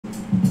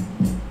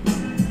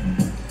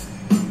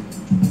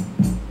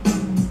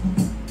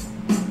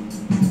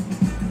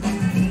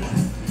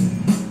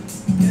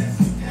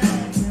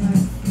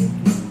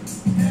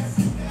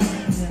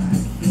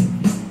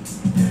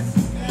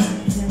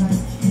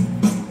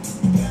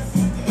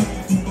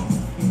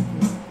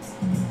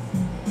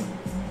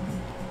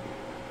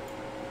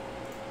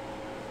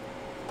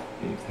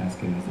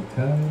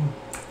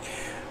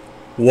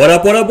What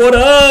up, what up, what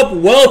up?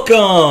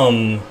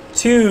 Welcome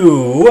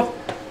to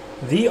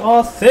the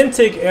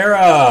Authentic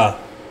Era,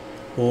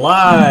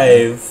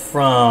 live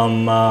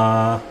from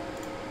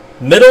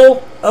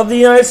middle of the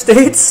United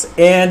States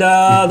and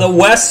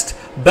the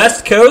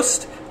best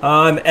coast.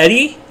 I'm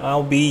Eddie.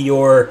 I'll be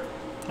your,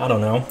 I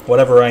don't know,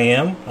 whatever I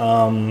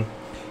am.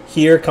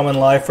 Here coming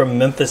live from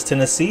Memphis,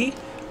 Tennessee.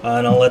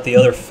 And I'll let the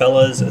other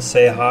fellas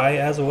say hi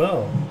as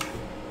well.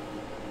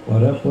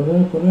 What up, what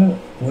up, what up?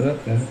 What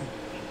up, guys?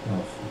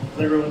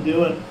 How's everyone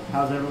doing?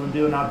 How's everyone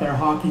doing out there?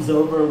 Hockey's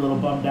over, a little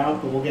bummed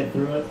out, but we'll get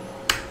through it.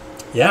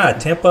 Yeah,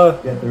 Tampa.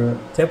 Get through it.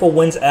 Tampa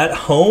wins at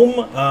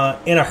home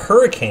in a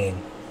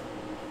hurricane.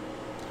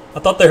 I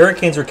thought the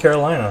Hurricanes were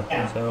Carolina.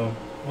 Yeah. So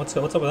what's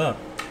up with that?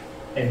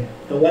 Hey,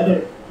 the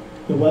weather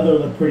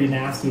looked pretty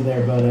nasty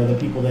there, but the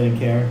people didn't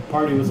care.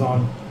 Party was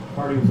on.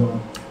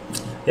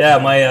 Yeah,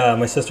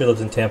 my sister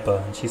lives in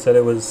Tampa, and she said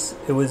it was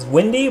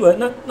windy, but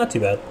not too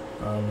bad.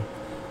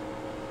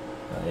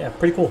 Yeah,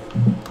 pretty cool.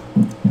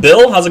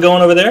 Bill, how's it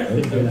going over there?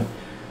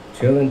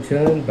 Chilling.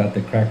 About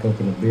to crack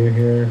open a beer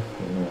here.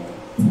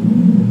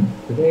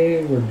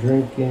 Today we're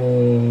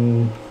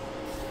drinking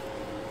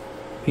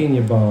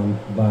Pina Bomb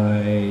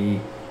by...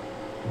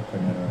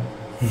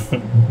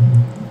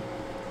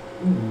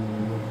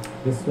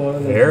 This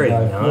one. Very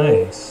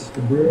nice.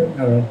 The brewer. I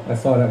don't know. I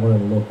saw it at one of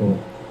the local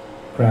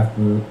craft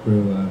brew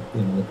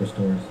liquor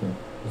stores. So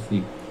we'll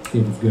see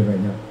if it's good right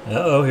now.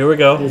 Uh-oh, here we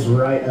go. That is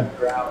right up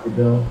your alley,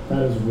 Bill.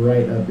 That is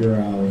right up your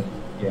alley.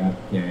 Yeah.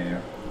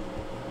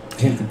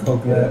 Hint of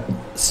coconut,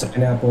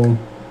 pineapple.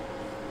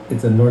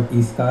 It's a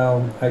Northeast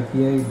style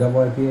IPA, double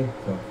IPA.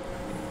 So,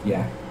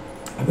 yeah.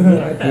 I've been on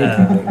an IPA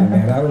kick lately,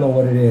 man. I don't know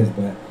what it is,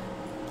 but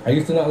I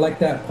used to not like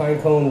that pine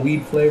cone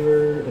weed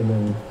flavor, and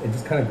then it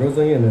just kind of grows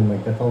on you, and then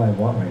like that's all I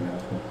want right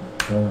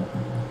now.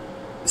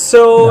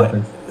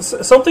 So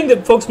something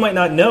that folks might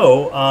not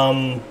know.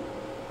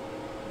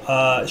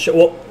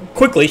 Well,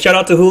 quickly, shout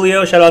out to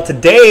Julio, shout out to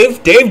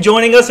Dave. Dave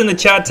joining us in the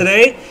chat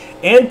today.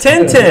 And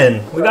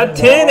Tintin. We got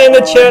Tin in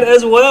the chat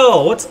as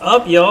well. What's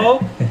up,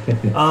 y'all?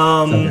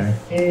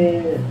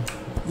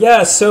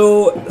 Yeah,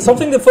 so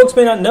something that folks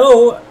may not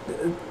know,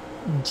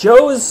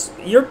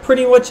 you're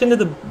pretty much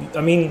into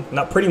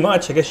not pretty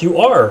much, I guess you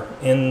are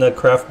in the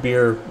craft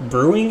beer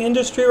brewing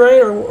industry,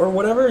 right? Or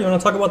whatever. You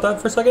want to talk about that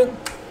for a second?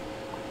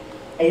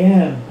 I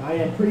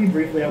am pretty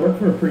briefly. I work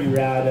for a pretty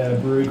rad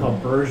brewery called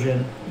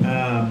Version.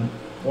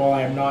 While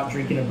I am not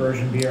drinking a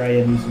Version beer, I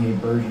am using a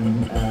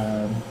Version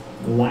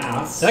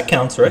glass. That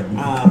counts, right?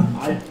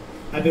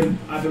 I've been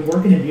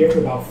working in beer for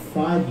about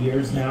 5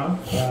 years now.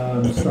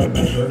 Started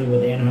my journey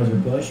with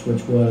Anheuser-Busch,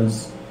 which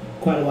was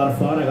quite a lot of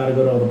fun. I got to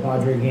go to all the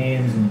Padre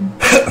games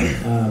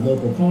and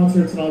local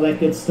concerts and all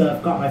that good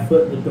stuff. Got my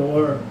foot in the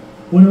door.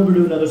 Went over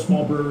to another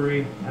small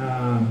brewery.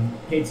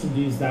 Paid some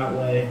dues that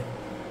way.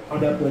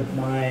 Wound up with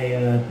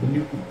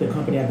the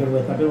company I've been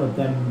with. I've been with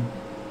them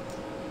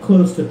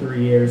close to 3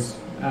 years,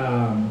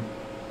 and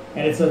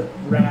it's a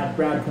rad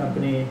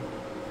company.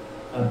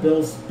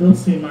 Bill's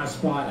seen my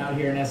spot out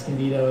here in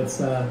Escondido. It's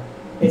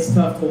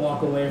tough to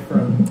walk away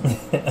from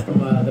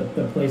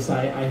the place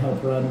I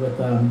help run with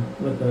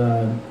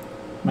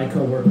my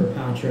coworker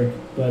Patrick.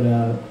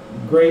 But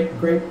great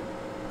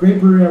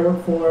brewery I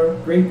work for.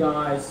 Great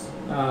guys.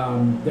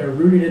 They're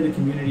rooted in the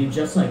community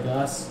just like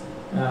us.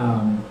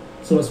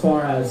 So as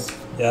far as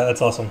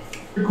that's awesome.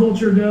 Your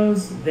culture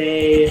goes,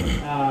 they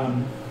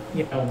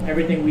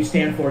everything we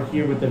stand for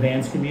here with the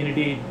Vans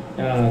community,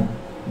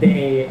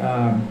 they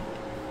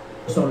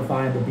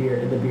personify in the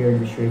beer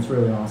industry. It's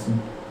really awesome.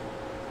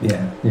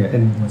 Yeah,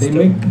 and they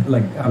make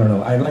I don't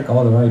know. I like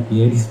all the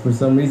IPAs for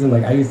some reason.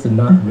 Like I used to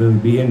not really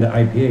be into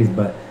IPAs,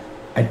 but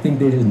I think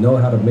they just know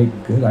how to make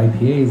good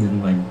IPAs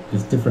and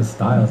just different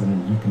styles,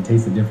 and you can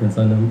taste the difference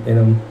in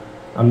them.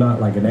 I'm not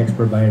like an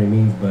expert by any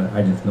means, but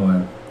I just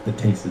know the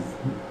taste is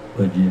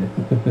legit.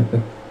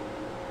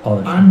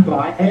 I'm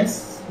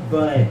biased,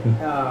 but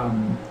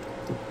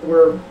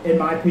in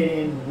my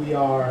opinion, we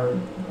are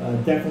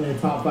definitely a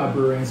top 5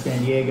 brewery in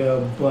San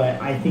Diego, but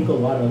I think a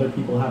lot of other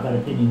people have that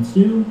opinion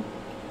too.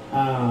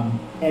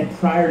 And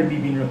prior to me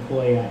being an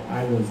employee,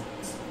 I was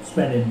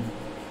spending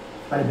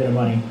quite a bit of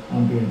money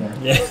on beer there.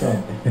 Yeah. So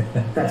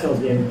that tells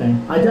you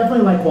everything. I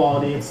definitely like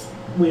quality.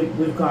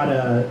 We've got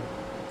a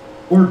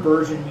word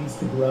Version means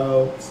to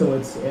grow, so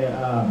it's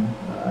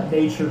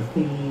nature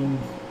themed,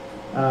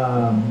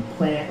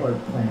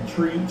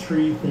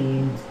 tree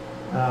themed.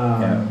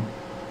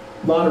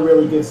 A lot of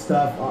really good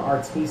stuff.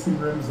 Our tasting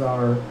rooms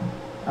are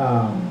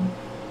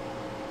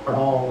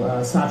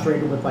all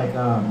saturated with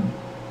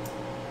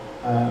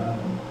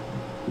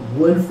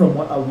wood from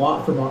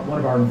one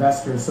of our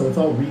investors, so it's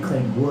all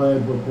reclaimed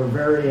wood. We're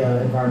very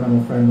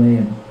environmental friendly,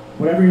 and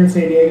whenever you're in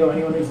San Diego,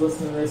 anyone who's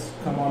listening to this,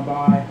 come on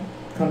by.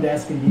 Come to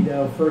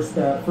Escondido. First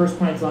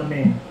pint's on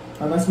me.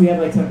 Unless we have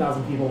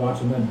 10,000 people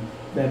watching,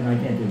 then I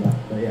can't do that.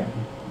 But yeah.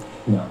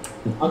 No.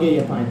 I'll get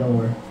you a pint, don't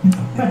worry.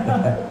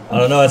 I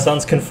don't know, it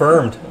sounds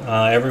confirmed.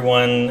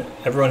 Everyone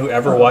who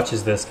ever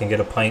watches this can get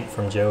a pint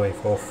from Joey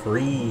for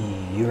free.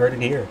 You heard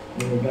it here.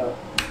 Here we go.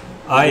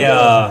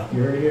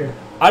 You heard it here.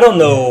 I don't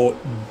know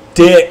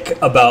dick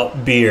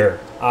about beer.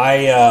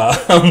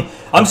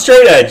 I'm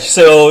straight edge,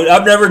 so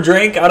I've never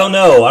drank. I don't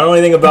know. I don't know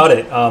anything about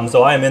it.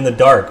 So I am in the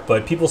dark.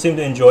 But people seem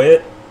to enjoy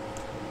it.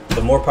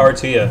 So more power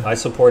to you. I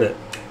support it.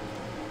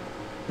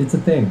 It's a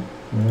thing.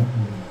 Yeah.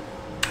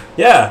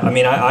 Yeah, I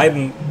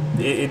mean,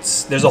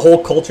 there's a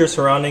whole culture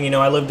surrounding.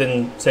 I lived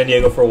in San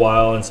Diego for a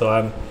while, and so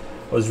I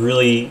was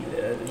really,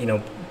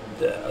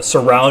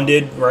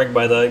 surrounded right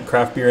by the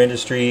craft beer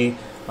industry.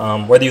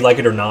 Whether you like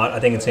it or not, I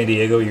think in San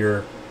Diego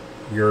you're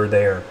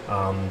there.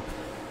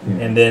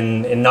 And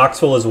then in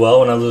Knoxville as well.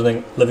 When I was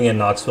living in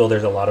Knoxville,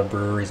 there's a lot of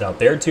breweries out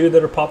there too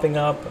that are popping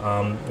up.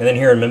 And then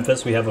here in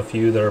Memphis, we have a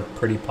few that are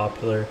pretty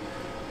popular,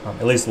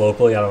 at least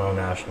locally. I don't know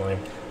nationally.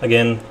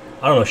 Again,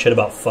 I don't know shit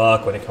about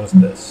fuck when it comes to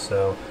this.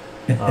 So,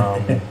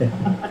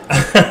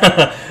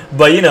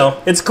 but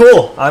it's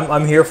cool.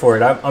 I'm here for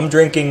it. I'm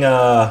drinking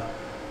our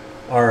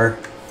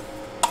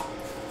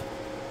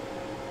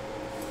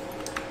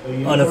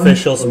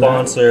unofficial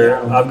sponsor.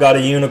 I've got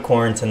a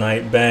unicorn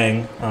tonight.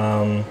 Bang.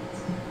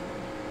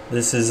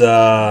 This is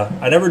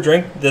I never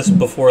drank this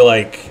before,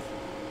 like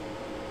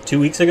 2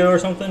 weeks ago or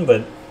something,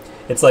 but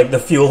it's like the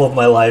fuel of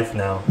my life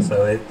now.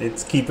 So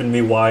it's keeping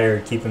me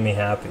wired, keeping me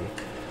happy.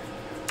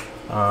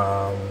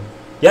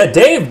 Yeah,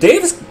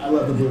 Dave's I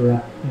love the blue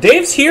wrap.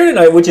 Dave's here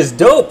tonight, which is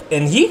dope,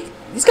 and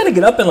he's got to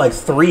get up in like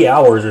 3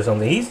 hours or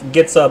something. He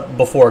gets up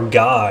before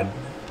God.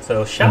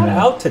 So shout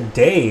out to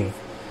Dave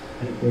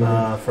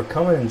for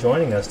coming and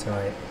joining us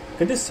tonight.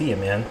 Good to see you,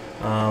 man.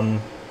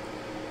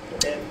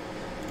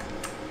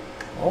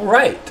 All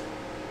right.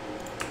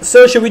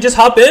 So should we just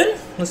hop in?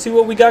 Let's see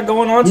what we got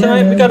going on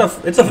tonight. We got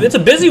it's a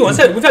busy one.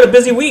 We've had a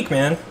busy week,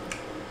 man.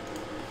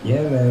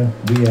 Yeah, man.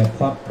 We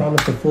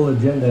promised a full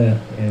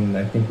agenda, and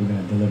I think we're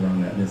gonna deliver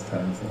on that this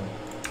time. So.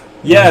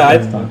 Yeah, I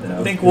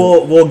think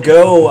we'll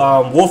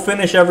go. We'll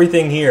finish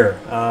everything here,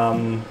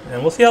 and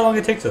we'll see how long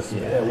it takes us.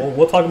 Yeah,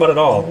 we'll talk about it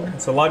all.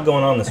 It's a lot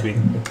going on this week.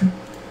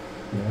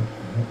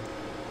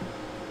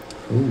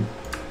 Ooh.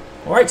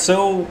 All right.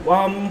 So,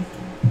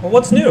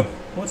 what's new?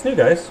 What's new,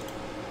 guys?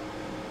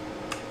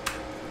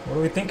 What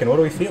are we thinking? What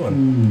are we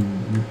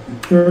feeling?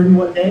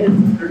 31 days.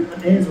 31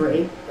 days. We're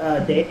 8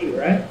 days,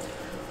 right?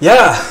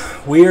 Yeah,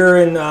 we're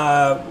in.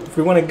 If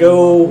we want to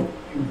go,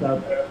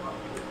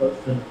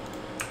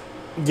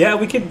 yeah,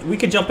 we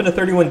could jump into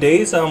 31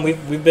 days.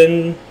 We've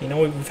been,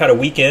 we've had a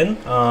weekend,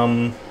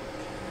 and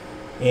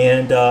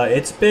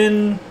it's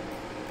been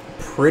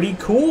pretty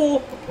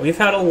cool. We've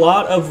had a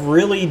lot of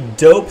really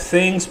dope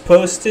things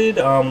posted.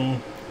 I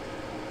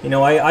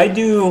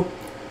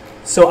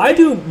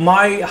do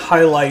my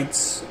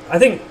highlights. I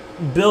think,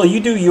 Bill, you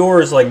do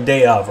yours like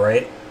day of,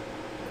 right?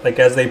 Like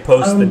as they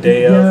post the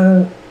day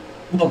of.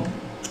 Well,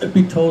 truth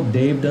be told,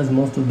 Dave does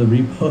most of the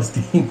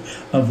reposting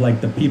of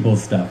like the people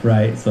stuff,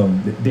 right? So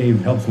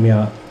Dave helps me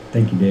out.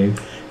 Thank you, Dave.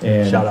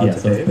 And shout out to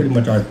so Dave. It's pretty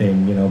much our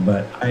thing,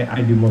 But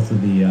I do most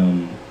of the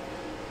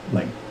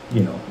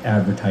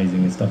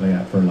advertising and stuff like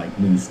that for like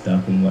new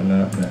stuff and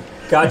whatnot. But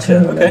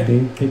gotcha. Okay.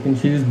 Dave pick and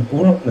choose. But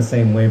we're on the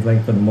same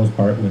wavelength for the most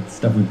part with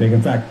stuff we pick.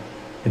 In fact,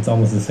 it's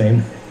almost the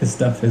same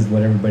stuff as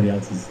what everybody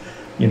else is,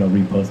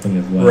 reposting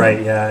as well.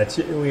 Right. Yeah.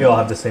 We all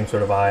have the same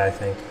sort of eye, I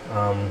think.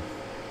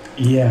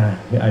 Yeah,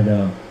 I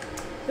know.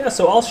 Yeah,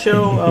 so I'll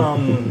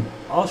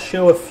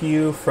show a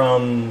few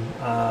from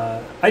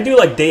I do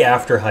like day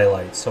after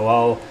highlights.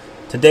 So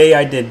today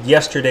I did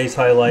yesterday's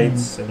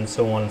highlights and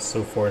so on and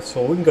so forth.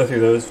 So we can go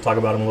through those, talk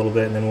about them a little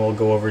bit, and then we'll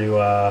go over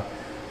to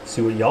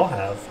see what y'all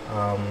have.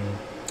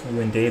 You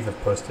and Dave have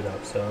posted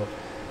up. So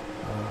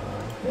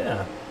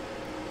yeah.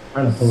 I'm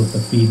trying to pull up the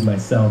feed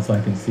myself so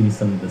I can see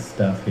some of the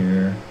stuff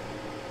here.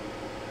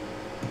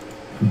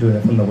 I'm doing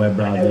it from the web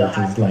browser, which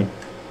is like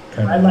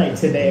highlight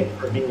today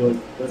for me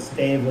was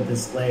Dave with the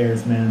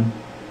Slayers, man.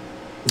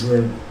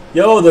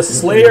 Yo, the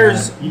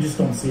Slayers. You just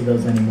don't see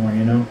those anymore,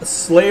 The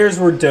Slayers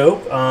were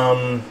dope.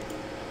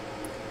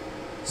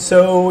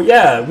 So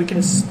yeah, we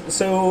can.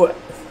 So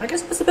I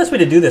guess that's the best way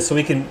to do this, so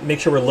we can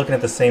make sure we're looking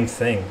at the same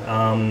thing.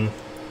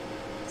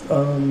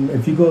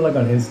 If you go like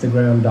on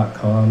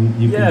Instagram.com,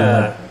 you can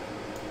go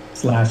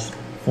like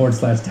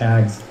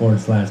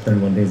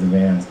 //tags/31 days of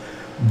Vans.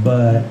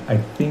 But I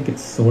think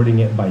it's sorting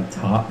it by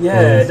top.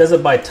 Yeah, it does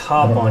it by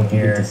top on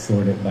here. To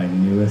sort it by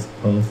newest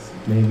posts,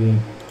 maybe.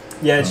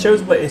 Yeah, it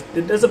shows, but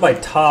it does it by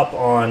top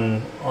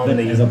on the.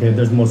 It's okay.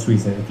 There's most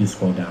recent. If you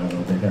scroll down a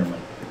little bit, never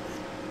mind.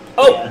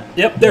 Oh, yeah.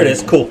 Yep, there it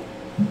is. Cool.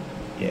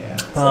 Yeah.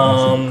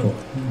 So cool.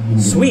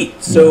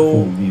 Sweet.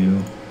 So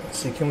let's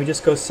see. Can we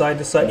just go side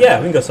to side? Yeah,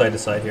 we can go side to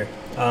side here.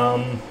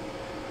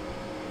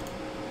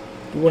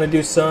 We want to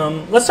do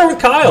some. Let's start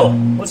with Kyle.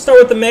 Let's start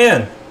with the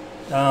man.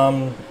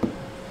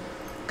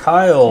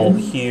 Kyle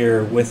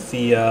here with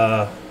the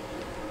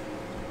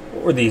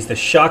what were these? The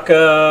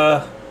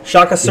Shaka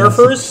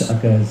Surfers?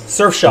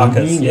 Surf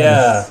Shakas,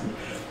 yeah.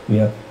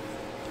 Yep.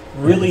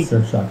 Really,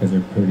 surf Shakas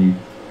are pretty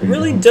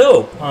really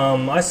dope.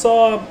 I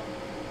saw.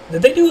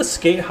 Did they do a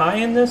skate high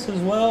in this as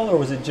well, or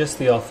was it just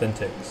the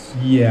Authentics?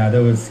 Yeah,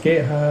 there was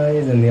skate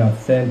highs and the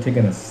Authentic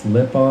and a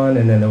slip on,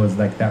 and then there was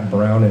like that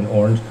brown and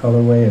orange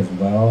colorway as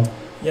well.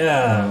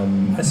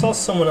 Yeah, I saw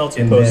someone else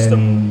and post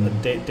then- them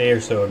a day or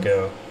so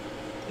ago.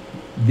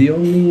 The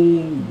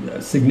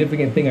only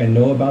significant thing I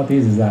know about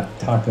these is that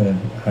Taka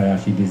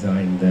Hayashi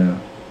designed the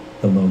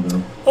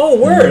logo. Oh,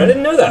 word! I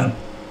didn't know that.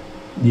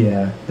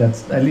 Yeah,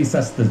 that's at least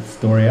that's the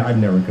story. I've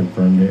never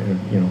confirmed it.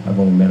 I've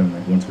only met him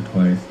like once or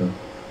twice. So,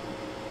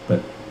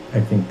 but I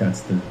think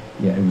that's it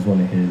was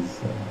one of his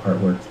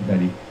artworks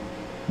that he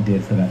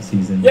did for that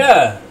season.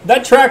 Yeah,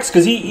 that tracks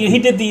because he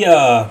did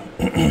the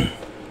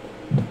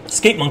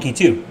Skate Monkey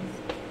too.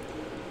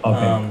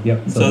 Okay.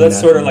 Yep. So that's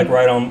sort of like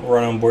right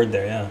on board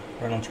there. Yeah,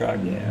 right on track.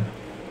 Yeah.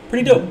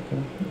 Pretty dope.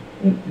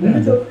 When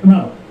did those come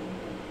out?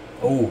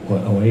 Oh,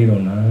 What, 08,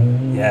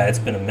 09? yeah, it's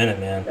been a minute,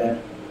 man. Yeah.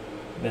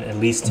 Been at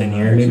least 10 Oh,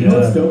 years. maybe You know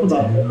Yeah. what's dope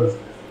about those?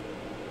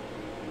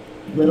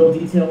 Little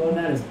detail on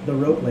that is the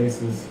rope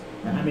laces.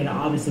 I mean,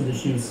 obviously the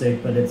shoe's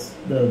sick, but it's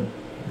the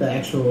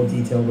actual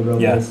detail of the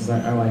rope Yeah. laces.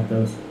 I like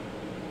those.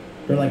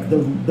 They're like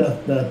the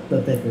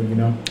thicker, you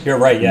know. You're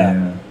right. Yeah.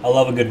 Yeah. I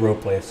love a good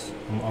rope lace.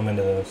 I'm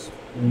into those.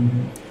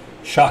 Mm-hmm.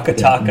 Shaka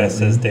Taka,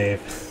 says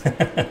Dave.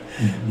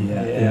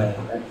 Yeah.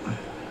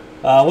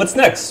 What's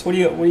next? What do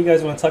you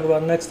guys want to talk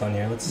about next on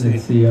here? Let's see.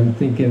 Let's see. I'm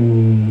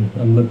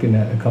looking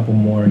at a couple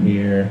more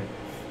here.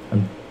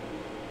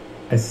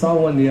 I saw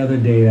one the other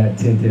day that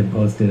Tintin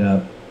posted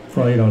up.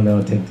 Probably don't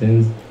know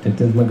Tintin's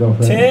my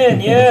girlfriend. Tin,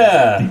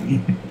 yeah.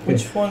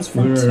 Which one's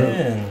from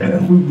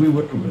Tin? We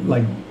were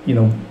like,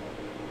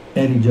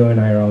 Eddie, Joe, and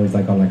I are always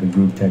like on like a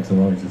group text, so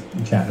we're always just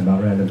chatting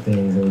about random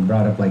things, and we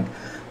brought up like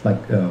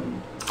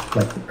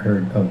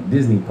her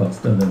Disney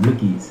post of the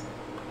Mickeys,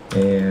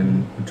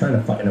 and we're trying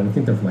to find them. I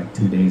think they're from like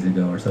 2 days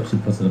ago or so. She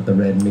posted up the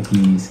red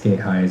Mickey skate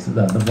highs,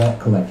 the Vault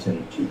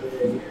collection,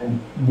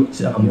 which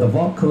the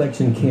Vault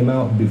collection came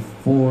out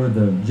before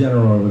the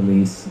general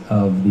release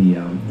of the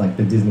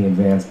the Disney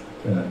Advanced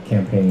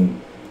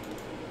campaign.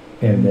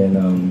 And then,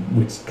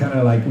 which kind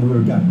of like we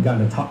were gotten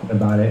to talking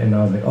about it, and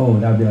I was like, oh,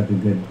 that'd be like a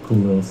good, cool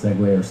little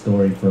segue or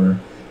story for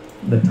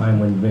the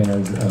time when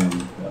Vans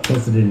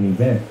hosted an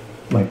event,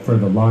 like for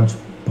the launch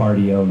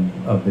party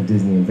of the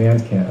Disney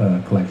Vans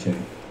collection,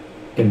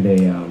 and they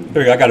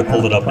There you go. I got to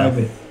pull it up now.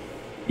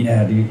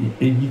 Yeah, dude,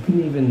 you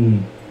can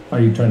even.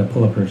 Are you trying to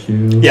pull up her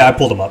shoe? Yeah, I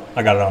pulled them up.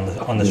 I got it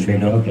on the stream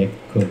now. Okay,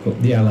 cool.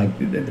 Yeah, like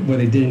where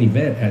they did an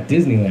event at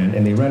Disneyland,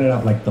 and they rented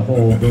out like the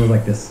whole. There was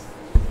like this.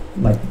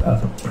 Like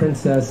a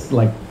princess,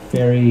 like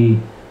fairy,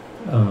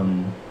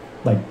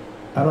 like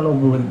I don't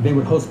know. They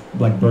would host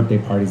like birthday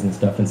parties and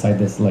stuff inside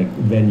this like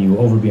venue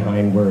over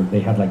behind where they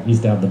had like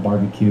used to have the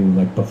barbecue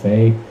like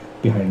buffet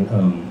behind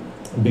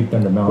Big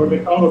Thunder Where Mountain.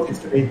 McDonald's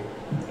used to be.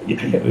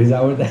 Yeah, is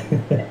that where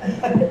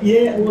that?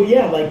 Yeah, well,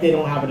 yeah, like they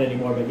don't have it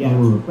anymore, but yeah,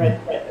 it's right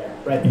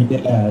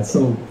there. Yeah,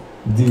 so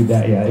dude,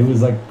 it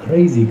was like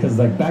crazy because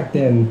like back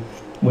then.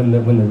 When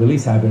the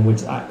release happened,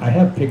 which I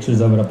have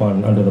pictures of it up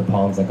on Under the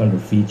Palms, like under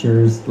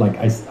features. Like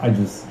I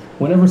just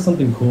whenever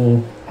something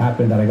cool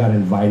happened that I got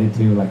invited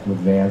to, like with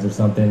Vans or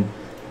something,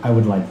 I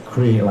would like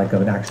create like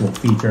an actual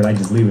feature and I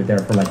just leave it there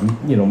for like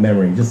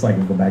memory, just so I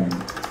can go back and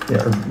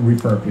or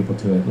refer people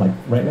to it. Like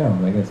right now,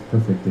 like it's a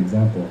perfect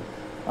example.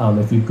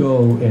 If you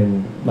go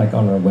in like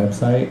on our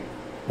website,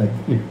 like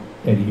if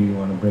Eddie, you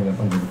want to bring up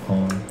Under the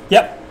Palm?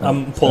 Yep,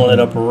 I'm pulling it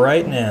up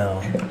right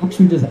now.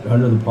 Actually, just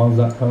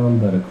underthepalms.com,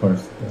 but of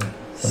course.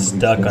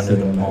 Stuck under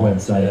the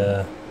palms, website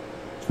yeah.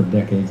 For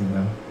decades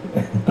now.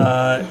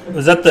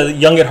 Was that the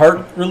Young at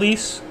Heart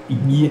release?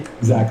 Yeah,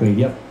 exactly.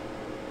 Yep.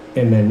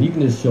 And then you can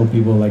just show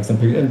people like some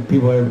pictures,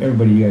 and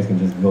everybody, you guys can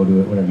just go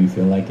do it whenever you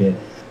feel like it.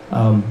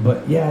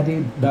 But yeah,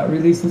 dude, that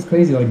release was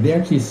crazy. Like they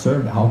actually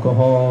served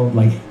alcohol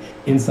like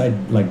inside,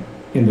 like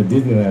in the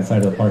Disneyland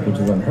side of the park, which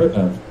was unheard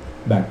of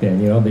back then.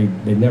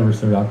 They never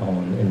served alcohol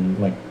in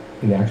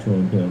the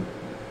actual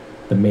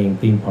the main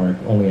theme park,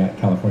 only at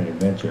California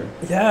Adventure.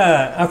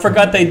 Yeah, I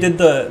forgot they did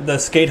the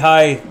skate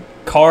high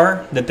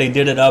car that they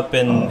did it up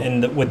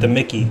with the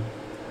Mickey.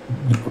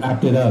 You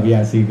wrapped it up,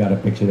 yeah. So you got a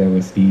picture there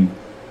with Steve.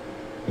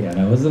 Yeah,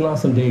 that was an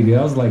awesome day, dude.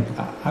 I was like,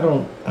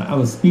 I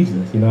was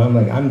speechless. I'm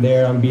like, I'm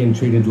there. I'm being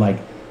treated like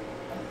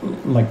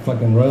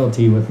fucking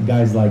royalty with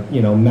guys like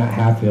Matt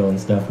Halfhill and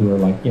stuff who are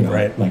like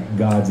right. like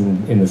gods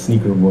in the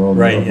sneaker world,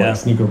 right? Yeah, like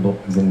sneaker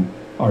blogs in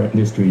our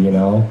industry.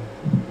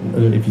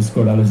 If you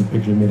scroll down, there's a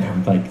picture of me there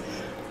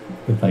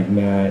with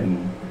Matt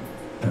and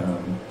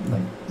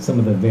like some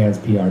of the Vans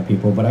PR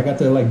people, but I got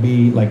to like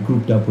be like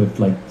grouped up with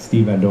like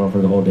Steve Van Dorn for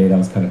the whole day. That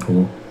was kind of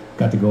cool.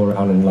 Got to go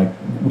around and like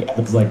it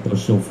was like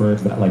those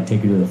chauffeurs that like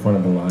take you to the front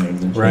of the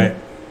lines and shit. Right.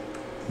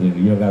 So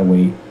you don't gotta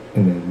wait,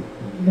 and then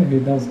yeah,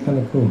 dude, that was kind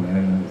of cool,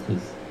 man. It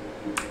was just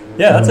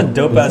that's a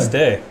dope ass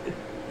day.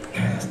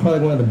 It's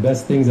probably one of the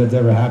best things that's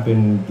ever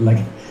happened.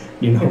 Like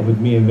with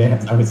me and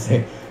Vans, I would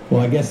say.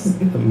 Well, I guess.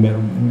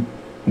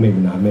 Maybe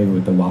not. Maybe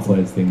with the waffle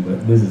heads thing,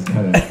 but this is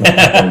kind of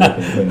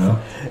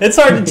It's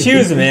hard to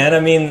choose, man. I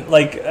mean,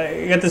 like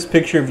I got this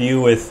picture of you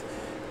with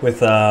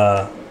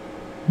well,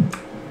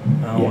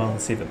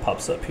 let's see if it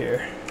pops up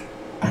here.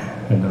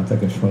 And now it's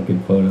like a shrunken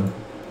photo.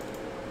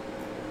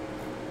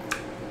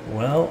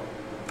 Well,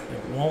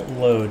 it won't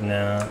load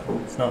now.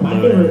 It's not My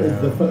loading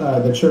favorite now.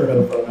 is the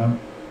churro photo.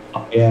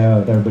 Yeah,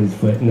 with everybody's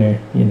foot in there,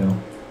 you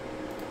know.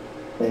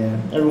 Yeah,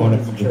 everyone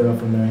has a churro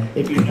from there.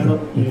 If you know,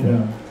 you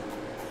know.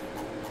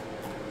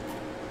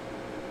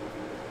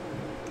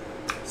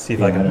 See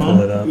if I can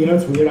pull it up. You know,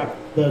 it's weird.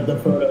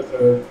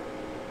 The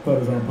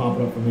photos aren't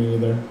popping up for me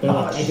either. They're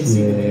like, I can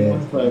see the new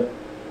ones, but.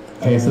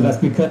 Okay, so that's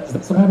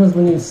what happens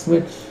when you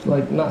switch,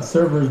 like, not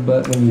servers,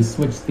 but when you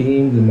switch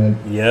themes and then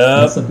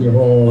mess up your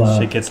whole...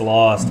 shit gets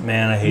lost.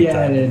 Man, I hate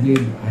that. Yeah, dude,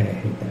 I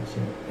hate that shit.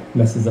 It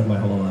messes up my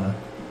whole,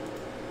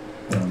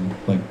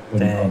 like, what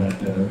do you call that,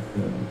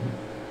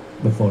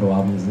 the photo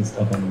albums and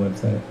stuff on the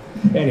website.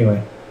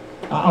 Anyway,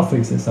 I'll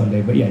fix it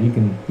someday, but yeah, you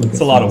can look It's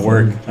a lot of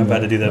work. I've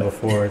had to do that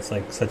before. It's,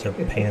 like, such a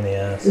pain in the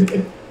ass.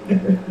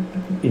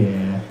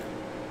 Yeah.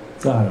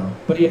 So I don't know.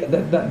 But yeah,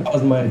 that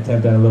was my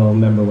attempt at a little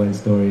member win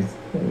stories.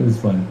 It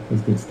was fun. It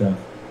was good stuff.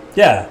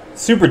 Yeah,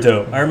 super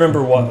dope. I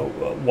remember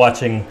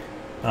watching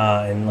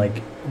and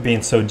like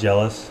being so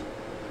jealous,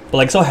 but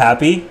like so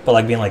happy, but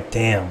like being like,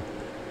 damn,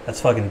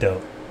 that's fucking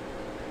dope.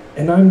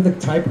 And I'm the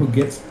type who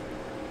gets,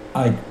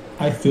 like,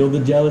 I feel the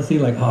jealousy,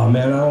 like, oh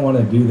man, I don't want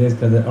to do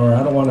this or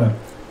I don't want to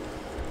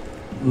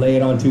lay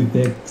it on too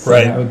thick,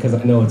 right? Because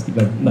I know it's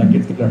gonna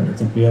hurt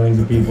some feelings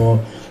of people.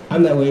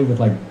 I'm that way with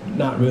like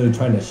not really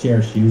trying to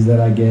share shoes that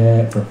I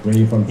get for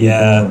free from people.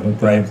 Yeah,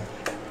 right.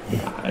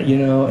 You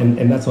know,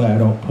 and that's why I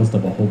don't post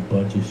up a whole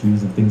bunch of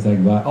shoes and things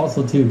like that.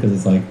 Also, too, because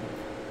it's like,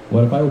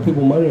 what if I owe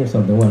people money or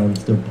something? What, I'm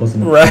still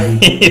posting up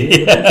right.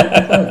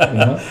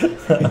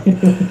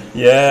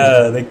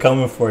 Yeah, they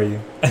coming for you.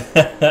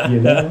 You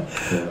know?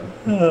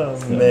 Oh,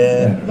 man.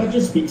 Yeah. That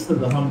just speaks to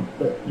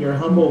you're a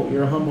humble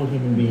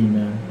human being,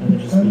 man. And it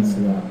just speaks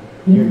to that.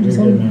 You're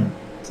good, man.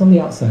 It's on the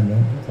outside,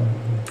 man.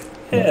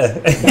 Yeah.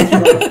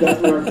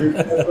 That's what our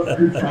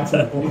group chats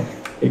are for.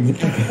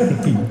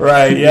 Exactly.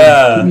 Right,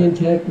 yeah. Keep me in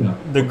check? No.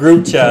 The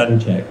group chat.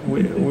 Check.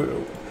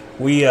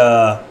 We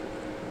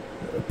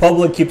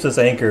public keeps us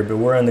anchored, but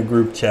we're in the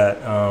group chat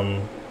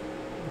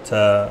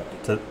to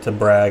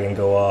brag and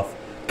go off.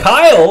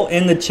 Kyle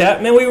in the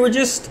chat, man, we were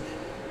just...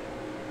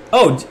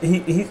 Oh,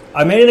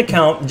 I made an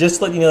account just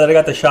to let you know that I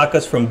got the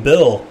shotguns from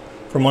Bill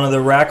from one of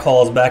the rack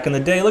hauls back in the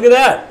day. Look at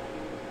that.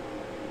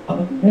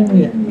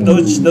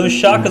 Those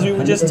shotguns we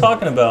were just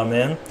talking about,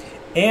 man.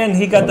 And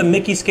he got the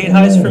Mickey skate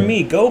highs for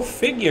me. Go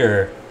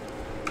figure.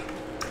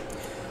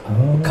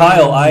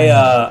 Kyle,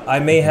 I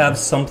may have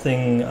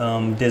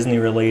something Disney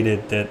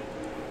related that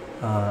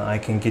I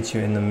can get you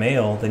in the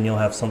mail. Then you'll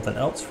have something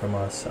else from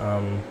us.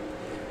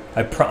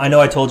 I know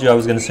I told you I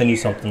was going to send you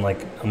something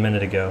like a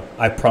minute ago.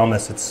 I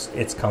promise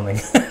it's coming.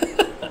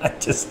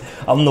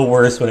 I'm the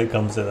worst when it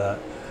comes to that.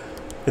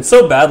 It's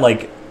so bad.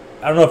 Like,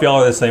 I don't know if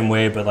y'all are the same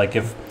way, but like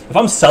if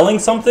I'm selling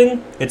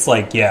something, it's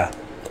like, yeah,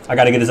 I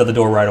got to get this at the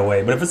door right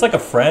away. But if it's like a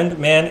friend,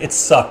 man, it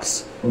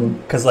sucks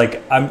because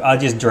like I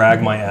just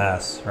drag my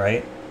ass,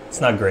 right?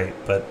 It's not great,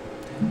 but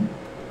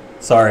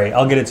sorry,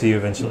 I'll get it to you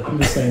eventually. I'm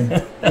just saying,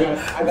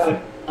 I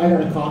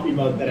got a coffee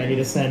mug that I need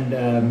to send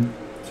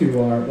to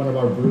one of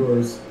our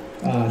brewers.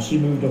 She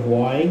moved to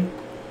Hawaii,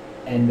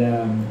 and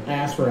I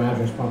asked for her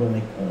address probably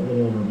like a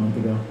little over a month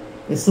ago.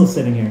 It's still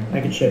sitting here.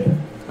 I could ship it.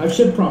 I've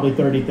shipped probably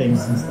 30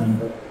 things since then,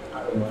 but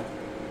I don't know.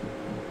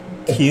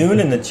 Kuhn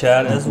in the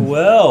chat as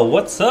well.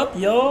 What's up,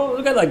 y'all?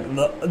 Look at like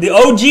the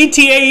OG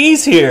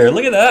TAE's here.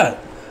 Look at that.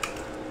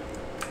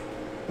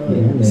 Oh,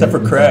 yeah. Except for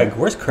Craig.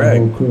 Where's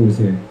Craig? The whole crew is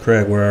here.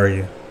 Craig, where are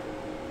you?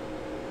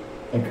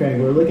 Hey, Craig,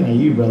 we're looking at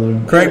you, brother.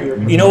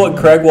 Craig, you know what?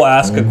 Craig will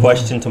ask a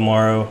question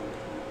tomorrow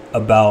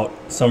about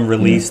some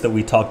release that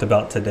we talked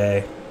about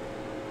today.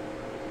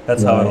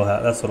 That's how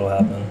that's what'll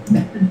happen.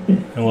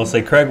 And we'll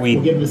say, Craig,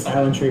 we'll give him the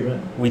silent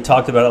treatment. We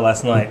talked about it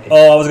last night.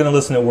 Oh, I was gonna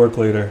listen at work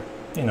later.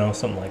 You know,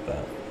 something like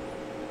that.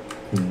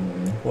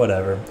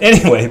 Whatever.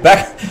 Anyway,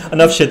 back.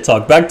 Enough shit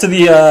talk. Back to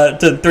the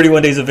to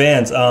 31 Days of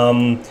Vans.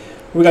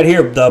 We got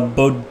here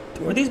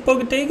were these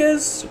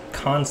bodegas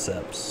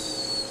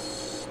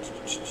concepts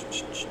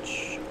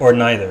or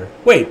neither?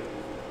 Wait.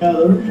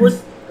 Those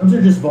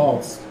are just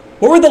vaults.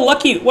 What were the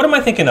lucky? What am I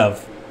thinking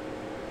of?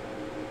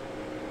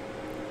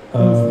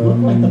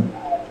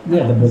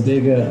 Yeah, the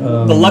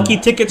bodega. The lucky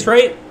tickets,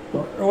 right,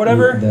 or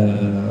whatever.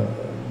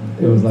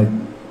 It was like,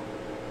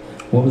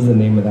 what was the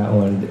name of that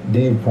one?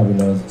 Dave probably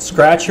knows.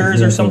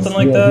 Scratchers or something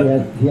like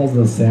that. He has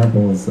those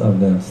samples of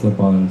the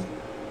slip-ons.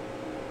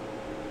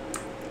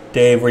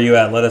 Dave, where you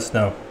at? Let us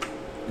know.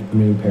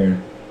 Green pair.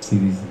 See,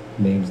 these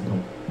names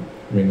don't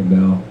ring a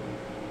bell.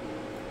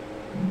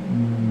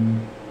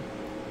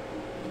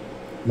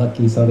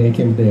 Lucky something. I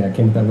came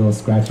with that little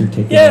scratcher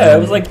ticket. Yeah, it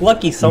was like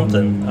Lucky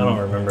something. I don't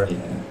remember. Yeah.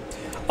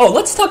 Oh,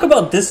 let's talk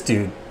about this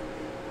dude.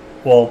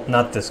 Well,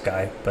 not this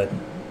guy, but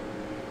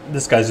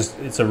this guy's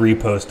it's a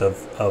repost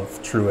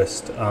of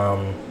Truist.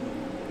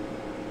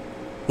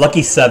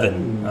 Lucky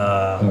 7.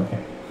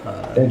 Okay.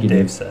 Thank you,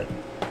 Dave said.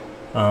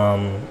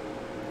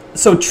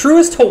 So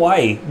Truist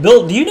Hawaii.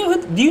 Bill, do you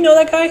know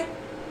that guy?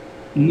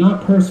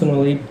 Not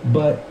personally,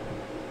 but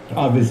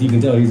obviously you can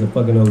tell he's a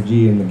fucking OG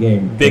in the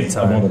game. Big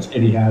time. Of all the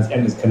shit he has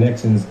and his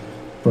connections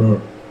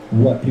for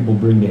what people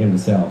bring to him to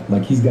sell.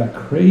 Like, he's got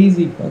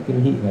crazy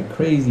fucking heat, like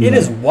crazy. It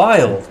is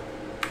wild.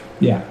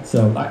 Yeah,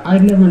 so I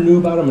never knew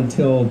about them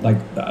until I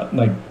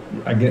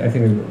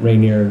think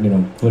Rainier,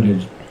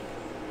 footage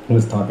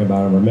was talking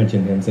about him or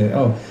mentioned him, saying,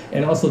 oh,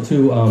 and also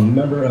too,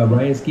 remember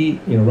Ryan Skeet?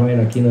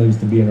 Ryan Aquino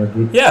used to be in our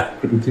group. Yeah.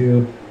 Group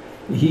too.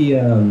 He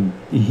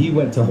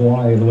went to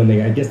Hawaii when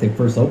they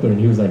first opened, and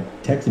he was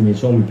like texting me and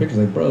showing me pictures,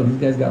 like, bro, these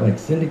guys got like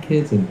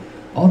syndicates and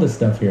all this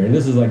stuff here. And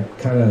this is like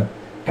kind of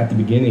at the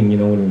beginning,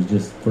 when it was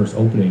just first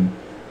opening.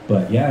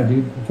 But yeah,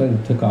 dude,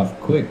 it took off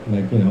quick.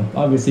 Like,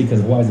 obviously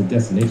because Hawaii's a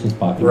destination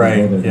spot.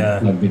 Right. Yeah.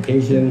 Like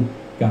vacation,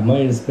 got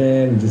money to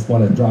spend, and just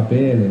want to drop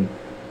in. And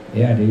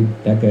yeah,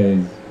 dude, that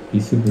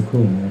he's super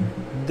cool, man.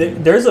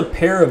 There's a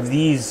pair of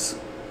these.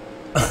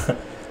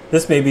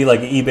 This may be like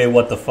eBay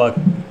what the fuck,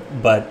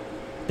 but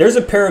there's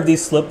a pair of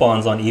these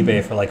slip-ons on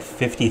eBay for like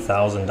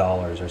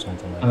 $50,000 or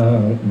something like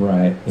that.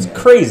 Right. It's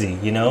crazy,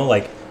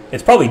 like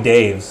it's probably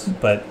Dave's,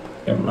 but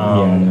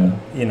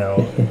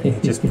he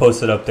just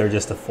posted up there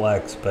just to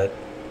flex. But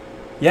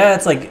yeah,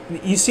 it's like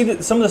you see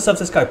that some of the stuff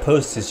this guy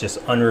posts is just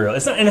unreal.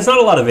 It's not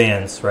a lot of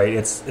Vans, right?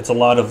 It's a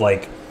lot of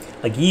like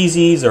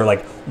Yeezys or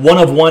like one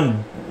of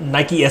one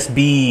Nike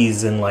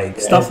SBs and like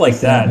stuff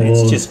like that.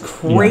 It's just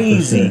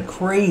crazy,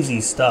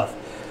 crazy stuff.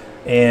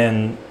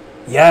 And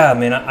yeah,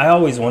 man, I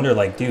always wonder,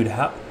 like, dude,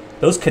 how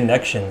those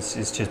connections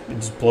it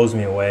just blows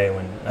me away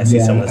when I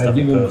see some of the stuff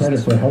he posts. I give him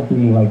credit for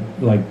helping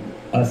like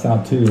us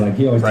out too. Like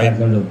he always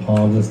tags under the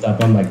palms and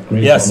stuff. I'm like grateful.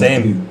 Yeah,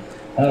 same.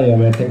 Hell yeah,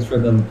 man! Thanks for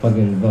the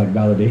fucking like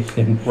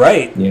validation.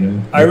 Right.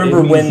 I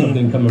remember when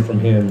something coming from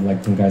him,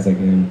 like from guys like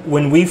him.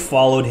 When we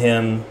followed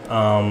him,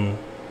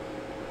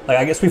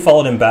 I guess we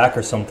followed him back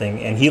or something,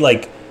 and he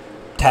like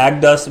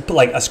tagged us, put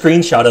like a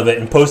screenshot of it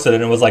and posted it,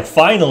 and it was like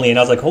finally, and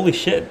I was like, holy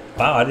shit,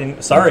 wow,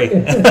 sorry.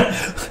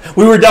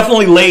 We were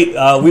definitely late.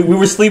 We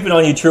were sleeping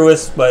on you,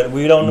 Truist, but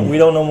we don't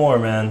know more,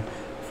 man.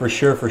 For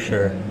sure.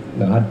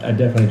 No, I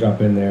definitely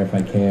drop in there if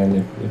I can,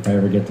 if I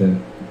ever get to,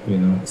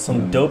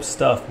 some dope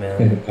stuff,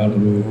 man.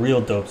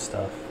 Real dope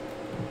stuff.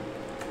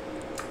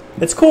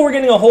 It's cool. We're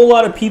getting a whole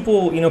lot of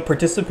people,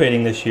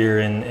 participating this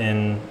year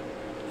in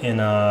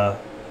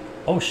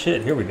oh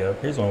shit, here we go.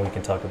 Here's one we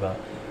can talk about.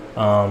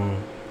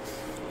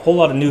 Whole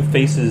lot of new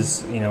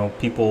faces,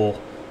 people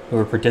who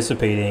are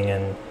participating,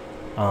 and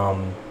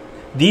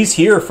these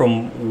here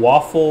from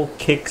Waffle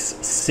Kicks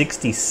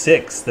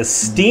 66, the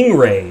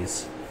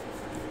Stingrays.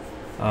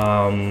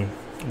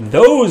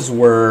 Those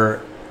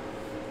were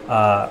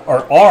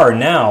are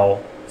now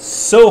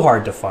so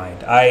hard to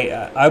find.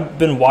 I've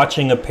been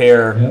watching a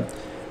pair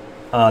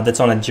that's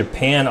on a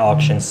Japan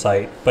auction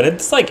site, but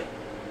it's like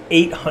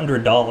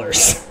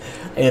 $800,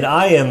 and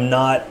I am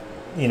not.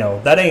 I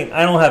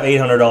don't have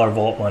 $800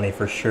 vault money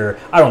for sure.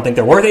 I don't think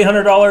they're worth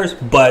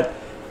 $800, but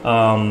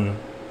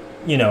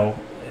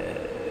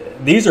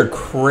these are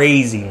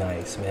crazy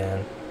nice,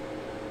 man.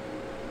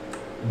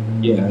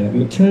 Yeah,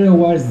 material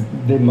wise,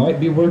 they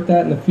might be worth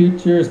that in the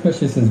future,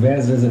 especially since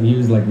Vans doesn't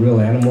use like real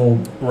animal,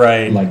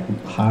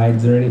 like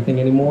hides or anything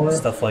anymore.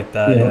 Stuff like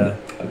that. Yeah,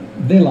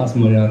 they lost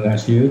money on that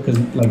shoe because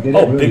like they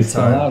didn't really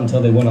sell out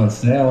until they went on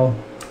sale.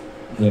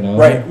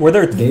 Right? Were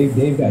there?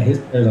 Dave got his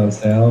pairs on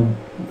sale.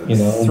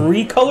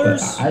 3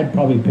 colors. I'd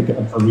probably pick it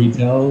up for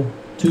retail.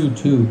 Two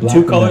black.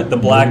 2 color, the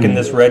black and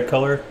this red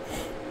color.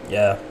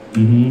 Yeah.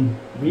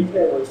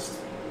 Retail was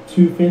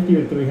 $250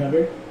 or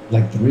 $300.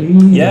 Like 3?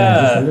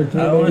 Yeah,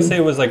 I want to say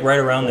it was like right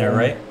around there,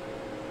 right?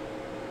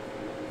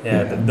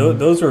 Yeah,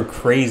 those are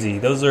crazy.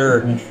 Those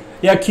are...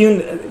 Yeah,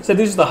 Kuhn said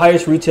this is the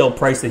highest retail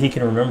price that he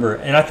can remember.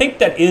 And I think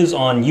that is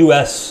on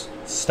U.S.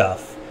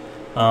 stuff.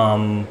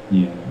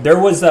 There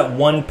was that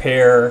one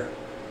pair...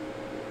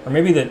 Or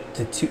maybe the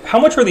 2... How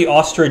much were the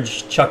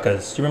ostrich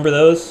chukkas? Do you remember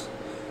those?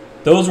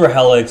 Those were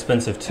hella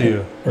expensive,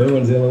 too.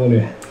 Irwin's the only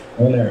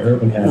one that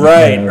Irwin has.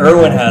 Right,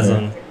 Irwin has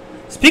them.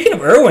 Speaking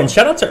of Irwin,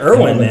 shout out to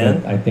Irwin,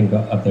 man. I think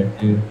up there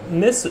too.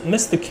 Miss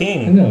the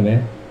King. I know,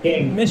 man.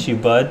 King. Miss you,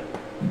 bud.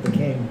 The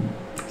King.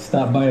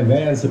 Stop by a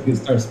van so he can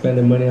start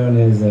spending money on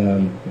his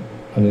on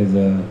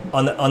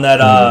that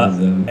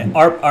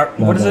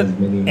what is it?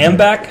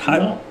 Ambac?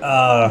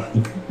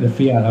 The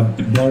Fiat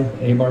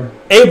Abarth.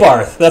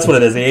 Abarth. That's what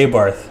it is. The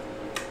Abarth.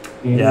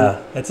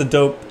 Yeah, it's a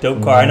dope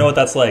car. I know what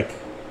that's like.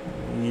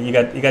 You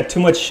got too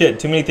much shit,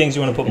 too many things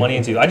you want to put money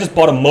into. I just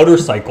bought a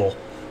motorcycle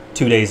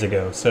 2 days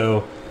ago,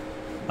 so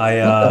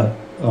right.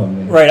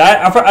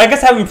 I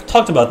guess I haven't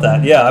talked about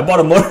that. Yeah, I bought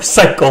a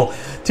motorcycle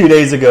 2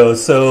 days ago,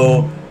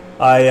 so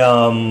I'll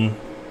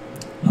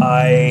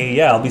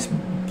be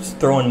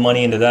throwing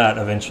money into that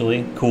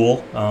eventually.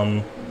 Cool.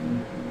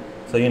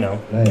 So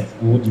Nice.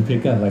 What'd you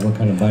pick up? Like what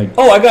kind of bike?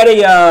 Oh, I got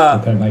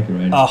what kind of bike you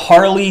riding? A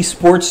Harley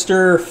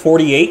Sportster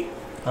 48.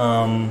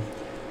 I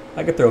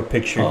could throw a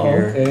picture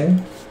here. Okay.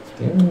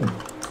 Damn.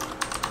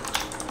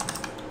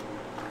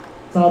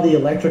 Saw the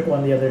electric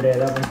one the other day.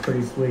 That one's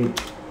pretty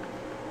sweet.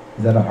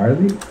 Is that a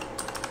Harley?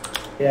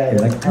 Yeah,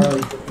 it's a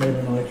Harley just made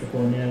an electric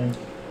one. Yeah.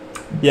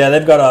 Yeah,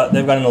 they've got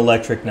an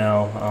electric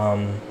now.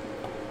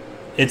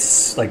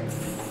 It's like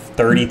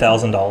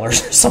 $30,000 or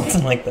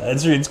something like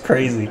that. It's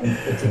crazy.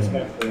 It's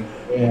expensive.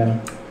 Yeah.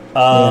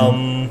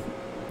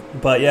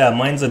 But yeah,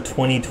 mine's a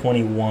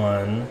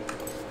 2021.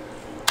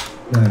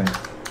 Nice.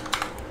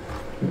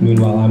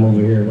 Meanwhile, I'm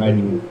over here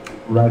riding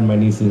my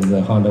niece's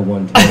Honda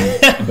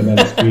 110 up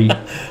another street.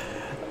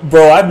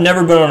 Bro, I've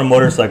never been on a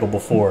motorcycle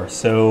before,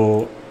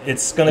 so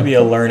it's going to be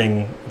a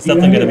learning. It's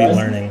definitely going to be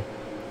learning.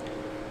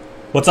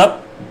 What's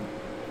up?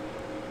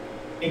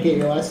 Can't get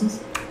your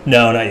license?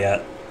 No, not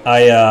yet.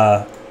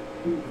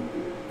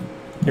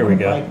 Here we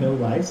go. Like no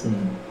license.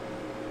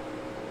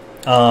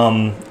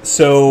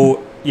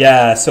 So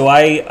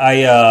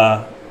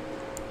I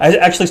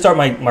actually start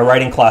my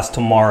riding class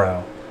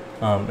tomorrow,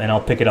 and I'll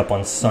pick it up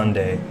on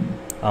Sunday.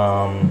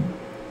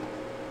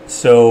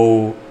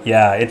 So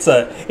yeah, it's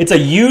a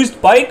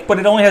used bike, but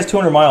it only has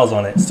 200 miles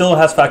on it. Still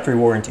has factory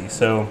warranty,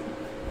 so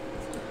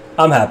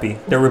I'm happy.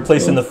 They're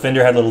replacing the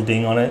fender, had a little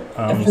ding on it.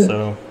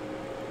 So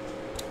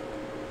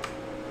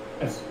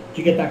did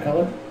you get that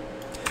color?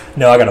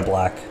 no, I got a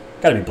black.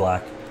 Got to be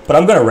black, but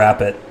I'm gonna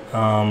wrap it.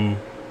 I'm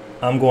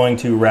going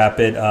to wrap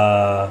it.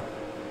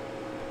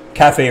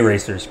 Cafe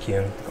Racers,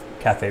 Kuhn.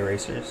 Cafe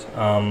Racers.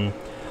 I'm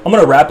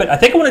gonna wrap it. I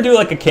think I want to do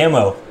like a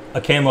camo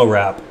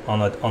wrap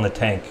on the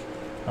tank.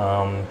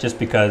 Just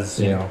because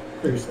you know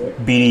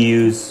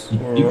BDUs.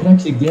 You can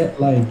actually get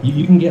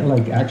you can get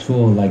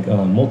actual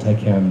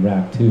multicam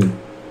wrap too.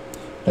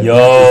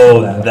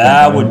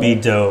 That would be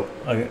dope.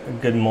 A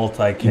good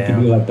multicam. You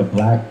can do the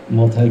black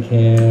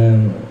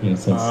multicam.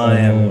 So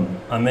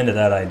I'm into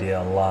that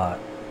idea a lot.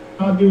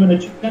 I'm doing a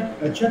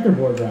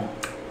checkerboard wrap.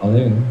 Oh,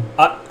 there you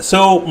go.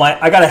 So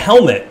I got a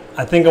helmet.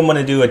 I think I'm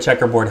gonna do a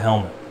checkerboard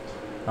helmet.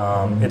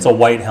 It's a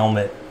white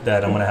helmet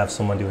that I'm gonna have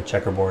someone do a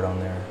checkerboard on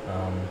there.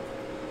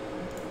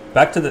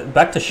 Back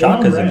to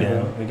Shaka's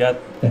again. We got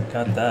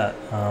that.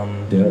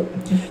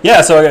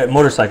 Yeah, so I got a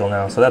motorcycle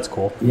now, so that's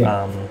cool.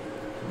 Yeah.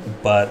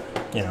 But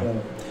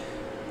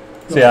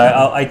so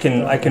yeah, I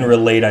can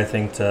relate. I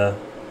think to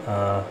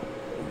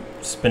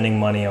spending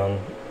money on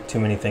too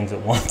many things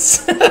at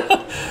once.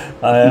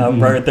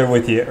 I'm right there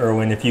with you,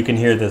 Erwin. If you can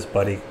hear this,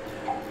 buddy.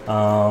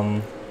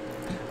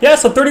 Yeah,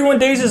 so 31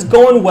 days is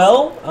going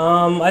well.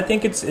 I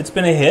think it's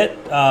been a hit.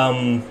 So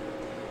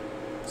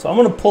I'm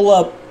gonna pull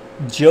up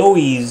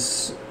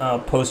Joey's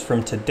post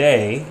from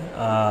today.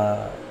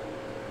 Got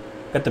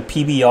the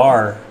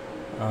PBR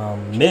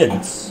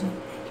mids.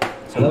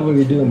 I love what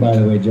you're doing, by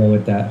the way, Joe,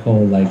 with that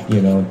whole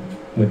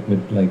with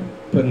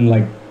putting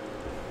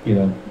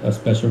a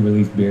special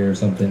release beer or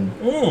something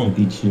with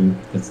each shoe.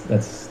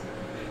 That's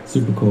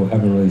super cool.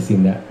 Haven't really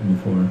seen that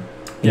before.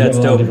 Yeah, it's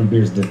dope. A lot of different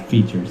beers to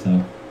feature,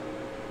 so.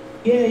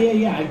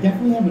 Yeah. I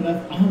definitely have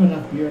enough. I have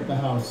enough beer at the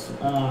house.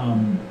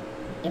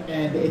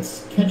 And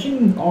it's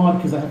catching on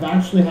because I have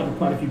actually had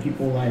quite a few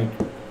people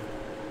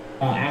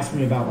ask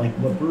me about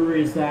what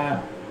brewery is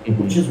that,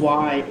 which is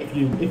why if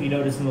you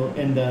notice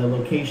in the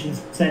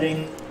locations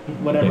setting,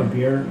 whatever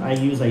beer I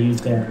use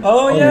there.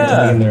 Oh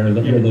yeah, in their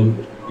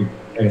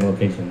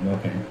location.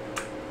 Okay,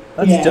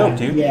 that's dope,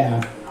 dude.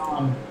 Yeah.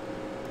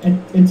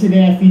 And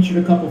today I featured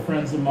a couple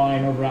friends of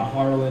mine over at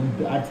Harlan.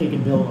 I've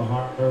taken Bill to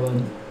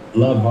Harlan.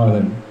 Love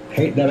Harlan.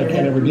 Hate that I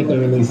can't ever get the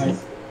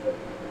releases.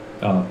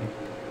 Oh.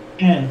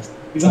 And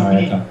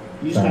sorry, I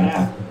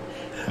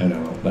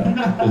know, but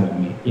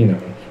you know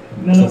me.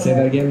 No, say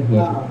that again.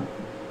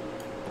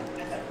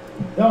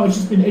 No, it's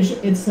just been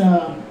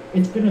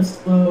it's been a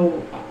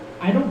slow.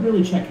 I don't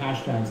really check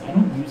hashtags. I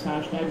don't use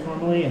hashtags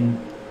normally, and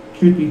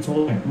truth be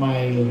told,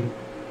 my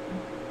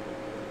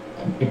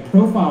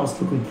profile is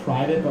strictly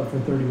private, but for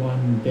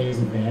 31 days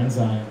of Vans,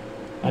 I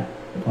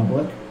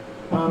public.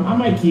 I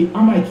might keep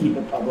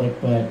it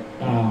public, but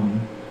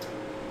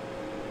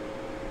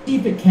see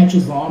if it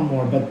catches on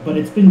more. But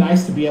it's been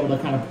nice to be able to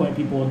kind of point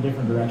people in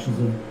different directions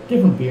of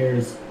different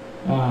beers,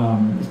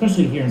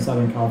 especially here in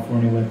Southern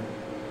California with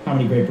how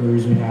many great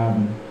breweries we have,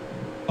 and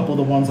a couple of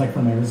the ones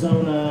from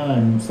Arizona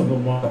and some of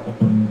the ones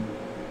from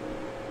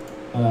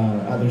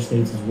other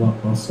states as well.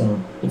 So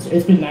it's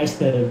been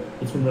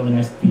really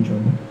nice to feature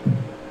them.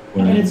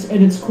 And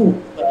it's cool.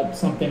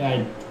 Something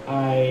I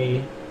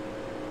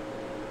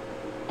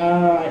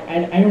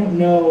don't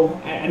know.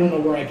 I don't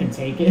know where I can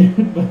take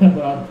it, but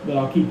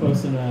I'll keep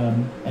posting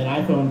an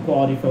iPhone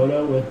quality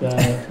photo with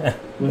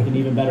an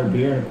even better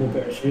beer and a cool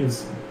pair of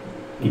shoes.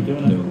 Keep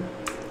doing it.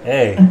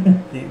 Hey,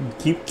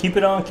 keep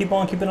it on, keep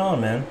it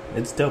on, man.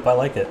 It's dope. I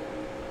like it.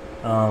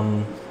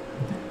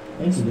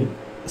 Thanks, dude.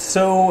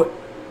 So,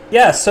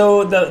 yeah.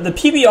 So the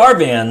PBR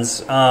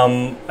Vans. I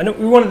know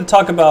we wanted to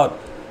talk about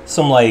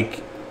some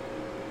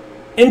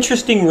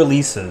interesting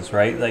releases,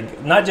 right?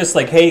 Not just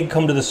hey,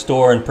 come to the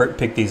store and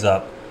pick these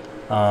up.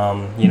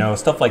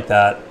 Stuff like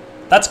that.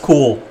 That's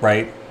cool,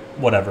 right?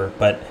 Whatever.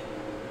 But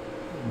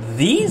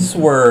these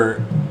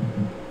were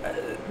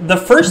the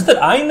first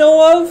that I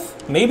know of.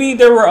 Maybe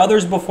there were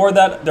others before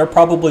that. There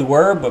probably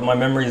were, but my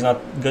memory is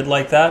not good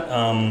like that.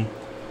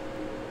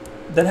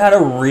 That had a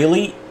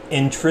really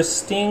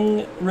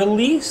interesting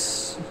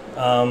release.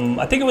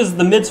 I think it was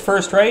the mids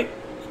first, right?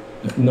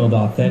 No, the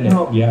authentic.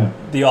 No. Yeah,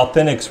 the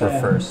authentics were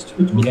first.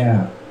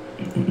 Yeah.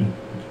 At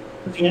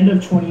the end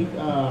of towards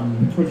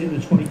the end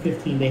of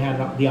 2015, they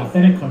had the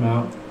authentic come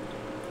out,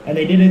 and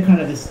they did it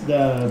kind of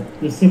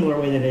the similar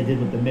way that they did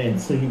with the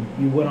mids. So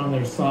you went on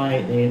their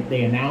site,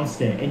 they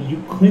announced it, and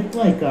you clicked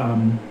like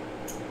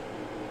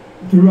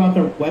throughout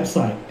their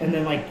website, and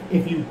then like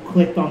if you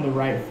clicked on the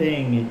right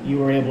thing, you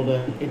were able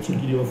to. It took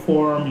you to a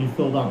form. You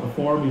filled out the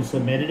form. You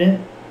submitted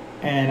it,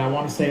 and I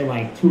want to say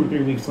like 2 or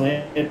 3 weeks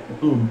later,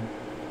 boom,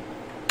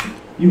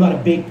 you got a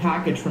big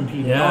package from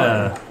PBR.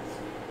 Yeah.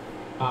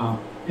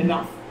 And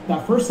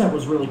that first set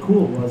was really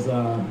cool. It was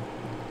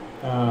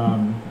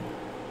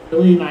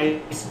really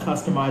nice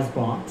customized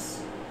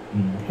box,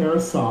 pair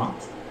of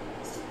socks,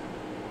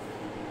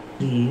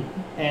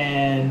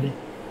 and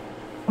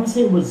I want to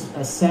say it was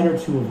a set or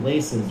two of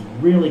laces.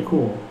 Really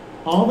cool.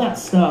 All that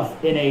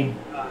stuff in a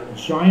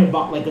giant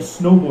box, like a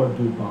snowboard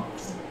boot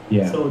box.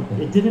 Yeah. So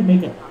it didn't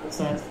make a ton of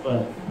sense,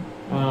 but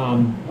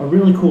a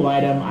really cool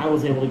item. I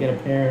was able to get a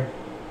pair.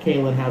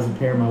 Kaylin has a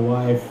pair. My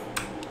wife.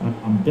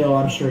 Bill,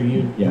 I'm sure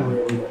you. Yeah. You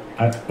really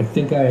I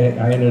think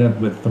I ended up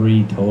with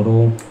 3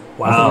 total.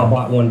 Wow. I think I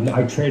bought one.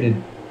 I traded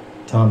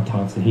Tom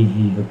Thompson.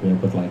 He hooked me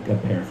up with like a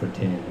pair for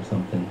 10 or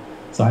something.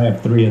 So I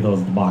have 3 of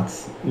those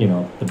box,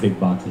 the big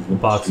boxes. With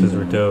Boxes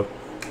were dope.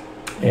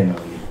 And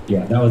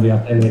yeah, that was the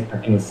authentic. I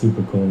think it was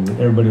super cool.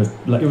 Everybody was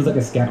like, it was like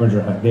a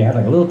scavenger hunt. They had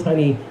like a little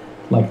tiny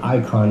like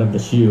icon of the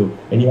shoe,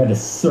 and you had to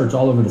search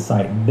all over the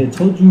site. They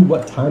told you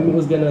what time it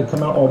was gonna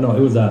come out. Oh no,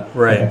 it was like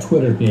a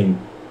Twitter thing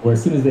where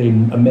as soon as they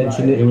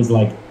mentioned it, it was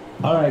like,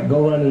 all right,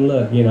 go run and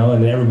look, and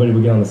then everybody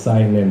would get on the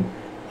site and then,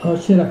 oh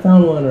shit, I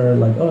found one, or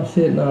like, oh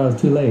shit, no, it's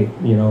too late.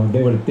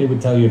 They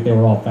would tell you if they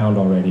were all found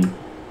already,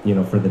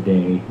 for the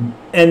day.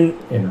 And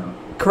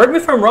correct me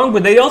if I'm wrong,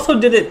 but they also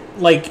did it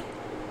like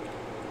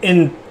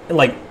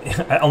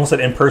I almost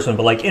said in person,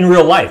 but like in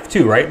real life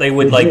too, right? They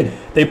would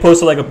they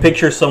posted like a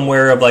picture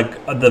somewhere of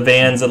like the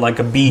Vans at like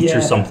a beach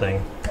or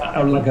something,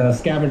 or like a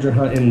scavenger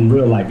hunt in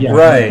real life. Yeah,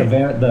 right. Like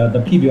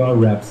the PBR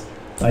reps,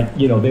 like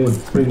they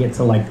would bring it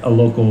to like a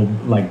local,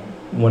 like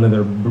one of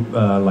their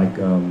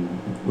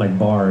like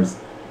bars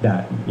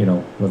that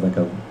was like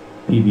a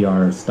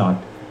PBR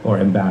stock or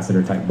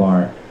ambassador type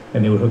bar,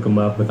 and they would hook them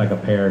up with like a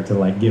pair to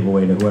like give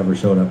away to whoever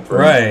showed up first,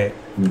 right,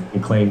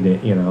 and claimed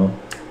it.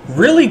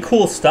 Really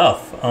cool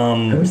stuff.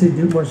 I wish they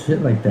did more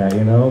shit like that,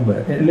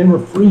 but and they were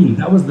free.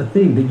 That was the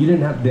thing, that you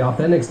didn't have the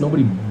authentics.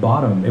 Nobody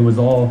bought them. It was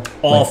all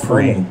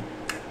free. Promo.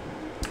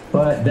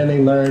 But then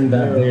they learned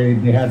that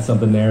they had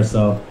something there,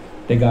 so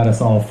they got us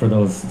all for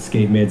those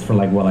skate mids for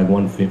like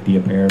 150 a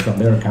pair or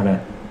something. They were kind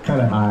of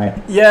high.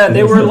 Yeah,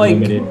 they were like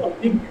limited.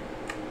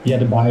 You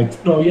had to buy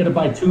 $200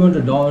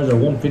 or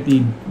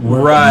 $150.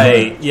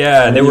 Right.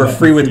 Yeah, they were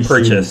free with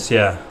purchase. Shoes.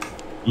 Yeah.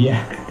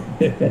 Yeah.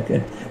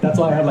 That's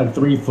why I had like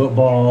 3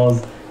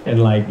 footballs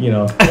and like it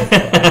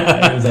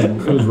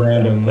was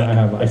random.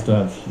 I still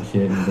have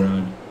shit in the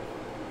garage.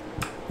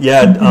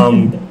 Yeah,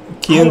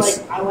 Keane's.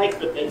 I like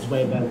the mids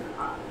way better.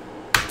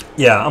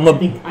 Yeah,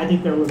 I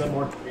think they're a little bit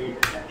more creative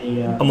than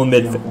the. I'm a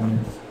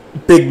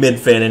big mid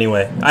fan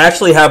anyway. I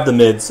actually have the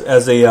mids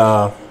as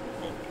a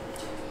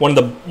one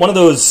of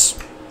those.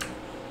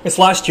 It's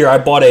last year I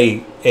bought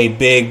a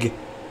big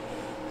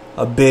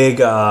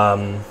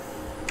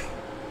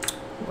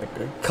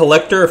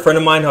collector. A friend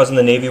of mine who I was in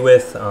the Navy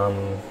with,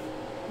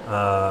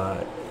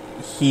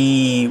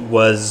 he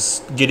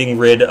was getting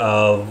rid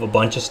of a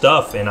bunch of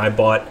stuff, and I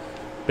bought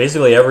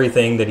basically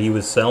everything that he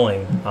was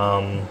selling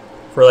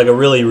for like a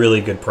really,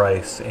 really good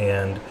price.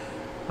 And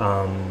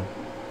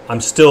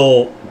I'm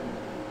still,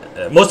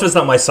 most of it's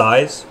not my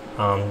size.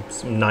 Some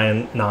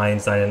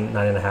 9.9s,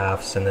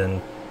 9.5s, and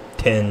then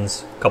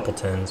 10s, a couple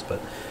 10s,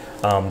 but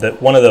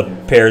that one of the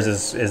pairs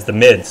is the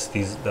mids,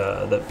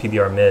 the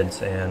PBR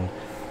mids, and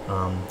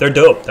they're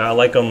dope. I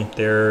like them.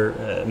 Their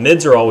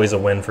mids are always a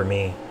win for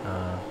me.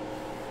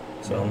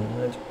 So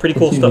it's pretty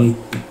cool stuff.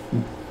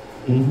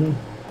 Mm-hmm.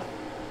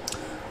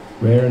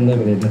 Rare and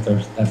limited. That's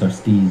our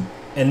steez.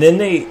 And then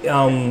they,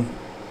 I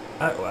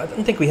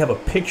don't think we have a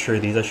picture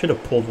of these. I should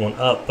have pulled one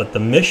up. But the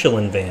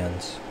Michelin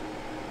Vans.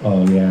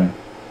 Oh yeah.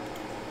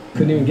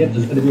 Couldn't even get.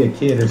 There's going to be a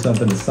kid or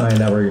something to sign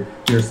that where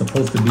you're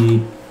supposed to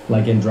be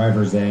like in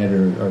driver's ed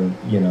or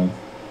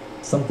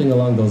something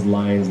along those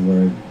lines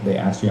where they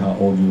asked you how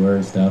old you were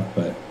and stuff,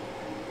 but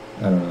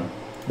I don't know.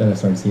 Then I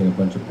started seeing a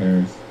bunch of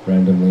pairs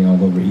randomly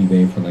all over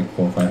eBay for like $400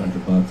 or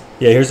 $500.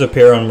 Yeah, here's a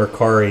pair on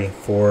Mercari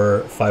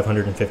for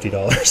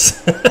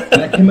 $550.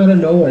 That came out of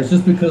nowhere. It's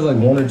just because like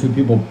 1 or 2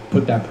 people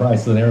put that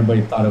price, so that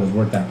everybody thought it was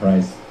worth that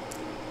price.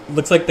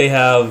 Looks like they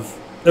have.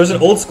 There's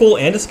an old school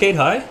and a skate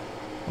high.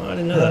 Well, I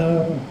didn't know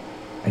that.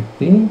 I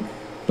think.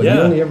 But you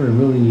only ever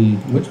really...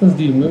 Which ones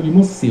do you move? You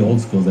mostly see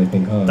old schools, I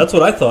think, huh? That's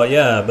what I thought,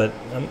 yeah. But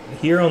I'm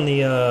here on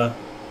the...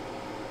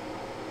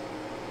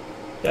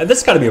 Yeah, this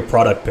has got to be a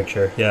product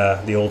picture.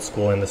 Yeah, the old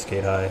school and the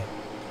skate high.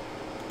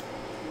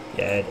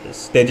 Yeah, it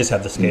is. They just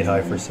have the skate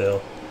high for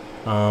sale.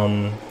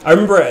 I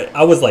remember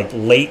I was, like,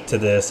 late to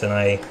this, and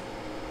I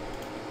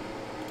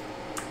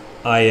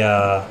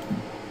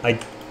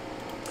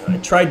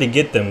tried to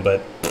get them,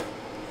 but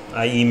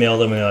I emailed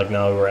them, and they're like,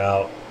 no, we're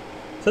out.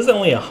 It says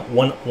only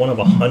one of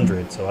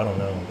 100, so I don't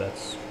know.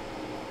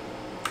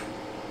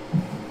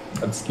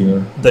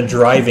 obscure. The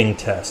driving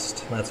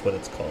test. That's what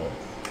it's called.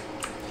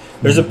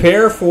 There's a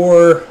pair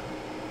for.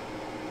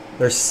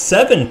 There's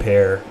 7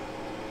 pair.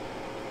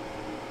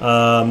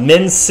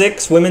 Men's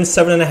 6, women's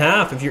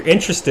 7.5. If you're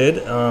interested,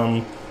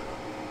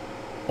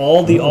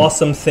 all the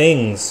awesome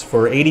things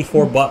for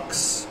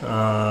 $84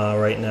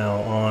 right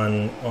now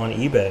on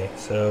eBay.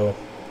 So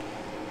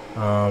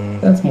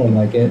that's more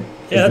like it.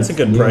 Yeah, that's a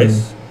good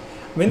price.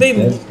 I mean,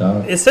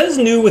 it says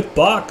new with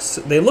box.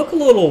 They look a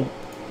little,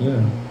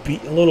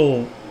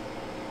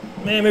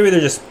 maybe they're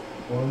just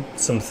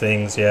some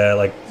things. Yeah,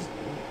 like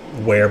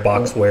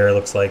box wear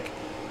looks like.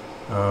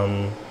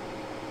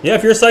 Yeah,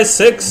 if you're a size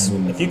 6,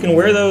 if you can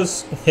wear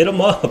those, hit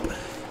them up.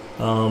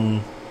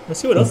 Let's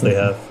see what else they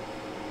have.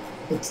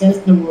 It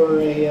says there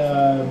were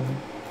a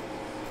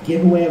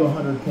giveaway of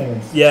 100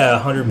 pairs. Yeah,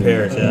 100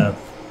 pairs, yeah.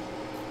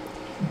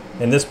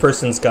 And this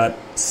person's got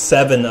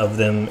 7 of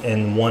them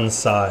in one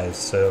size,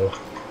 so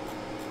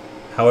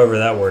however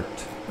that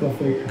worked. Go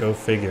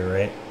figure,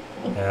 right?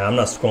 Yeah, I'm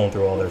not scrolling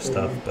through all their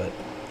stuff, but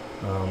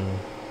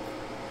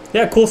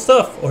yeah, cool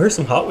stuff. Well, here's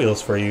some Hot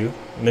Wheels for you.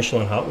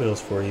 Michelin Hot Wheels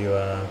for you,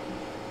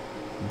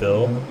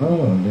 Bill.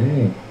 Oh,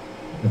 dang.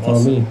 That's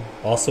all me.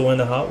 Also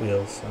into Hot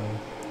Wheels. So.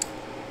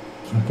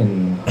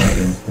 Fucking Hot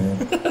Wheels,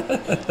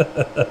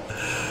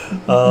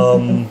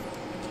 man.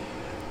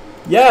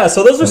 Yeah,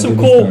 so those are some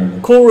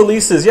cool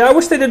releases. Yeah, I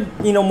wish they did,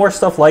 more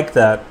stuff like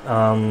that.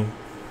 I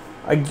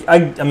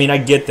mean, I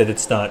get that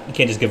it's not, you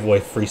can't just give away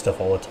free stuff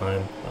all the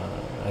time.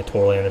 I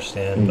totally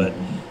understand, but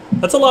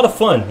that's a lot of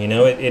fun,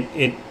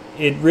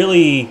 It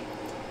really,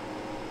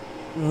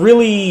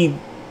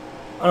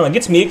 I don't know, it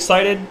gets me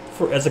excited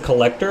as a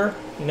collector,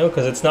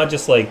 because it's not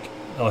just like,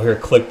 oh, here,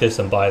 click this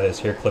and buy this,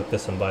 here, click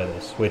this and buy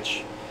this,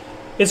 which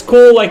is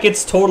cool. Like,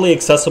 it's totally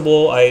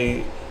accessible.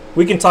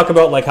 We can talk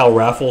about like how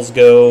raffles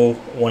go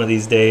one of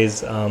these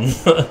days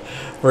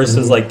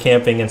versus like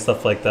camping and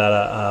stuff like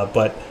that.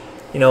 But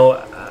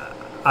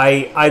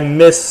I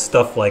miss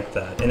stuff like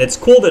that, and it's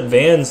cool that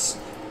Vans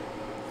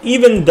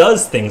even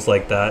does things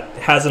like that,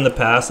 has in the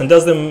past, and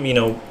does them.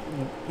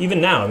 Even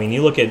now. I mean,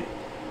 you look at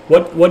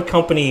what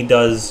company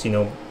does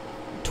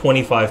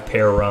 25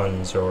 pair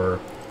runs or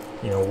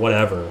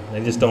whatever.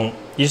 They just don't.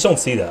 You just don't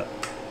see that.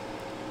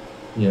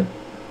 Yeah.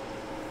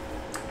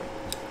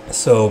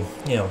 So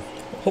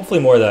hopefully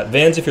more of that.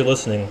 Vans, if you're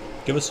listening,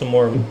 give us some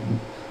more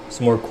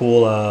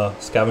cool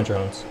scavenger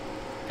hunts.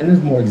 And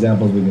there's more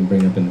examples we can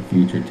bring up in the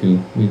future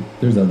too.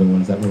 There's other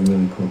ones that were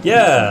really cool.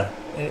 Yeah,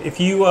 if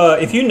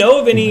you know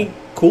of any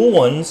cool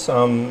ones,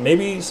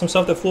 maybe some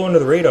stuff that flew under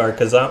the radar,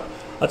 because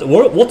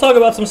we'll talk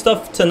about some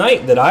stuff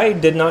tonight that I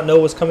did not know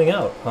was coming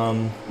out.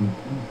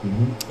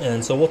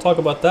 And so we'll talk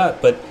about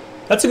that. But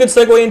that's a good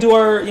segue into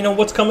our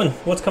what's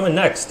coming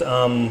next.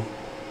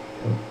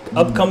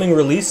 Upcoming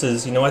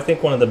releases, I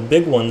think one of the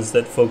big ones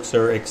that folks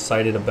are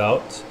excited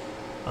about,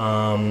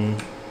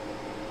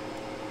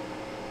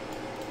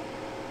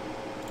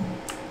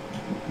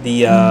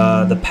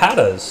 the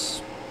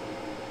Pattas.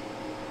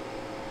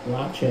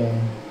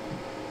 Blockchain.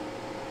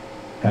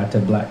 Patta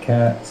Black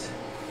Cats,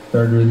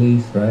 3rd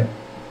release, right?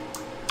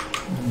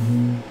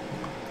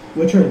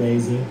 Which are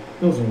lazy.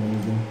 Those are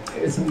lazy.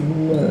 It's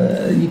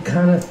you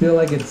kind of feel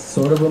like it's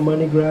sort of a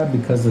money grab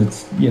because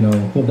it's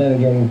well, then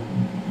again,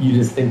 you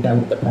just think that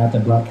with the Patta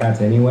Black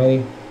Cats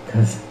anyway,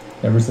 because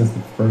ever since the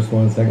first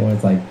one, second one,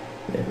 it's like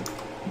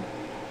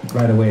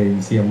right away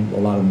you see a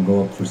lot of them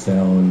go up for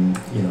sale, and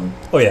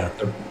oh yeah,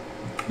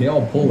 they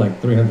all pull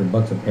like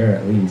 $300 a pair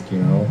at least,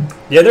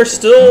 Yeah, they're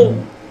still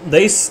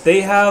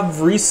they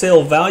have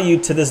resale value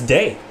to this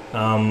day.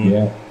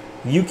 Yeah.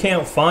 You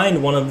can't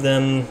find one of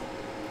them,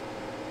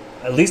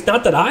 at least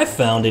not that I've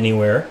found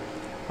anywhere,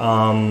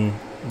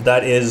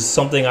 that is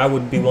something I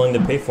would be willing to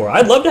pay for.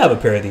 I'd love to have a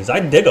pair of these. I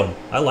dig them.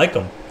 I like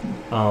them.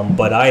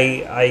 But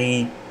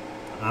I'm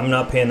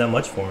not paying that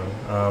much for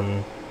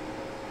them.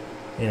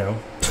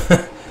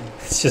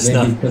 It's just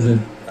maybe not.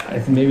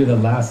 Because maybe the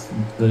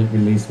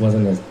release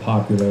wasn't as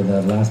popular.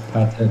 The last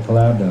Patta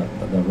collab,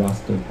 the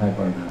roster pack,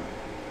 or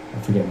I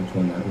forget which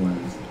one that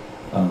was.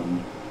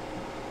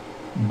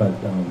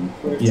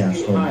 Yeah.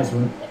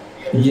 So,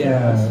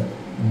 yeah.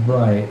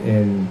 Right,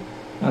 and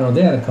I don't know,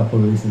 they had a couple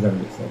releases that were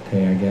just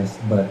okay, I guess,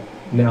 but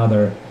now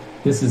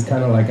this is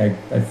kind of like,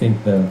 I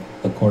think the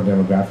core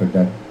demographic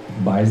that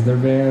buys their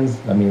Vans.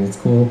 I mean, it's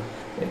cool.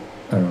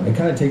 I don't know, it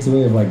kind of takes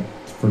away of, like,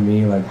 for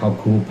me, like, how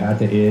cool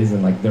Patta is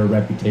and, like, their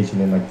reputation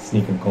in, like,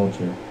 sneaker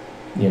culture,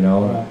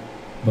 Right.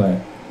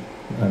 But,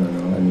 I don't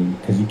know, I mean,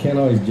 because you can't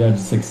always judge the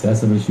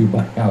success of a shoe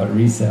by how it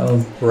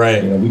resells.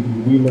 Right.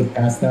 We look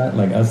past that,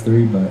 like us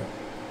three, but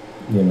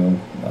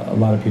a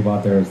lot of people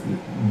out there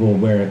will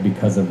wear it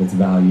because of its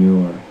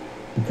value or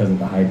because of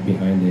the hype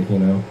behind it,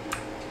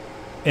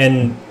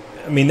 And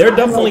I mean, they're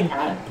definitely.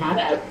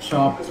 Patta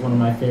Shop is one of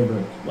my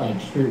favorite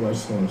streetwear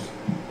stores.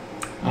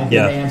 I've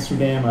been to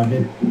Amsterdam. I've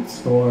been to the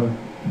store.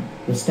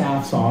 The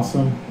staff's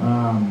awesome.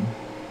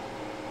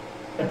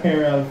 A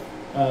pair of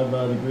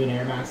the green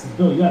Air Maxes.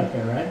 Bill, you got a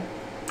pair, right?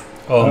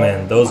 Oh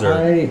man, those are.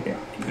 The denims,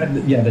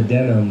 right? Yeah, the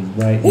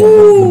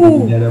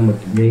denim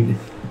with the green.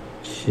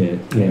 shit.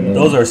 Yeah,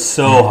 Those are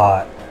so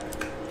hot.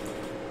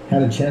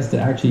 Had a chance to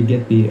actually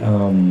get the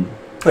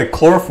Like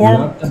chloroform?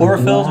 not the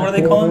Chlorophyll's, what are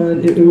they black calling?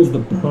 one. It was the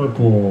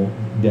purple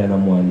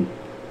denim one.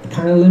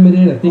 Kind of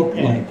limited. I think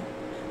like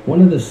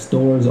one of the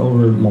stores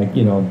over like,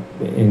 you know,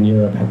 in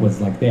Europe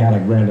was like they had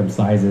like random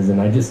sizes, and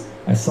I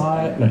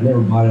saw it and I never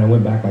bought it. I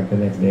went back like the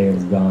next day, it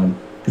was gone.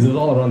 Because it was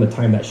all around the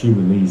time that shoe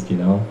released, you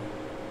know?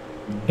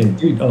 And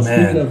dude,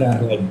 speaking of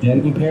that like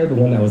denim pair, the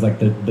one that was like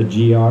the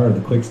GR or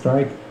the Quick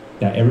Strike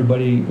that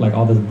everybody, like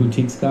all the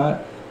boutiques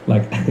got,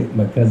 like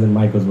my cousin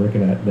Mike was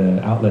working at the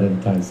outlet at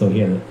the time, so he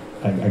had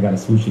I got a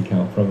swoosh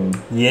account from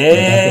him.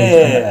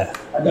 Yeah.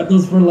 I got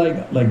those for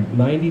like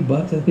 $90,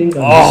 I think.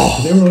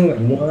 Oh. They were only like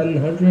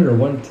 100 or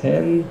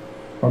 110,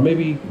 or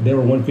maybe they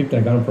were 150.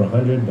 I got them for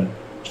 100, but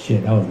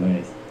shit, that was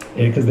nice.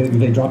 Because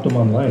they dropped them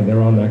online. They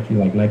were on actually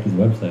like Nike's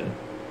website.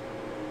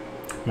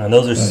 Man,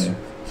 those are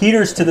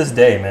heaters to this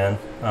day, man.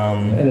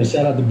 And a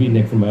shout out to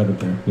Beatnik for my other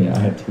pair. Yeah, I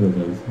had 2 of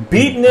those.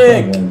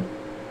 Beatnik!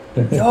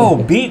 Yo,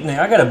 Beatnik.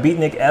 I got a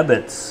Beatnik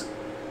Ebbets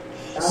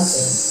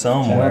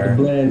somewhere. Shout out to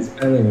Glenn,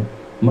 Spelling,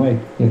 Mike.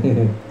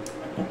 Beatnik.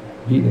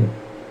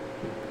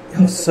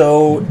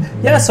 So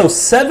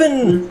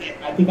 7.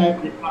 I think I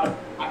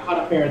caught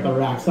a pair at the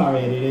rack. Sorry,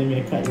 I didn't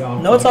mean to cut you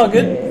off. No, it's all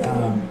good.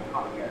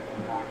 Caught a pair at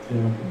the rack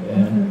too.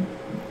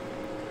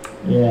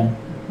 Yeah,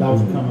 that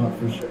was a come up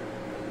for sure.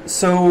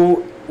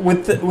 So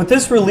with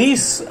this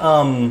release,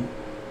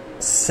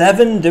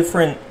 7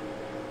 different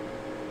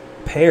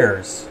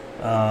pairs.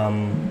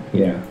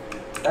 Yeah,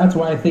 that's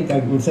why I think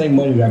I'm saying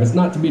money grab. It's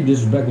not to be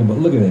disrespectful, but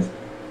look at this.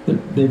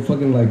 They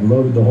fucking like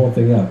loaded the whole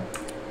thing up.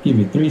 Give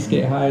you 3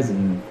 skate highs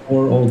and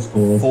 4 old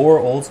schools. 4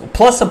 old schools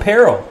plus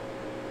apparel.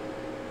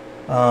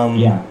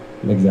 Yeah,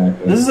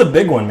 exactly. This is a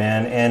big one,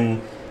 man,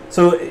 and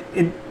so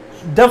it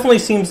definitely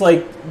seems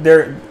like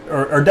there,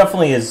 or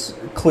definitely is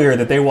clear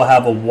that they will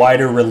have a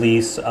wider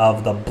release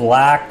of the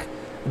black,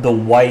 the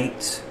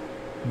white,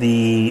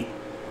 the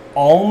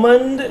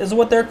almond is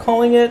what they're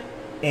calling it,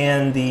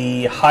 and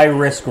the high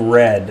risk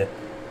red.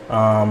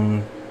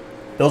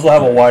 Those will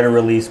have a wider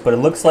release, but it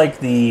looks like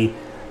the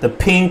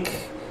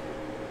pink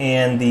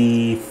and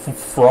the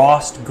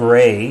frost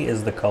gray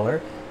is the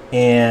color,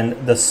 and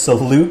the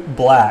salute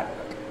black,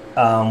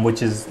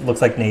 which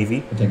looks like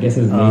navy. Which I guess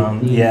is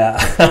navy. Yeah.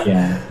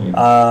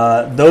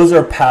 Yeah. Those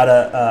are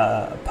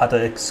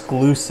Patta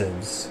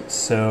exclusives.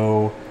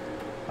 So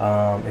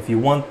if you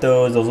want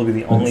those will be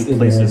the only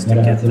places to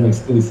get them.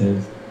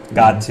 Exclusives.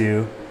 Got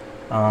to.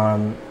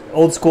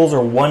 Old schools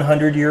are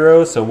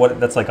 €100, so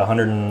that's like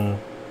 $115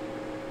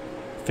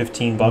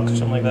 or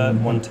something like that.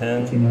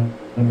 110.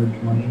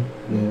 120.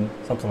 Yeah.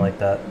 Something like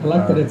that. I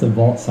like that it's a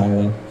vault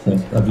silo, so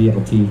it's a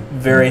VLT.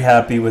 Very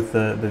happy with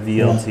the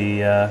VLT.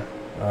 Yeah.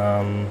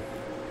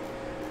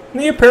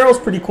 The apparel's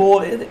pretty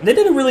cool. They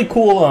did a really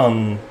cool.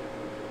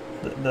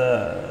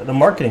 The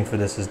marketing for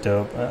this is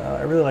dope.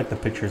 I really like the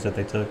pictures that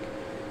they took.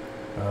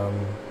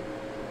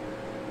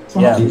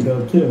 Socks are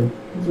dope too.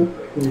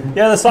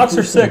 Yeah, the socks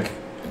are sick.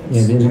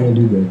 Yeah, these are gonna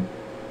do good.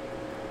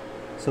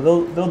 So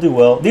they'll do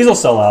well. These will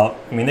sell out.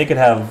 I mean, they could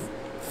have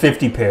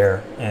 50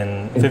 pair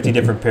and 50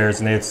 different pairs,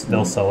 and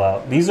they'll sell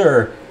out. These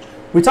are,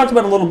 we talked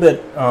about a little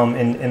bit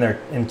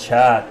in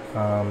chat,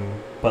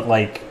 but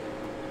like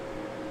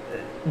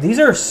these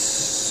are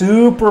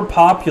super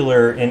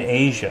popular in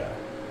Asia.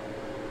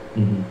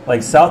 Mm-hmm.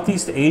 Like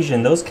Southeast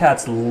Asian, those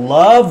cats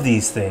love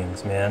these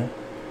things, man.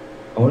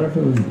 I wonder if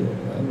it was. I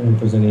don't know if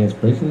there's any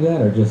inspiration to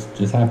that, or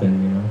just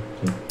happened, you know.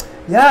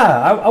 Yeah,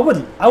 I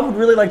would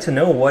really like to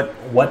know what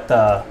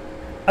the.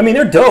 I mean,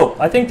 they're dope.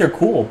 I think they're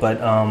cool, but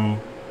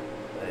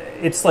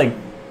it's like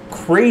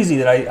crazy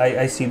that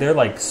I see they're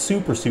like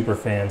super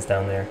fans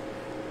down there,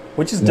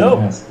 which is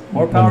dope.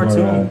 More power to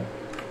them.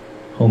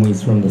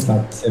 Homies from the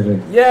South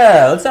Pacific.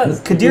 Yeah, let's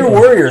ask Kadir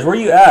Warriors. Where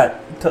you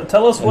at?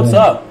 Tell us what's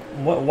up.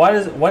 Why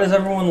does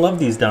everyone love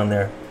these down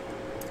there?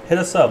 Hit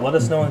us up. Let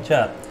us know in the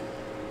chat.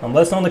 Let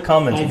us know in the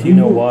comments if you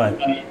know why.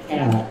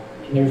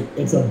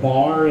 It's a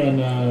bar in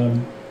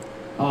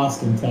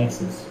Austin,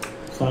 Texas.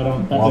 So I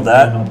don't. Well,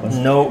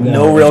 no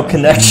real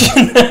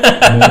connection. That's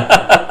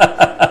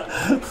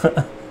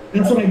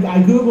what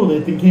I googled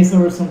it in case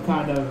there was some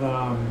kind of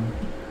I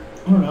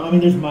don't know. I mean,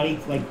 there's money,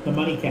 like the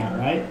money cat,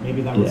 right?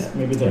 Maybe that was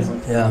maybe there's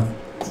like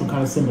some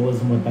kind of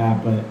symbolism with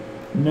that, but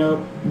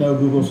no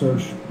Google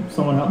search.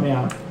 Someone help me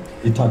out.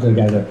 You talk to the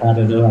guys at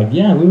Patta, they're like,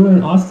 yeah, we were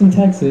in Austin,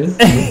 Texas.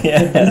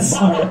 Yes.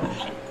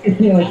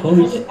 You're like,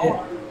 holy shit.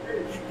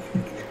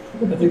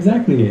 That's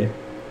exactly it.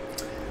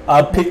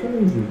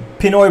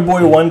 Pinoy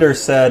Boy Wonder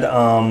said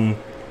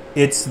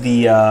it's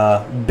the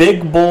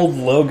big bold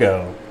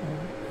logo,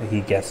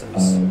 he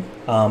guesses.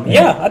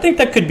 Yeah, I think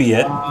that could be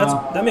it.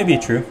 That may be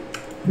true.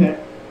 Okay,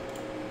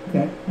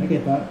 I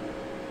get that.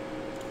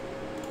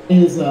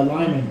 Is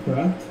Lyman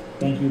correct?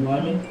 Thank you,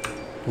 Lyman.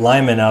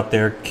 Lyman out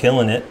there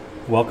killing it.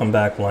 Welcome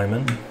back,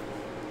 Lyman.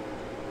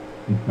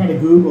 I tried to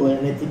Google it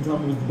and it didn't tell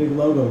me it was the big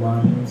logo,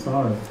 Lyman. I'm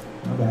sorry.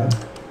 My bad.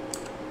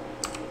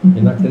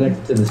 You're not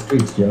connected to the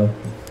streets, Joe.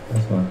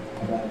 That's fine.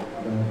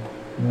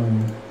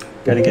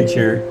 Got to get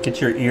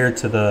your ear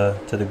to the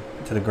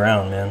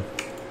ground, man.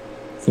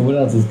 So what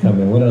else is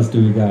coming? What else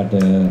do we got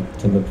to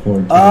look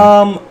forward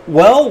to?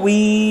 Well,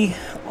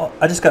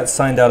 I just got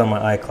signed out on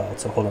my iCloud,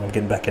 so hold on, I'm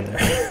getting back in there.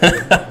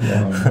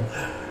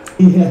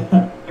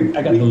 Yeah.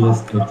 I got the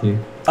list there too.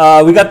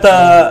 We got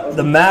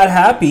the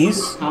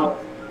Madhappies.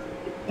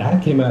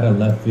 That came out of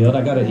left field.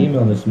 I got an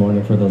email this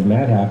morning for those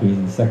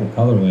Madhappies, the second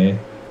colorway,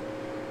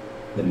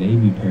 the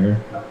navy pair.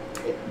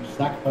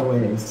 That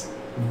colorway is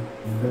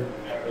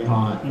very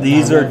hot.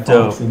 These are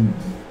dope.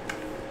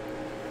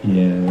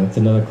 Yeah, that's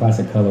another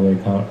classic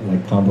colorway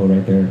combo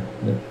right there.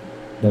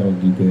 That'll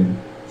do good.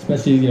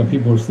 Especially, you know,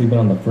 people were sleeping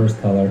on the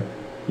first color,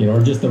 you know,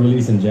 or just the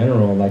release in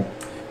general. Like,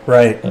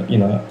 right. You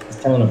know, I was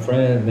telling a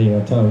friend, you know,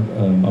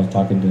 I was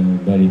talking to a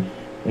buddy,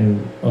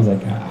 and I was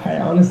like, I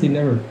honestly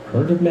never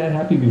heard of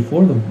Madhappy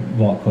before the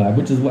Vault collab,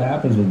 which is what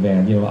happens with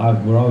Vans. You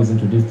know, we're always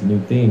introduced to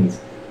new things,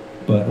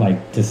 but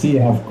like to see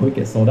how quick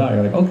it sold out,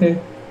 you're like, okay,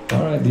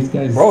 all right, these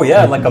guys. Bro,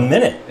 yeah, like a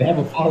minute. They have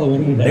a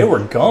following. They were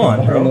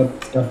gone, bro.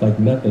 Stuff like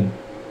nothing.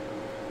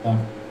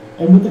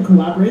 And with the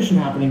collaboration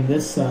happening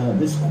this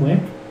quick,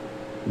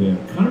 yeah,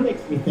 it kind of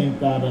makes me think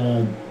that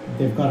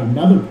they've got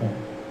another pair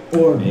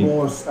or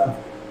more stuff.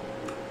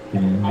 Yeah.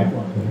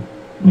 Pipeline.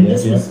 I mean,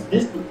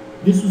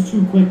 this was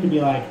too quick to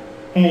be like,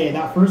 hey,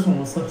 that first one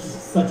was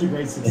such a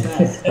great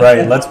success.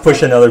 Right, let's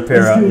push another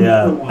pair out.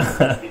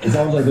 Yeah. It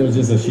sounds like there was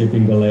just a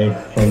shipping delay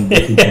from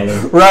the two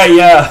colors. Right,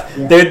 yeah.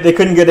 They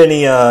couldn't get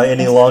any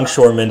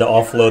longshoremen to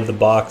offload the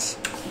box.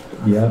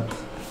 Yep.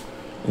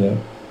 Yeah.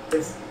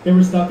 They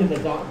were stuck in the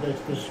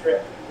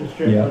strip. The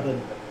strip. Yeah.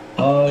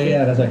 Oh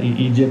yeah, that's like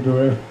Egypt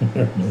or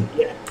whatever.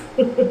 Yeah.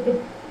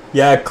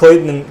 Yeah,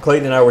 Clayton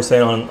and I were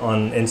saying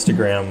on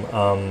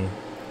Instagram.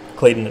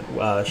 Clayton,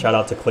 shout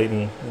out to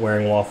Clayton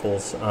wearing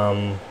waffles.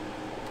 On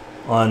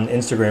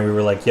Instagram, we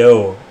were like,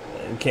 "Yo,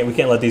 we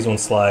can't let these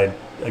ones slide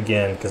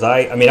again." Because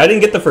I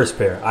didn't get the first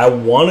pair. I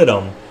wanted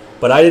them,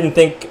 but I didn't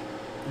think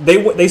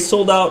they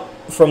sold out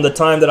from the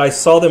time that I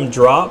saw them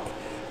drop.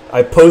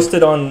 I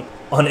posted on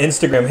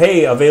Instagram,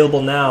 "Hey,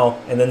 available now,"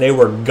 and then they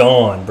were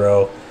gone,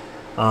 bro.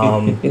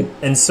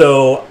 And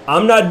so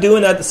I'm not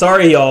doing that.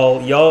 Sorry, y'all.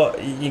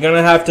 You're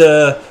gonna have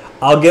to.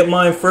 I'll get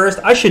mine first.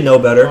 I should know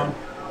better,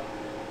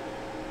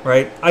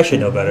 right? I should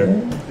know better.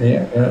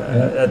 Yeah.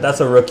 That's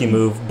a rookie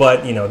move.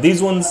 But you know,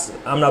 these ones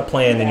I'm not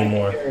playing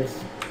anymore.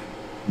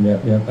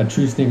 Yeah. A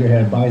true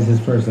sneakerhead buys his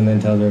first and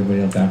then tells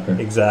everybody else after.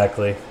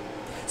 Exactly.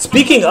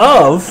 Speaking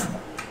of,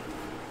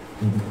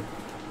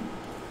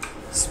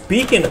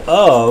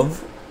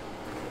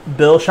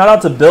 Bill. Shout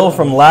out to Bill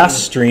from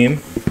last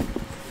stream.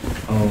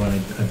 Oh,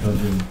 I told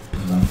you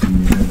about the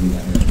interview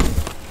that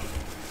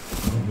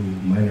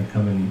mine are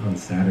coming on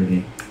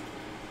Saturday.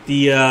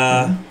 The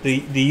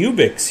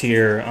Ubix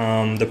here,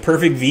 the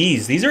Perfect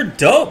V's. These are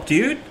dope,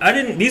 dude.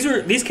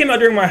 These came out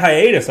during my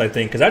hiatus, I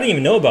think, because I didn't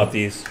even know about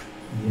these.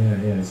 Yeah.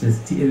 It's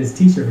just it is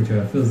t-shirt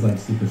material. It feels like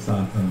super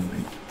soft.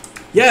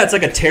 Yeah, it's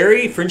like a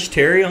French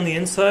terry on the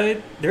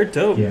inside. They're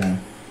dope. Yeah.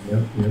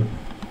 Yep.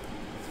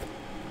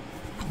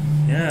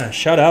 Yeah,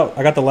 shout out.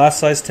 I got the last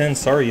size 10.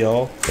 Sorry,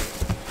 y'all.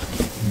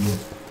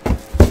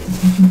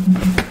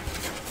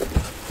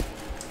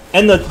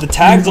 And the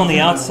tags on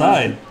the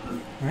outside,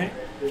 right?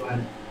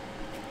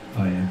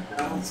 Oh yeah.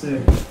 That's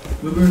sick.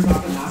 We were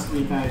talking last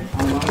week. I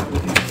love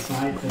looking at the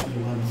side that the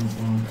 11 was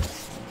on.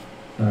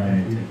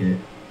 Alright, take it.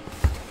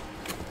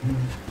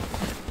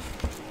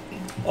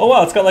 Oh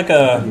wow, it's got like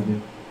a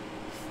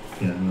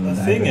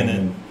thing in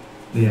it.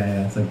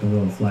 Yeah, it's like the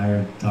little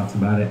flyer talks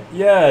about it.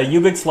 Yeah,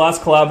 Ubix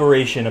last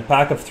collaboration, a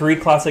pack of 3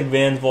 classic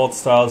Vans Vault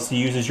styles to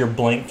use as your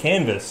blank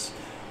canvas.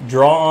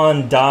 Draw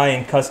on, dye,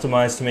 and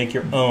customize to make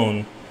your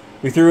own.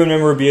 We threw in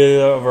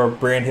memorabilia of our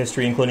brand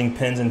history, including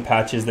pins and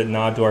patches that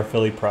nod to our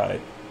Philly pride.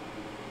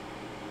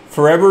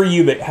 Forever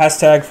Ubik.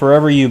 Hashtag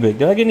Forever Ubik.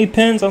 Did I get any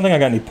pins? I don't think I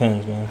got any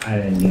pins, man. I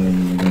didn't get any,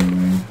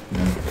 man.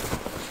 No.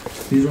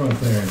 These were on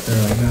clearance.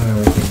 They're like, no,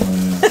 we're taking one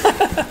out.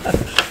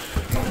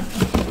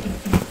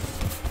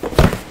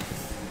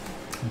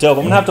 Dope.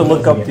 I'm gonna have to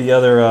look up the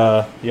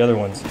other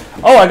ones.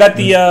 Oh, I got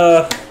the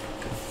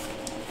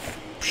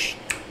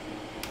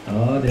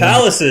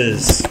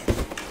Palaces.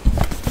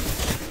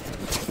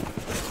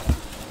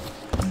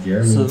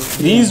 Jeremy. So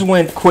these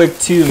went quick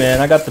too,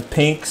 man. I got the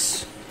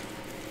pinks.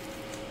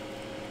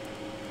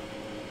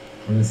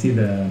 I want to see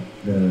the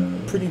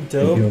pretty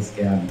dope. The heel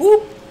scab.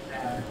 Boop.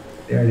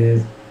 There it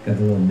is. Got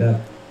the little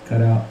duck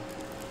cut out.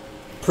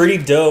 Pretty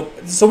dope.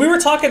 So we were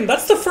talking.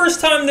 That's the first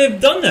time they've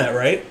done that,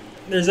 right?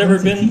 There's ever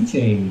been a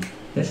keychain.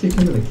 That shit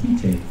came with a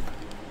keychain.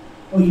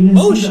 Oh, you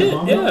didn't see shit!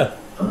 that, Yeah.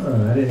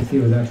 I didn't see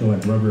it was actual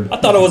like rubber. I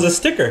thought it was a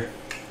sticker.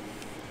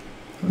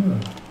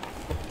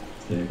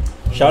 Sick.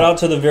 Shout out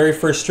to the very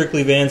first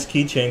Strictly Vans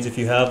keychains if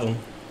you have them.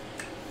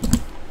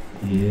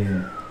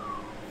 Yeah.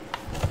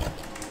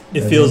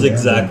 It feels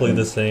exactly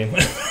the same.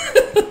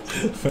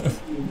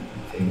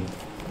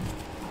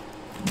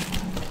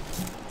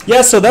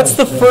 Yeah, so that's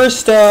the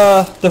first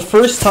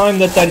time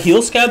that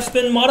heel scab's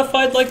been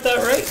modified like that,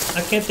 right?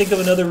 I can't think of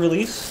another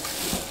release.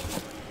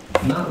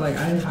 Not like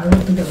I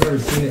don't think I've ever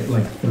seen it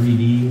like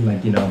 3D,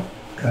 like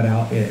cut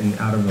out and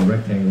out of a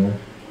rectangle.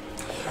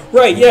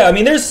 Right. Yeah. I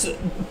mean, there's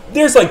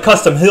like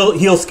custom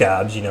heel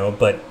scabs, you know,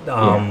 but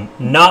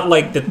not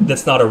like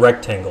that's not a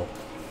rectangle.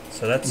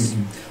 So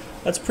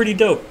that's pretty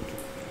dope.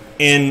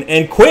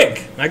 And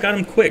quick. I got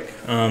him quick.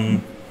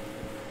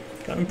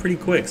 Got him pretty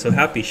quick. So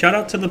happy. Shout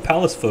out to the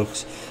Palace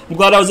folks. I'm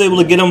glad I was able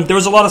to get him. There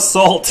was a lot of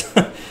salt.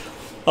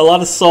 A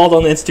lot of salt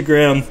on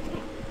Instagram.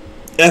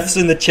 F's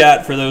in the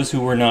chat for those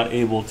who were not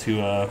able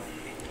to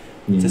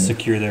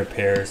secure their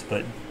pairs.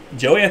 But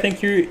Joey, I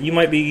think you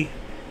might be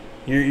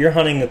you're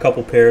hunting a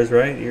couple pairs,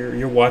 right?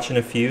 You're watching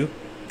a few.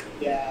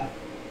 Yeah.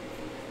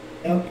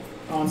 Yep.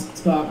 On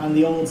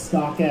the old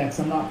StockX,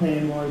 I'm not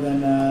paying more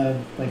than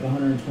like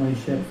 120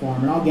 ship for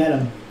them, and I'll get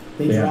them.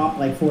 They dropped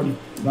like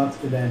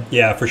 $40 today.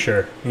 Yeah, for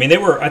sure. I mean, they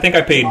were. I think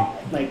I paid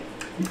like.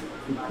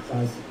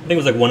 I think it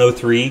was like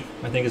 103.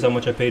 I think is how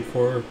much I paid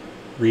for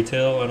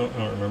retail. I don't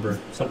remember,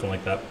 something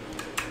like that.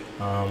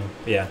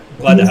 Yeah,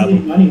 glad to have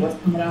them. Money. What's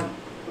coming out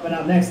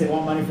next? They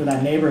want money for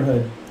that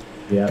neighborhood.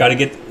 Yeah. Got to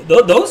get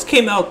those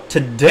came out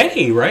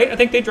today, right? I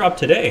think they dropped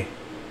today.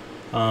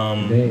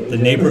 The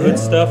neighborhood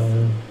stuff.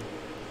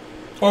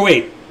 Oh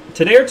wait,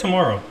 today or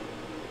tomorrow?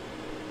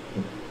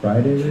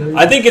 Friday.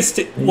 I think it's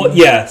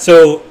yeah.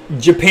 So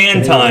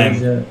Japan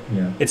time.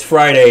 Yeah. It's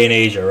Friday in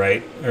Asia,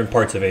 right? Or in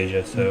parts of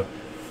Asia. So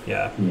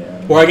yeah.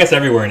 Or I guess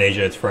everywhere in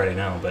Asia it's Friday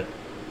now, but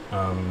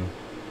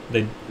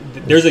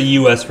there's a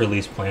U.S.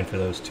 release plan for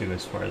those two,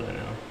 as far as I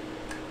know.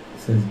 It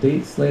says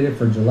date slated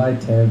for July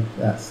 10th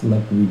at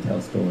select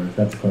retail stores.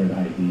 That's according to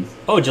IDs.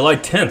 Oh, July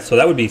 10th. So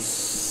that would be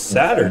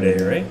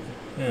Saturday, right?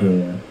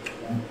 Yeah.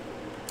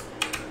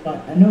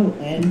 But I know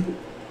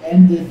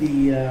ended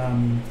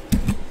the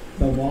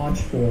launch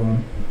for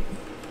them.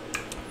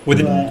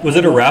 Was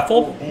it a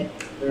raffle?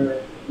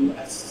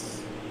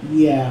 US,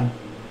 yeah.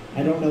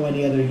 I don't know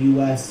any other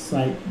U.S.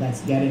 site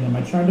that's getting them.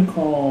 I tried to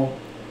call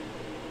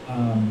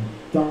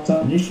Dark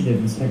Side Initiative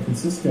in San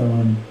Francisco,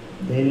 and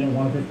they didn't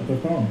want to pick up their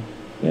phone.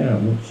 Yeah,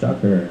 well,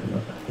 shocker.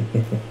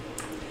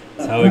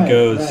 That's how it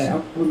goes.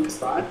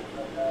 Right.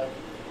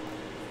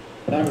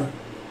 Whatever.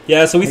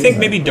 Yeah, so we think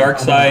maybe Dark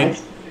Side.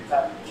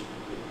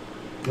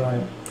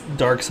 Right.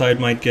 Dark Side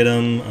might get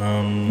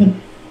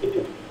them.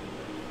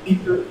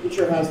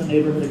 Feature has a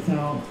neighborhood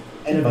account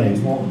and a Vans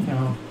Vault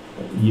account.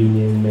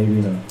 Union, maybe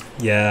not.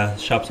 Yeah,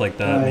 shops like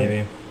that,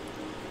 maybe.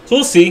 So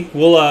we'll see.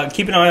 We'll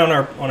keep an eye on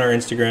our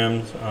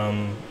Instagrams.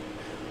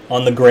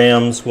 On the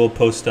grams, we'll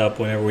post up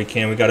whenever we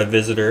can. We got a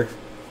visitor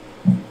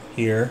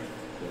here.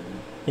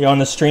 You on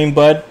the stream,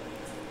 bud?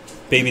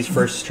 Baby's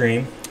first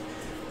stream.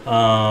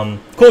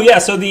 Cool. Yeah.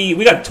 So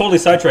we got totally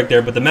sidetracked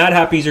there, but the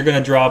Madhappies are going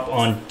to drop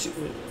on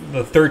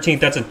the 13th.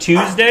 That's a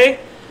Tuesday.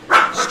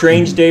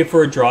 Strange day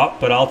for a drop,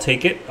 but I'll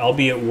take it. I'll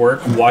be at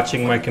work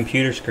watching my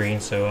computer screen,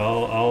 so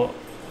I'll.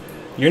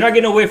 You're not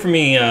getting away from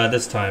me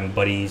this time,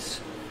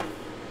 buddies.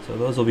 So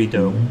those will be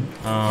dope.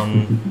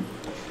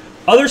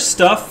 Other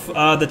stuff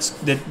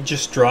that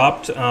just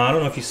dropped. I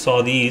don't know if you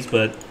saw these,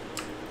 but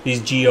these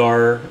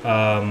GR,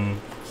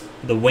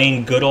 the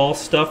Wayne Goodall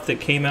stuff that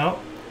came out,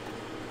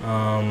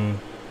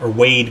 or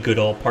Wade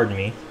Goodall, pardon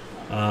me.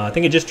 I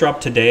think it just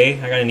dropped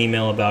today. I got an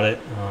email about it.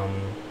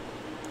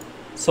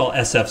 It's all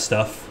SF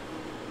stuff.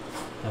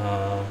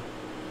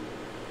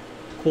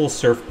 Cool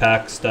surf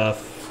pack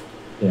stuff.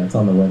 Yeah, it's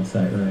on the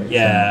website, right?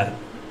 Yeah,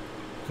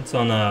 it's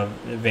on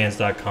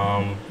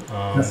Vans.com.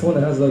 That's the one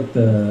that has like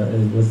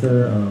was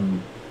there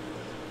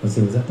let's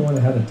see, was that the one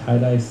that had a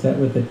tie-dye set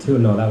with it too?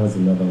 No, that was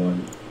another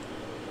one.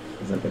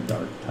 It was like a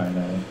dark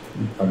tie-dye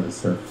part of the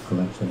surf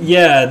collection.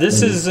 Yeah,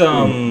 this is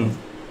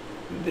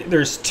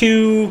there's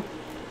two,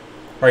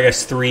 or I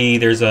guess three.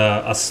 There's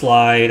a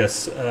slide, a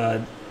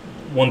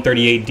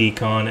 138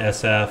 Decon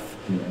SF,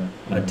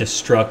 a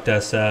Destruct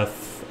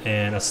SF,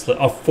 and a slip.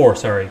 Oh, four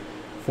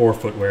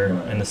footwear,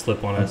 and the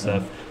slip-on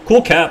SF.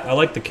 Cool cap. I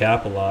like the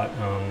cap a lot.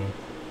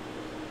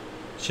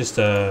 It's just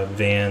a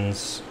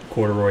Vans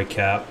corduroy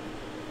cap.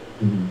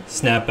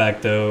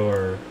 Snapback though,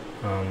 or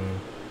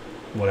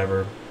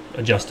whatever,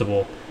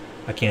 adjustable.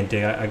 I can't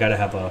dig. I gotta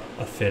have a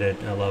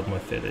fitted. I love my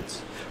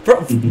fitteds.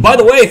 By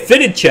the way,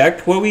 fitted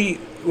check. What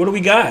do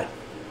we got?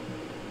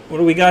 What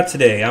do we got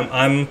today?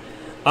 I'm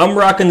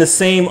rocking the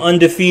same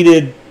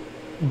undefeated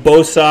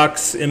Bo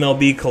Sox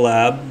MLB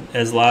collab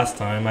as last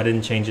time. I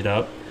didn't change it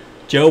up.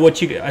 Joe,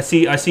 what you? I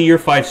see your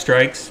 5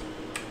 strikes.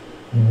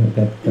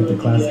 Got the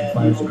classic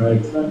 5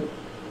 strikes.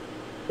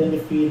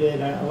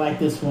 Undefeated. I like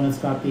this one. It's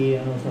got the.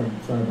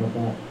 Sorry about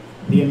that.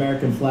 The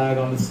American flag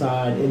on the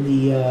side. In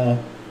the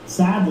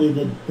sadly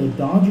the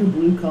Dodger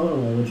blue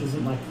colorway, which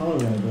isn't my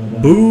colorway,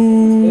 but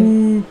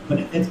boo. But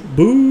it's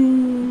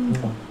boo.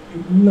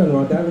 Nothing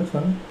wrong with that. It's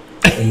fine.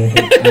 And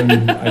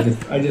then,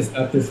 I just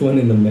got this one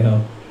in the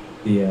mail.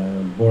 The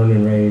Born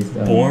and Raised.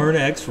 Born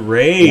X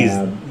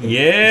Raised.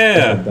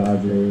 Yeah.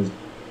 Dodgers.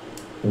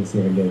 Let's see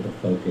if I can get the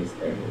focus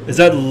there. Is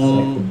that?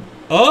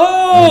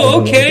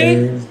 Oh,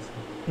 okay.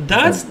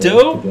 That's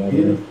dope.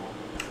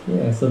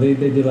 Yeah, so they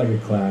did like a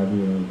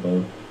collab,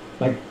 both.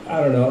 Like,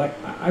 I don't know, like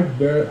I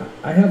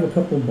have a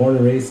couple Born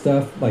and Raised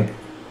stuff. Like,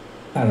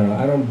 I don't know,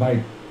 I don't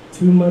buy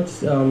too much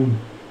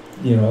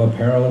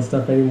apparel and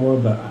stuff anymore.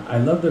 But I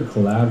love their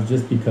collabs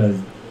just because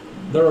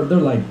they're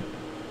like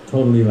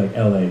totally like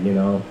LA.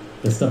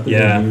 The stuff that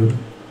they do.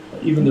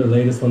 Even their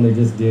latest one they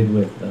just did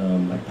with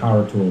like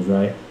Power Tools,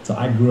 right? So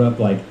I grew up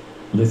like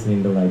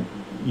listening to like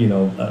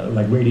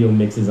radio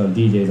mixes on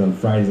DJs on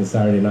Fridays and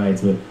Saturday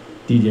nights with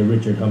DJ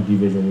Richard Humpty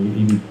Vision.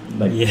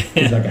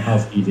 He's like a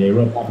house DJ,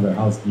 real popular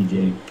house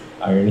DJ.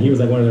 And he was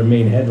like one of their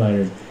main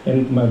headliners.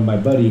 And my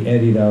buddy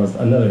Eddie, that was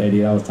another Eddie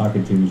that I was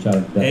talking to. Shout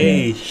out to that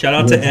man. Shout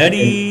out to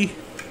Eddie.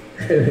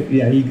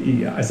 Yeah,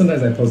 he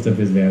sometimes I post up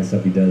his van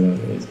stuff he does.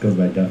 It goes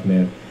by Duff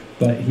Man,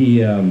 but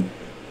he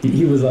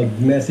was like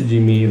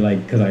messaging me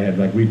like because I had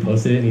like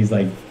reposted it, and he's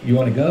like, "You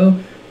want to go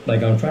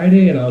like on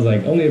Friday?" And I was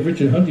like, "Only if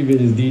Richard Huntington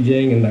is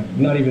DJing," and like,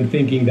 not even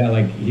thinking that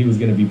like he was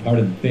gonna be part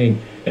of the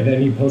thing. And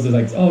then he posted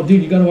like, "Oh,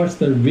 dude, you gotta watch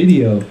the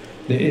video.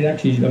 It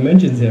actually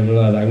mentions him." And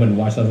I went and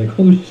watched. I was like,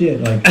 "Oh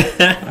shit!" Like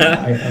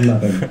I'm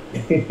not gonna.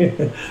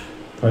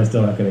 Probably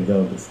still not gonna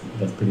go. But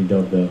that's pretty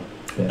dope though.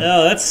 Yeah.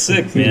 Oh, that's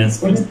sick, man.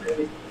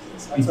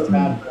 That's a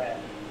rad brand.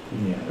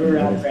 Yeah, They're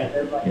rad brand.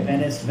 They're like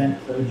Venice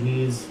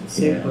OGs,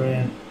 sick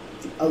brand.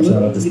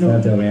 Shout out to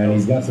Spanto, man.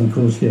 He's got some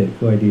cool shit,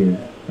 cool ideas.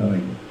 I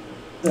like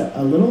it.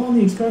 A little on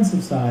the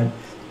expensive side.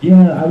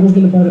 Yeah, I was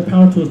gonna buy the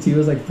Power Tools tee. It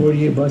was like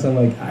 $48. I'm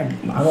like, I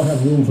don't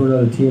have room for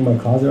another tee in my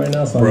closet right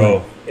now, so I'm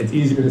like, it's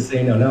easier to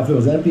say no. Now, if it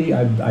was empty,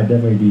 I'd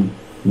definitely be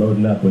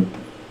loading up with,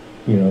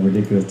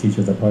 ridiculous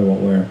t-shirts I probably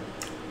won't wear.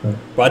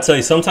 But I tell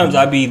you, sometimes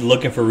I'd be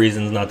looking for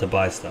reasons not to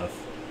buy stuff.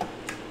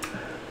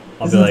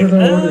 I'll be like,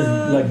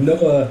 like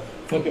Noah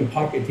fucking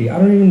pocket tee. I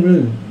don't even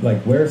really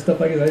like wear stuff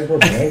like this. I just wear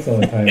blanks all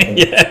the time. Like,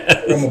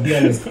 yes. I'm gonna be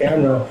on this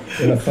camera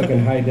in a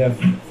fucking high def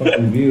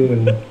fucking view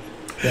and.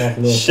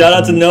 Shout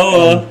out to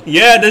Noah.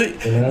 Yeah,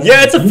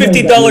 it's a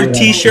 $50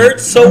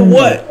 t-shirt. So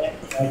what?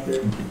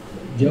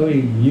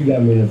 Joey, you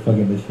got me into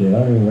fucking this shit. I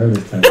don't even wear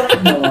this time.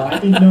 No, I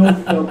think Noah's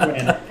a dope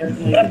brand.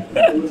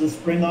 It was a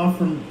spring off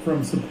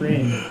from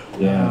Supreme.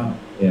 Yeah.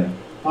 A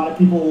lot of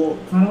people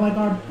kind of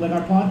like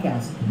our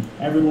podcast.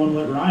 Everyone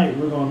went right,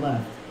 we're going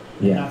left.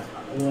 Yeah.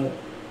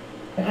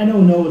 I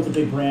know Noah's a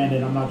big brand,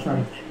 and I'm not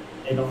trying to.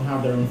 They don't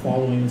have their own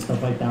following and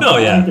stuff like that. No,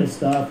 I yeah. like their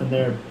stuff, and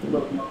they're.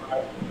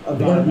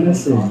 They got a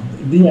message.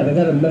 Yeah, they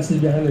got a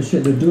message behind their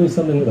shit. They're doing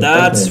something with a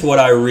That's purpose. what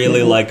I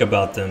really like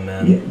about them,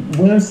 man. Yeah,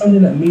 wear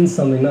something that means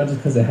something, not just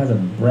because it has a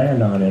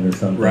brand on it or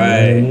something.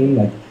 Right. You know what I mean?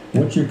 Like,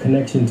 what's your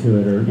connection to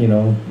it, or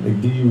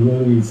like, do you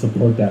really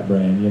support that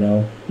brand?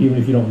 Even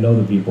if you don't know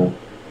the people.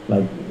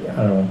 Like,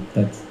 I don't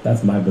know.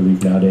 That's my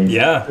belief nowadays.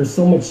 Yeah. There's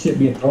so much shit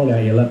being thrown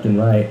at you left and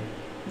right.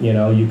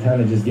 You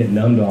kind of just get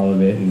numb to all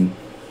of it, and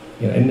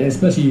and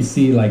especially you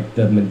see like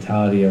the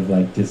mentality of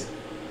like just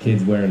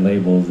kids wearing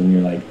labels, and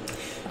you're like,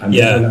 I'm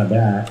definitely not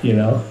that,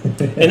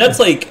 And that's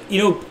like,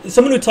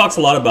 someone who talks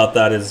a lot about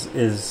that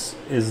is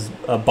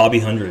Bobby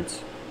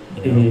Hundreds.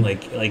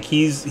 Like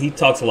he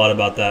talks a lot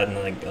about that, and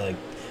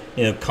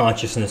like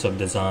consciousness of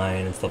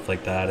design and stuff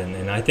like that.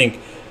 And I think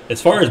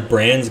as far as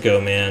brands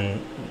go, man,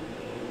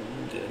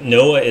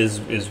 Noah is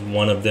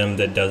one of them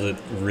that does it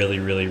really,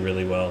 really,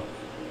 really well.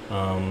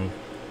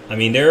 I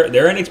mean,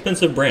 they're an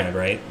expensive brand,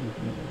 right?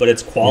 But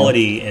it's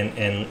quality,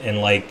 and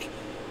like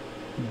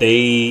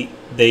they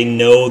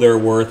know their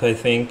worth, I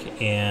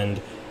think, and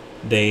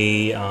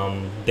they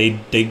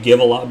give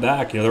a lot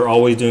back. They're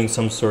always doing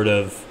some sort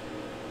of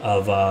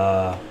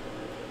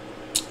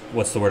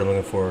what's the word I'm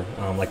looking for?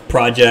 Like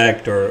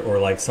project or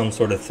like some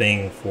sort of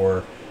thing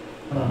for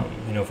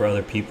for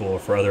other people or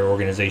for other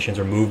organizations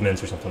or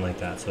movements or something like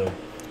that. So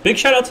big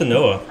shout out to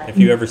Noah if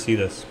you ever see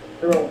this.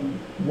 They're a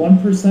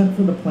 1%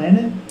 for the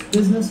planet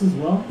business as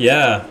well.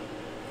 Yeah,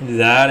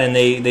 that, and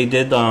they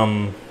did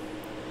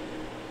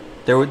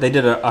they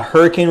did a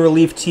hurricane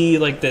relief tee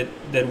like that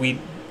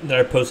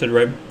I posted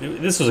right.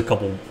 This was a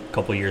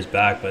couple years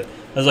back, but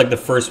that was like the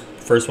first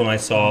one I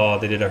saw.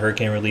 They did a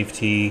hurricane relief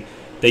tee.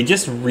 They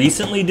just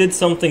recently did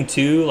something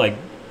too, like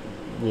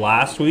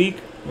last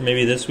week or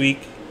maybe this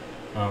week.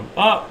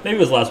 Maybe it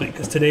was last week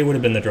because today would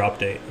have been the drop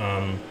date.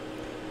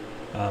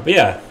 But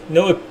yeah,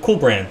 a cool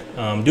brand.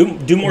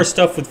 Do more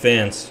stuff with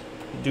Vans.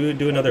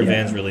 Do another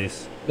Vans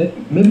release.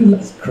 Maybe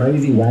less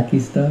crazy, wacky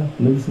stuff.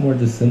 Maybe some more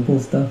just simple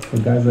stuff for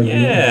guys like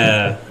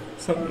me.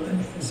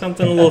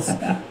 Something a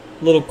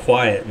little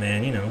quiet,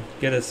 man.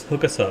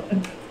 Hook us up.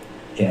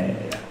 Yeah.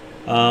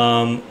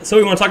 So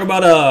we want to talk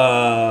about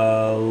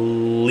a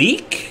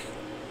leak.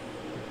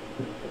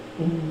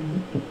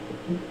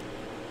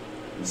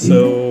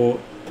 So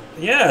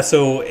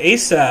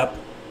ASAP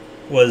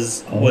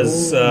was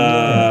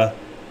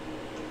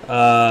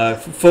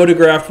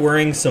photographed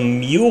wearing some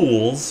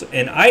mules,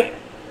 and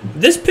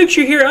this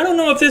picture here, I don't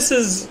know if this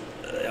is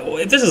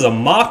a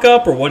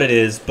mock-up or what it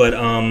is, but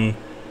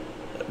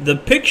the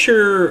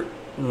picture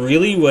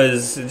really it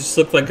just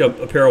looked like a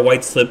pair of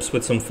white slips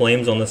with some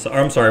flames on the side.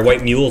 I'm sorry,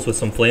 white mules with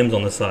some flames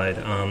on the side.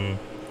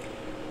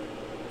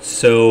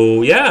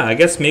 So yeah, I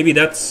guess maybe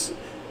that's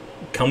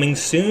coming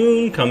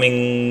soon,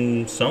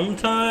 coming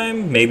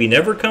sometime, maybe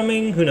never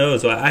coming. Who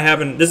knows? I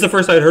haven't. This is the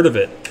first I'd heard of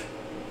it.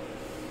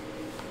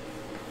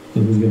 So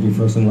who's gonna be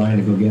first in line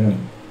to go get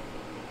him?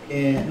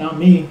 Yeah, not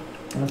me.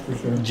 That's for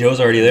sure. Joe's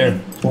already there.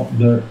 Well,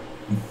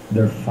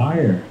 they're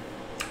fire.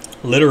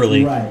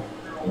 Literally. Right.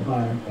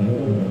 Fire.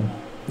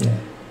 Yeah.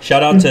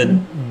 Shout out to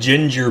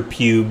Ginger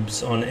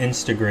Pubes on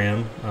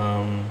Instagram,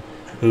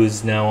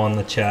 who's now on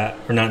the chat,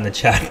 or not in the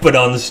chat, but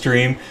on the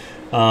stream.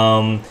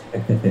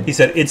 He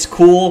said, "It's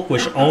cool.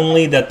 Wish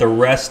only that the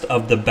rest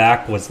of the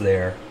back was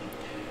there."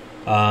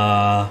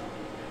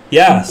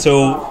 Yeah,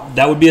 so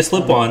that would be a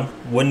slip-on.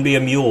 Wouldn't be a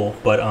mule,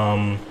 but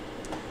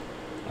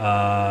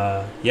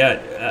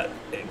yeah.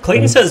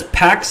 Clayton says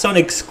PacSun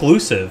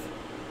exclusive.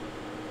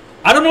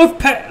 I don't know if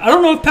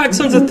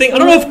PacSun's a thing. I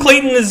don't know if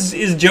Clayton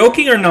is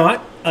joking or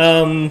not.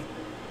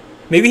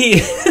 Maybe he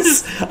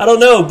is. I don't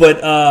know,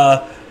 but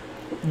I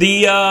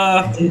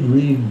did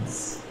read.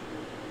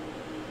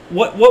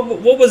 What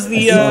was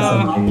the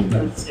our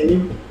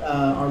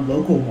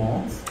local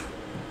malls.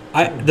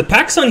 The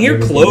PacSun here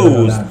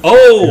closed.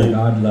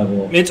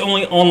 Oh, it's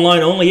only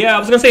online only. Yeah, I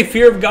was gonna say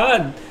Fear of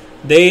God.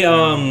 They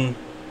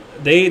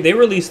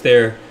released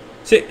their.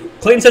 So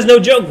Clayton says no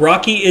joke.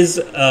 Rocky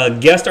is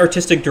guest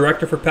artistic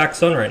director for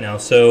PacSun right now.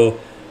 So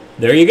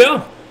there you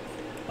go.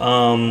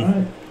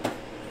 Right.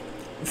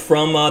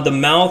 From the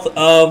mouth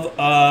of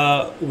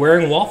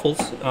Wearing Waffles.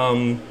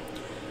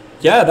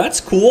 Yeah, that's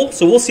cool.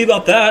 So we'll see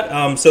about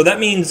that. So that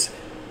means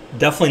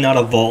definitely not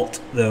a vault,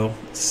 though.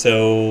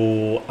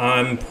 So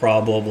I'm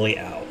probably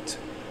out.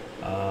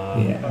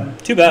 Yeah.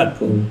 Too bad.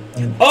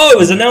 Oh, it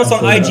was announced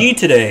on IG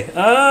today.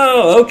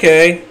 Oh,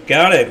 okay.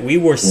 Got it. We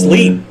were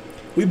asleep.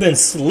 We've been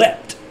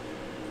slept.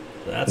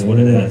 That's what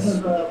it is.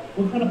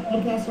 What kind of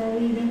podcast are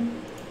we again?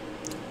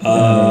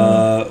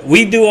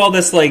 We do all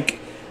this like...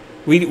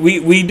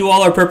 We do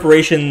all our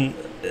preparation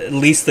at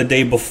least the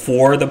day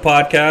before the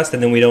podcast,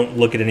 and then we don't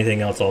look at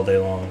anything else all day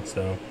long.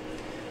 So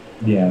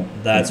yeah,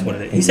 that's what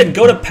it is. He said,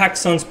 "Go to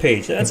PacSun's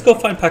page." Let's go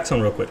find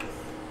PacSun real quick.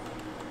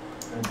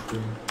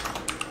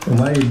 And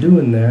while you're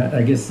doing that,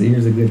 I guess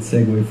here's a good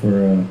segue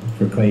for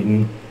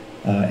Clayton.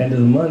 End of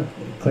the month,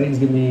 Clayton's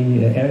gonna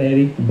be and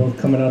Eddie both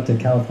coming out to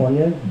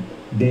California.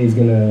 Dave's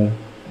gonna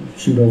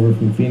shoot over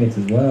from Phoenix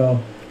as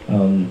well.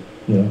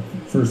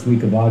 First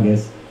week of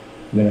August,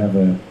 we're gonna have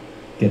a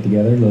get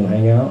together, a little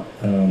hangout,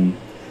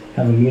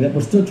 have a meetup.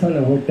 We're still trying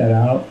to work that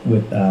out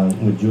with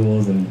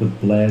Jules and with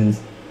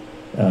Blends,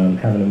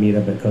 having a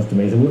meetup at Costa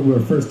Mesa. We were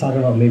first talking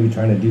about maybe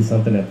trying to do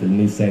something at the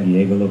new San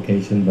Diego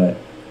location, but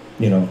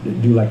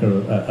do like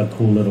a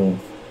cool little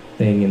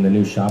thing in the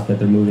new shop that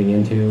they're moving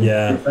into.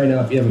 Yeah. Right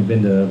now, if you haven't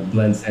been to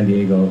Blend San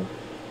Diego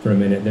for a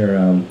minute,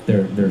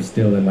 they're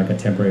still in like a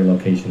temporary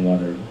location while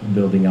they're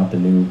building out the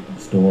new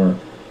store.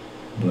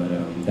 But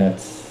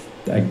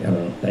I don't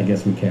know. I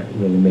guess we can't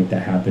really make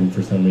that happen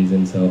for some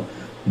reason. So,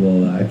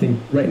 I think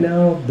right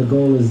now the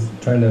goal is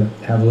trying to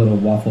have a little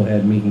Waffle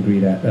Head meet and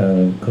greet at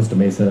Costa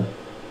Mesa.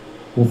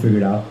 We'll figure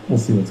it out. We'll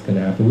see what's going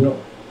to happen.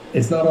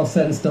 It's not all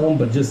set in stone,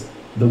 but just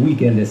the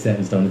weekend is set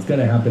in stone. It's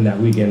going to happen that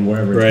weekend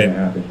wherever it's going to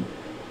happen.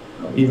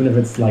 Even if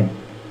it's like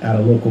at a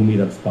local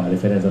meetup spot,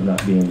 if it ends up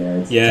not being there,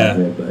 it's all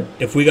good. But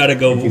if we got to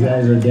go, if you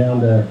guys are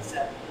down to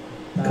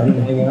come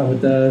and hang out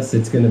with us,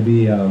 it's going to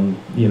be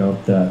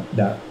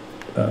that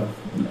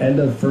end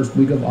of first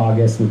week of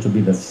August, which will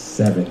be the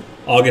 7th.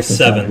 August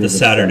 7th, the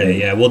Saturday.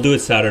 Yeah, we'll do it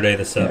Saturday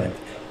the 7th. Yeah.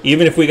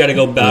 Even if we got to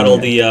go battle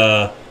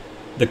the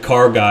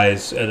car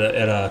guys at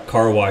a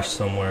car wash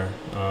somewhere,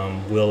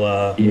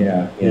 we'll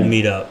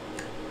meet up.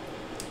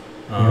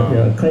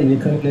 Clayton,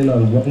 you're coming in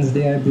on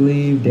Wednesday, I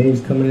believe. Dave's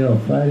coming in on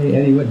Friday.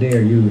 Eddie, what day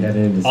are you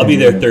heading into? I'll be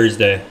there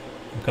Thursday.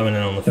 I'm coming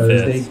in on the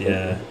 5th.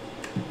 Yeah.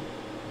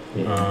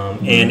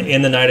 And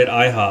in the night at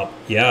IHOP,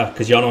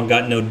 because y'all don't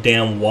got no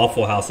damn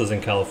Waffle Houses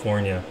in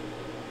California.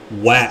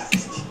 Whack.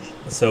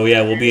 So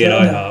yeah, we'll be at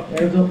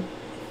IHOP.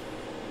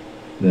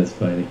 That's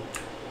funny.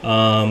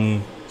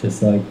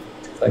 Just like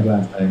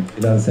last time,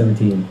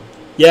 2017.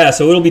 Yeah,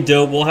 so it'll be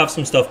dope. We'll have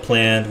some stuff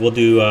planned. We'll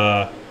do.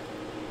 We'll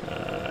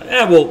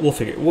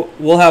figure.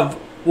 We'll have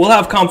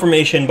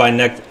confirmation by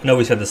next. I know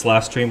we said this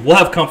last stream. We'll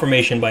have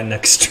confirmation by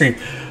next stream.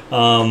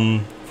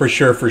 For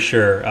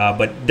sure.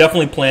 But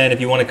definitely plan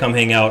if you want to come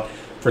hang out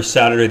for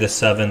Saturday the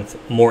 7th.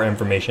 More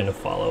information to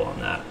follow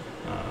on that.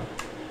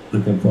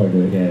 Looking forward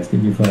to it. Yeah, it's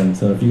gonna be fun.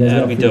 So if you guys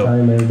have free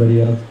time,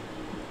 everybody else,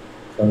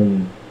 come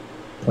and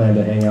plan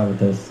to hang out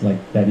with us like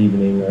that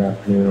evening or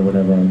afternoon or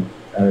whatever on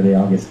Saturday,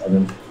 August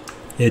 7th.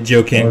 Yeah,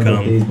 Joe can't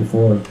come. Days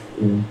before.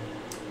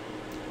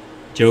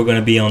 Joe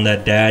gonna be on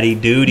that daddy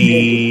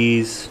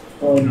duties.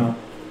 Oh no.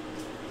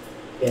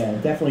 Yeah,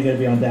 definitely gonna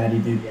be on daddy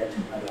duty.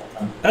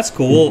 That's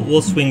cool.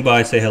 We'll swing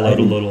by, say hello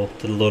to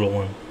the little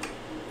one.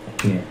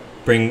 Yeah.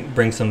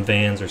 Bring some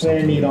Vans or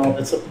something. We need all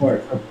the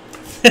support.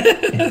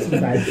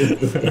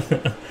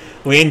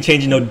 We ain't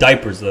changing no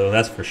diapers though,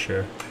 that's for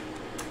sure.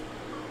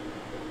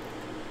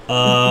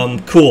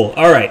 Cool.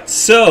 All right.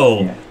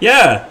 So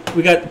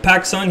we got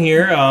PacSun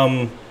here.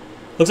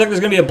 Looks like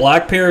there's gonna be a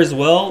black pair as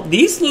well.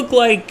 These look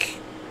like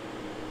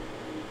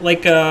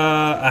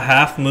a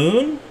half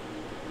moon.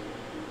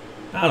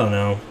 I don't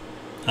know.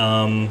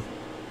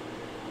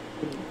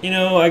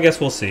 I guess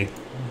we'll see.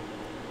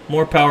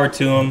 More power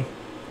to them.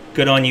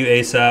 Good on you,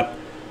 ASAP.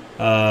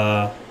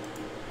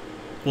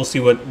 we'll see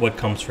what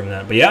comes from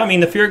that. But yeah, I mean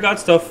the Fear of God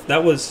stuff,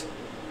 that was,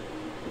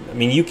 I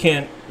mean you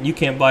can't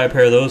buy a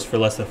pair of those for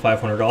less than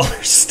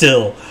 $500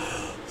 still.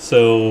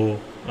 So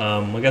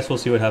I guess we'll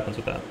see what happens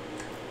with that.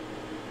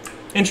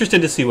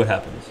 Interested to see what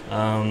happens.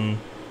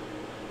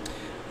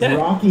 Does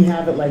Rocky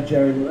have it like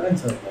Jerry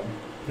Lorenzo?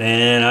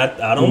 Man,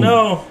 I don't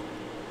know.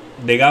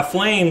 They got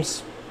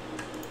flames.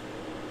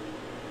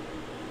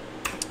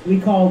 What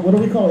do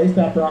we call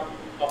ASAP Rocky?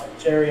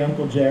 Jerry,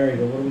 Uncle Jerry,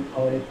 but what do we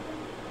call it?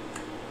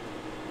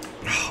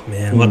 Oh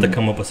man, we'll have to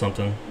come up with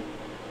something.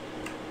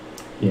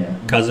 Yeah.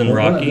 Cousin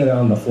Rocky.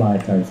 On the fly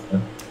type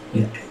stuff.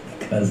 Yeah.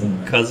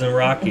 Cousin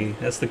Rocky.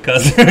 That's the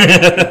cousin.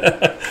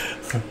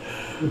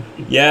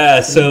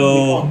 Yeah,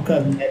 so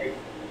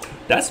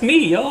that's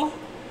me, y'all.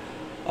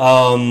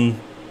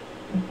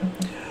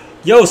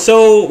 Yo,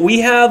 so we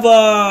have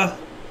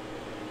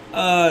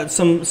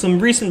some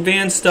recent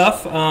Vans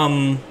stuff.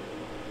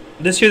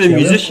 This year the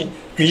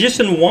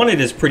Musician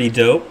Wanted is pretty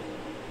dope.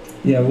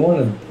 Yeah, we want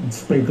to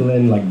sprinkle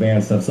in like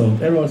Vans stuff. So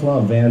every once in a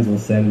while, Vans will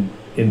send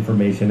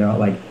information out.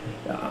 Like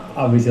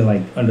obviously,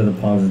 like Under the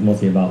Palms is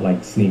mostly about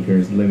like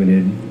sneakers,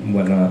 limited and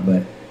whatnot.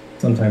 But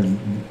sometimes,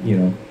 you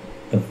know,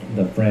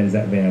 the friends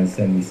at Vans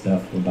send me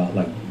stuff about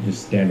like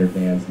just standard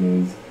Vans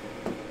news.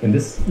 And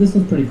this was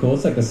pretty cool.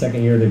 It's like the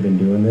second year they've been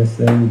doing this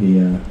thing,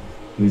 the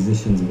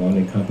Musicians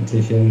Wanted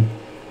competition,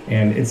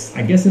 and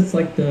I guess it's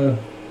like the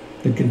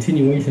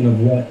continuation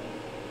of what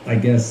I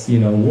guess, you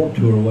know, Warped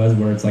Tour was,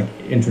 where it's like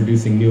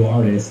introducing new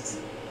artists,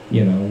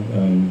 you know,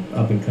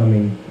 up and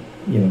coming,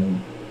 you know,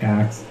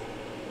 acts,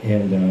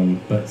 and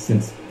but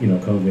since, you know,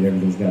 COVID,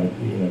 everything's got,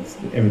 you know,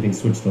 everything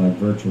switched to like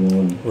virtual,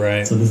 and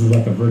right. So this is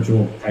like a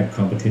virtual type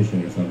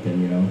competition or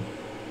something, you know,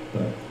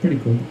 but pretty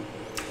cool.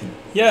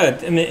 Yeah,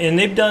 I mean, and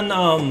they've done.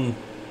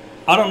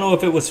 I don't know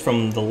if it was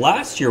from the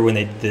last year when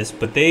they did this,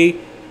 but they've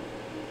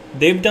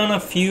done a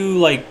few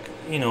like,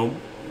 you know,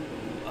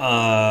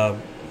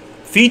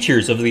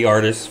 features of the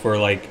artists for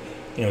like,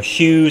 you know,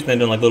 shoes, and they've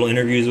done like little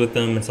interviews with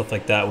them and stuff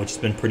like that, which has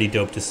been pretty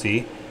dope to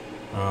see.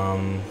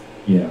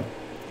 Yeah.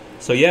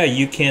 So yeah,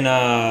 you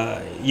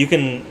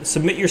can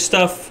submit your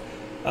stuff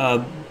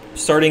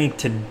starting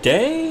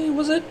today.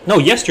 Was it? No,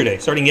 yesterday.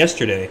 Starting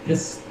yesterday.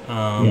 Yes.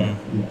 Yeah,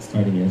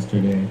 starting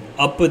yesterday.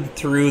 Up and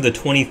through the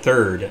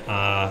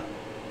 23rd.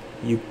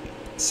 You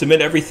submit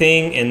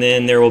everything, and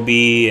then there will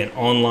be an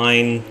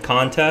online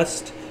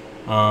contest.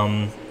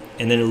 And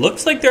then it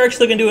looks like they're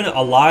actually going to do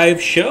a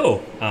live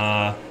show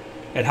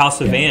at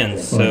House of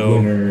Vans. So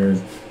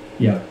winners.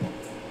 Yeah,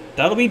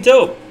 that'll be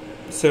dope.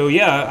 So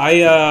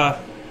yeah,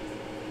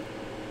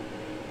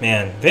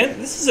 man,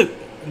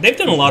 they've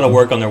done a lot of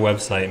work on their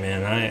website,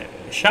 man.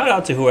 Shout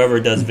out to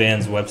whoever does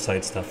Vans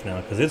website stuff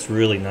now, because it's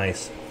really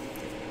nice.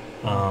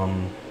 Yeah,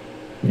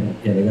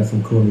 they got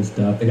some cool new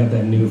stuff. They got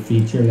that new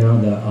feature now,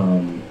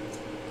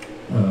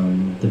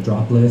 the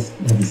drop list.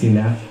 Have you seen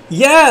that?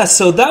 Yeah,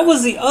 so that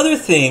was the other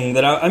thing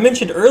that I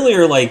mentioned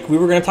earlier. Like, we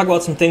were going to talk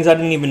about some things I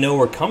didn't even know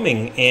were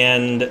coming,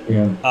 and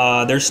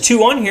there's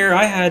two on here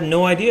I had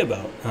no idea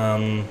about.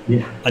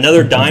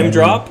 Another dime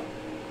drop.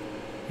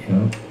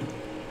 Yeah.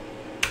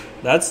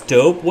 That's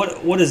dope.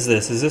 What is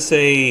this? Is this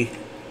the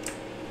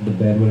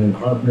Bedouin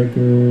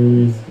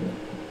Heartbreakers?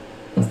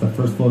 That's the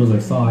first photos I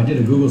saw. I did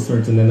a Google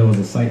search, and then there was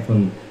a site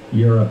from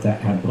Europe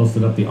that had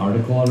posted up the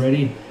article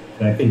already.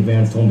 And I think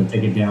Vans told them to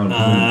take it down.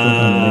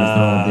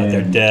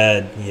 They're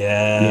dead.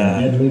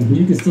 Yeah. But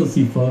you can still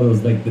see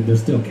photos. Like, they're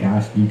still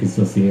cached. You can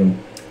still see them.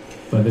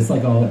 But it's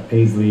like all that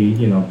paisley,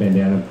 you know,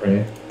 bandana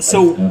print.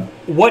 So,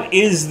 what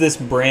is this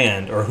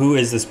brand, or who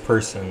is this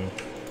person?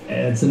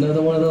 It's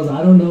another one of those.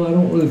 I don't know. I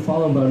don't really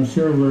follow them, but I'm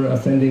sure we're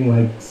offending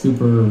like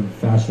super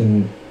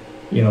fashion,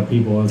 you know,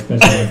 people,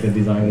 especially like the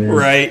designers.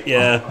 Right,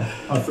 yeah.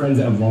 Our friends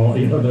at Vault,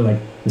 you know, they're like,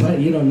 what?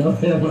 You don't know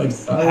them? Like,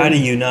 sorry. How do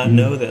you not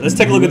know that? Let's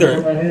take a look at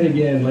their... my head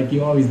again, like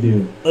you always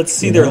do. Let's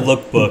see their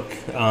lookbook.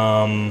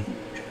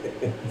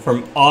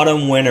 From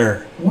Autumn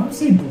Winter. I want to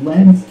say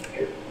Blends.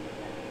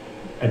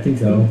 I think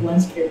so.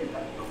 Blends carried a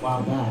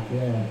while back,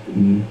 yeah.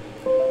 Mm-hmm.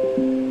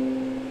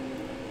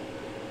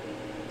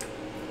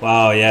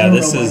 Wow, yeah,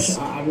 this is...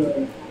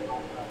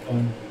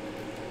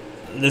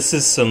 This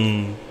is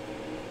some...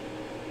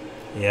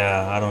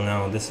 Yeah, I don't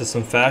know. This is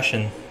some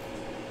fashion.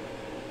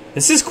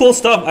 This is cool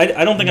stuff.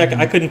 I don't think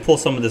I couldn't pull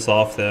some of this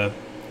off, though.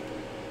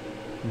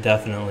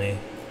 Definitely.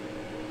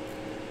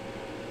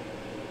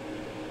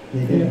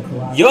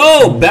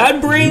 Yo,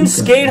 Bad Brain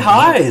Skate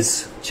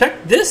Highs.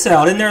 Check this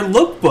out in their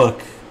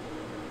lookbook.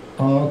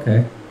 Oh,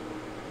 okay.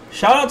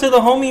 Shout out to the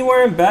homie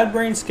wearing Bad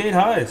Brain Skate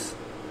Highs.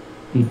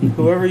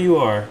 Whoever you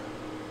are.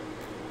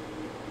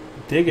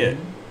 Dig it.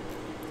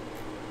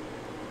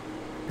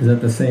 Is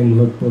that the same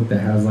lookbook that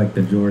has like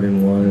the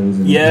Jordan ones?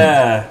 And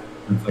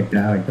stuff like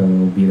that, like the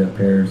little beat up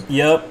pairs.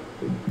 Yep.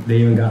 They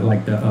even got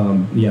like the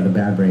the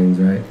Bad Brains,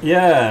 right?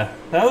 Yeah,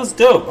 that was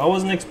dope. I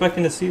wasn't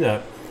expecting to see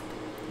that.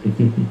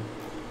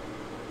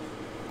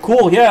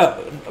 Cool, yeah.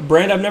 A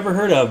brand I've never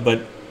heard of, but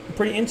I'm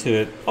pretty into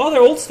it. Oh,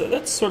 they're old stuff.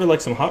 That's sort of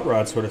like some hot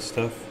rod sort of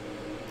stuff.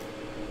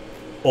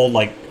 Old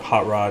like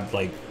hot rod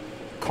like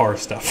car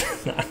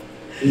stuff.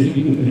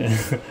 Yeah.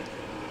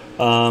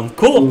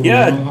 Cool.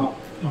 Yeah.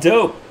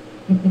 Dope.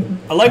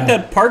 I like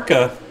that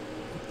parka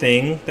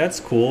thing. That's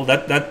cool.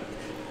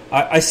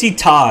 I see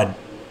Todd.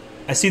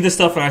 I see this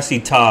stuff and I see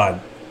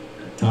Todd.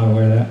 Todd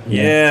wear that?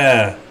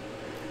 Yeah.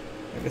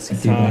 I can see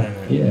Todd in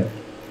it. Yeah.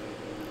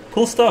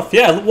 Cool stuff.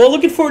 Yeah. Well,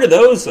 looking forward to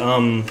those.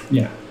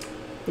 Yeah.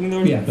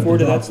 Looking forward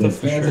to that stuff.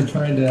 Fans are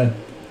trying to.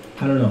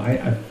 I don't know.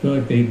 I feel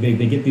like they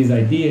get these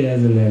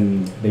ideas and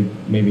then they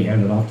maybe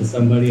hand it off to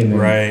somebody and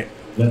then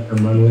let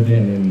them run with it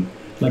and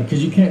like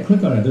because you can't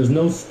click on it. There's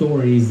no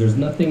stories. There's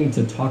nothing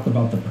to talk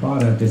about the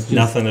product. It's just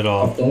nothing at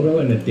all. A photo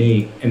and a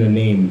date and a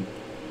name.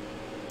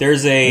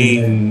 There's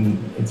and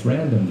it's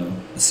random though.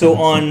 So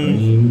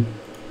on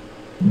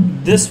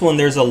this one,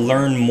 there's a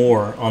learn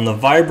more. On the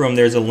Vibram,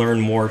 there's a learn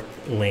more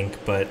link,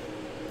 but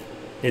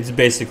it's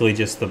basically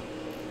just the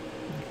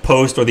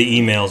post or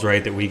the emails,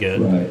 right, that we get.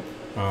 Right.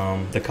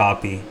 The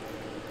copy.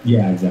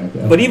 Yeah,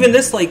 exactly. But even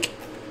this, like,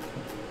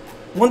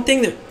 one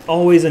thing that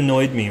always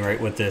annoyed me,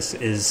 right, with this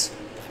is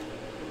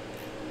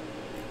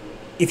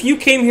if you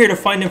came here to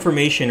find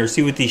information or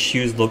see what these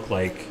shoes look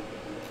like,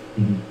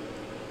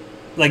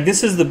 like,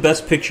 this is the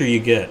best picture you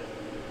get.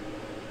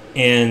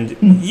 And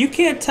you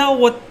can't tell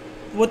what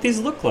these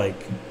look like.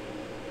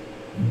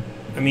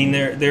 I mean,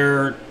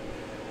 they're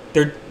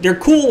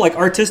cool, like,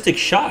 artistic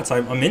shots.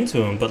 I'm into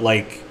them, but,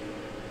 like,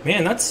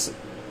 man,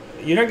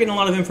 you're not getting a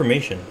lot of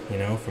information,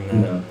 from that.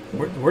 No.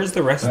 Where's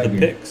the rest of the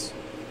pics?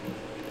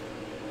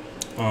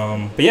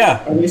 But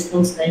yeah. Are they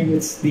still saying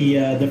it's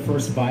the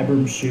first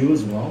Vibram shoe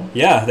as well?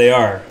 Yeah, they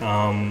are.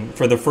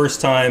 For the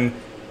first time.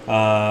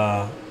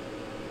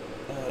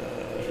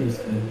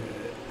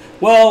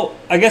 Well,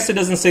 I guess it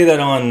doesn't say that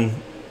on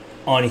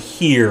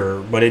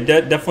here, but it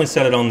definitely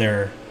said it on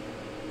their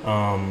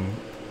on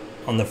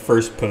the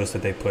first post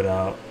that they put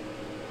out.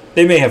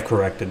 They may have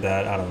corrected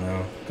that. I don't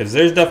know, because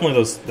there's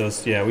definitely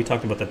those. Yeah, we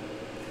talked about the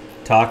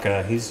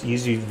Taka. He's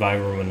used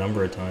Vibram a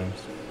number of times.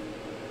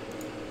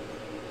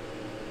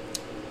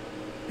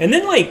 And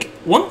then, like,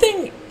 one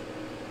thing,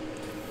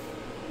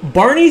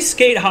 Barney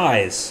skate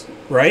highs,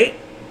 right?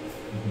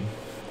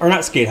 Or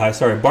not skate highs.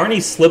 Sorry, Barney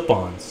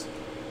slip-ons.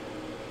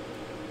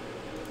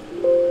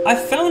 I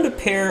found a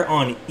pair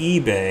on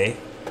eBay.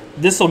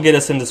 This will get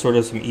us into sort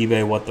of some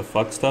eBay what the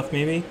fuck stuff,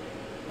 maybe.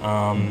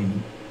 But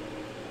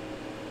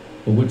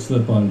which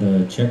slip-on?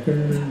 The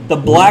checkered? The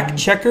black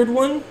checkered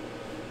one?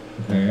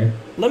 Okay.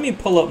 Let me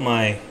pull up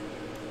my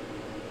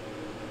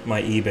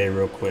eBay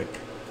real quick.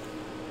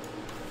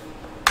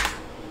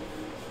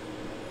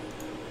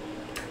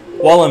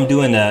 While I'm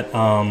doing that,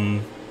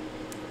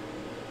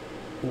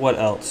 what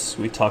else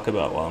we talk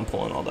about while I'm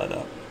pulling all that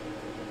up?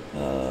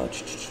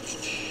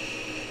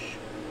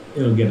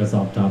 It'll get us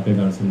off topic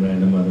on some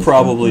random other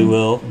Probably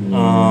stuff.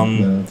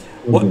 will.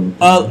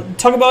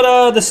 Talk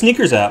about the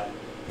sneakers app.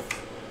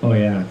 Oh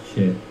yeah,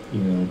 shit.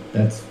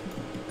 That's,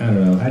 I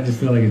don't know. I just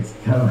feel like it's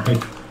kind of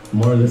like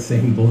more of the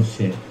same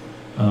bullshit.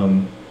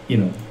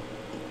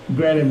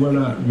 Granted, we're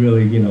not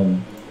really,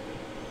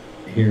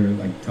 here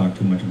like talk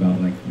too much about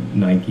like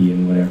Nike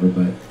and whatever,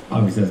 but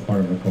obviously that's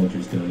part of our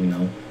culture still,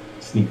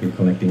 sneaker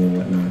collecting and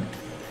whatnot.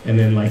 And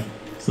then like,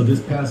 so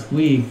this past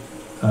week,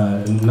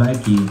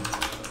 Nike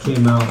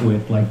came out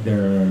with like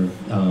their,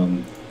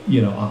 on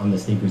the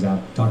sneakers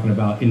app, talking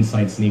about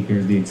Inside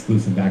Sneakers, the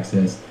exclusive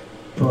access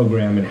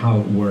program and how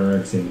it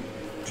works, and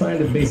trying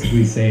to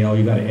basically say,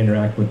 you got to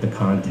interact with the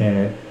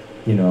content,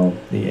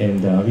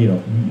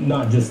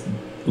 not just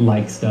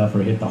like stuff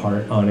or hit the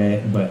heart on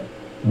it, but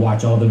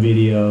watch all the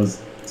videos,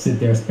 sit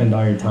there, spend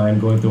all your time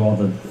going through all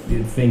the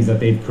things that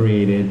they've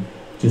created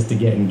just to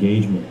get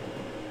engagement.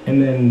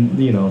 And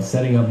then,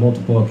 setting up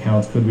multiple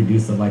accounts could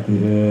reduce the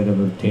likelihood of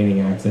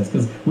obtaining access,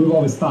 because we've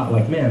always thought,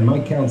 like, man, my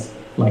account's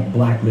like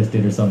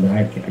blacklisted or something.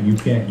 You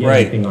can't get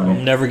anything on it.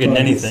 I'm never getting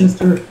anything.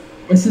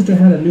 My sister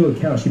had a new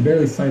account. She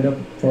barely signed up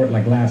for it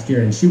like last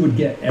year, and she would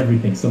get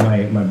everything. So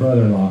my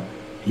brother-in-law,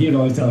 he would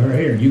always tell her,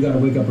 "Here, you got to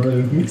wake up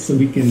early with me so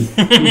we can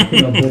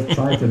both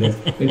try for this."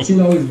 And she'd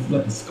always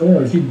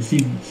score.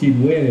 She'd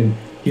win, and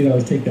he'd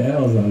always take the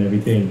L's on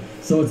everything.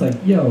 So it's like,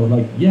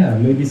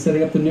 maybe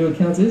setting up the new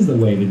accounts is the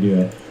way to do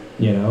it.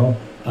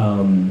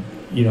 Then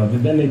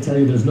they tell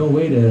you there's no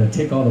way to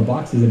tick all the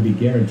boxes and be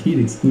guaranteed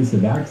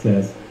exclusive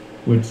access.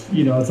 Which,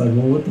 it's like,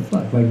 well, what the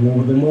fuck? Like, well,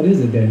 then what is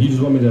it then? You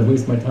just want me to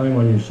waste my time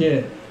on your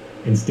shit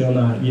and still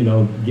not,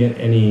 get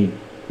any,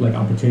 like,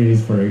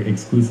 opportunities for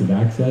exclusive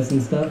access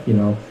and stuff,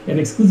 And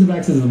exclusive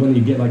access is when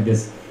you get, like,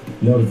 this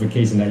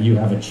notification that you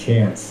have a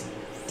chance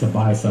to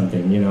buy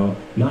something,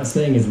 Not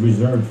saying it's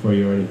reserved for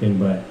you or anything,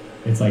 but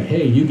it's like,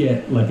 hey, you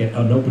get, like, an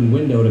open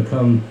window to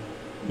come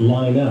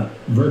line up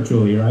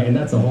virtually, right? And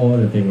that's a whole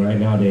other thing, right?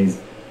 Nowadays,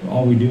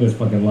 all we do is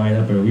fucking line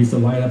up. Or we used to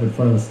line up in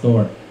front of a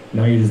store.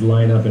 Now you just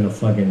line up in a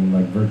fucking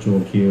like virtual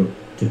queue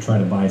to try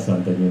to buy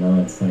something,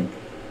 It's like,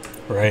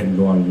 right. I can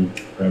go on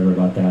forever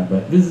about that,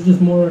 but this is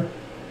just more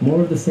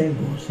of the same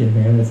bullshit,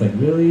 man. It's like,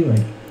 really,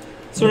 like,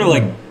 sort of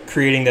like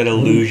creating that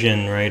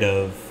illusion, right,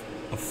 of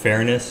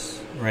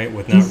fairness, right,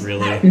 with not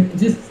really.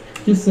 Just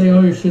say,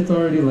 your shit's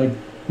already like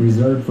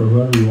reserved for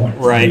whoever you want.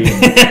 Right.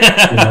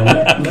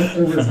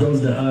 Leftovers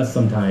goes to us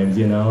sometimes.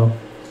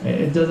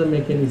 It doesn't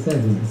make any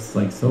sense. It's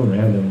like so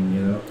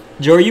random.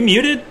 Joe, are you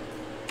muted? I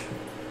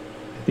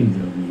think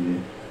Joe's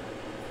muted.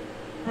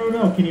 Oh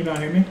no! Can you not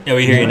hear me? Yeah,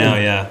 we hear you now.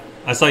 Yeah,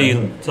 I saw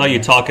you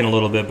talking a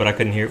little bit, but I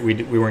couldn't hear. We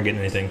weren't getting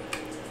anything.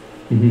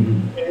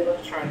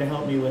 Kayla's trying to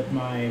help me with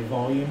my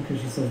volume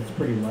because she says it's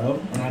pretty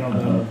low, and I don't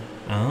know.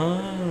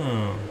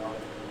 Oh.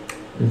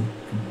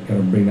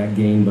 Gotta bring that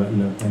gain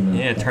button up.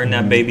 Yeah, turn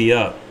that baby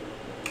up.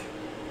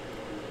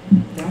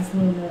 That's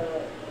when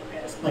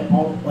it's like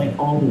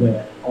all the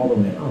way,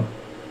 Oh,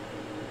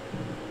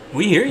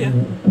 We hear you.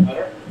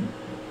 better.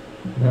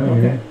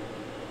 Okay.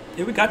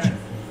 Yeah, we got you.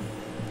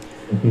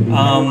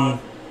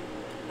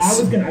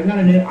 I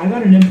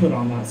got an input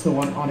on that. So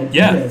on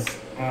Adidas,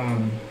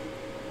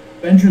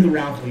 enter the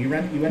raffle. You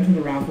enter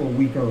the raffle a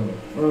week early,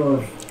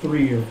 or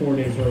 3 or 4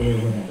 days early, or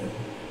whatever.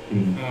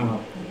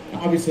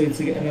 Obviously, it's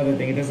another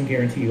thing. It doesn't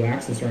guarantee you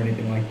access or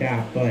anything like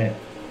that. But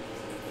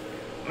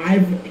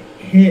I've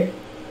hit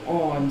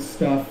on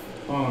stuff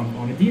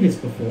on Adidas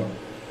before,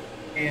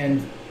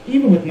 and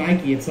even with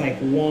Nike, it's like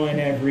 1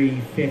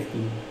 every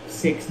 50,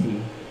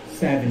 60,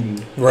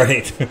 70.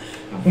 Right.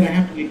 But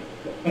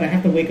I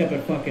have to wake up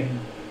at fucking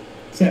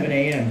 7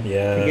 a.m. to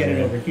get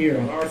it over here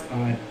on our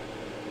side.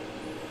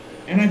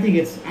 And I think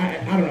it's I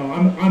don't know.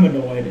 I'm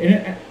annoyed,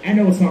 and I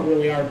know it's not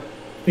really our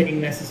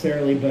thing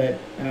necessarily, but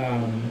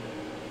I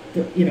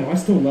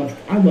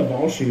love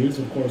all shoes.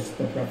 Of course,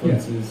 the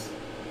preference is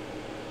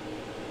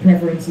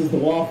the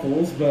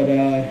waffles, but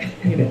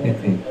other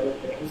things,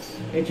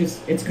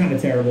 it's kind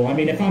of terrible. I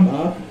mean, if I'm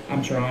up,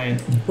 I'm trying.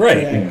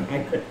 Right.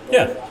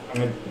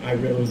 I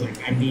really was like,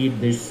 I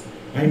need this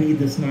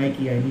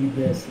Nike. I need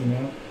this.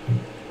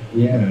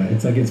 Yeah,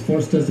 it's like it's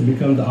forced us to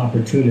become the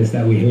opportunists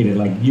that we hated.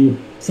 Like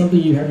something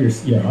you have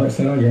your heart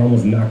set on, you're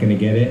almost not going to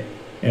get it,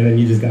 and then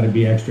you just got to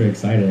be extra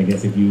excited, I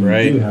guess, if you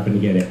do happen to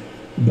get it.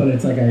 But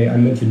it's like I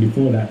mentioned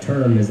before, that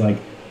term is like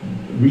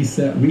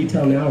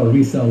retail now or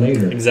resell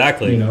later.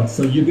 Exactly.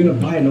 So you're gonna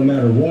buy it no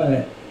matter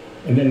what,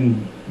 and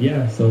then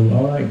so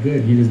all right,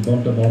 good, you just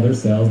bumped up all their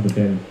sales, but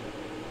then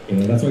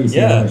that's why you see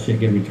a lot of shit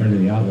get returned to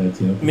the outlets.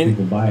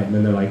 People buy it and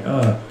then they're like,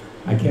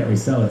 I can't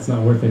resell it, it's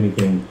not worth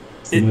anything.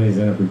 Somebody's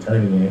end up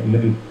returning it, and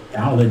then the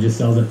outlet just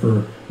sells it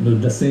for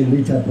the same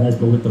retail price,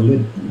 but with the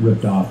lid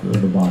ripped off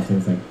of the box, and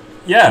it's like,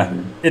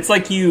 it's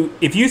like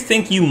if you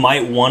think you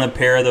might want a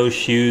pair of those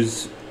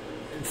shoes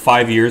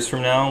 5 years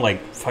from now,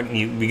 like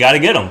fucking we got to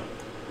get them.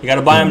 You got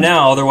to buy them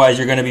now, otherwise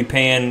you're going to be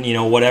paying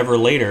whatever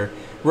later.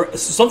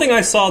 Something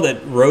I saw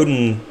that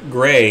Rodin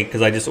Gray,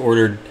 because I just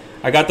ordered.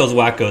 I got those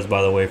Wackos,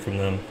 by the way, from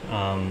them,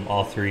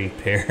 all 3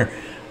 pair.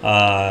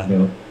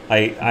 I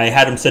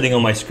had them sitting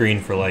on my screen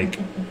for like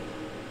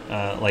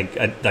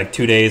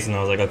 2 days, and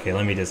I was like, okay,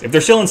 let me just. If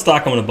they're still in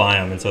stock, I'm going to buy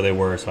them, and so they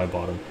were, so I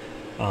bought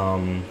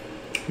them.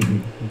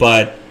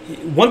 But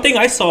one thing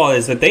I saw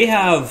is that they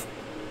have,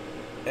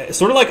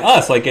 sort of like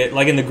us, like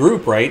in the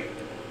group, right?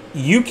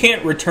 You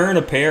can't return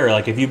a pair.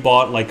 Like if you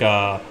bought like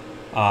I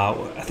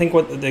think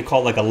what they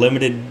call like a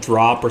limited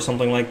drop or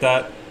something like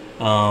that.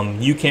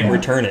 You can't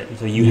return it,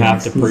 so you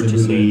have to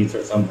purchase it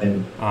or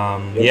something.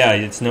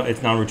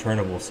 It's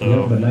non-returnable.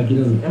 So, but Nike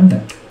doesn't have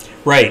that.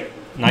 Right,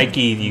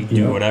 Nike, you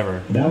do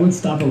whatever. That would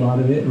stop a lot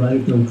of it, right?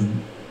 If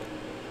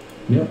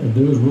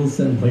there was rules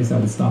set in place,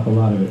 that would stop a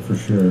lot of it for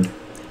sure.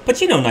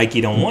 But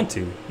Nike don't want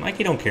to.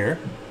 Nike don't care.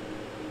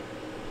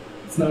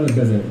 It's not their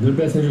best. Their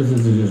best interest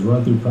is to just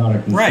run through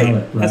product and sell it.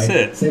 Right, that's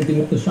it. Same thing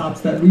with the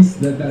shops that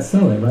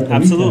sell it, right? The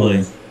Absolutely.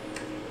 retailers.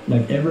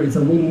 Like it's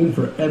a win-win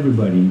for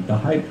everybody. The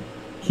hype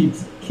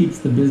keeps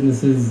the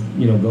businesses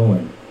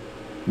going,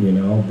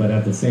 but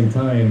at the same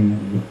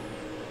time,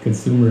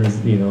 consumers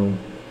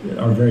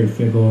are very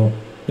fickle.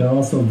 They're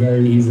also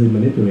very easily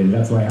manipulated.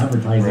 That's why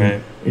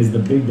advertising is the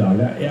big dog.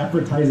 That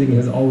advertising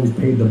has always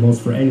paid the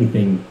most for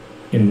anything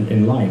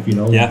in life.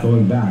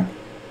 Going back,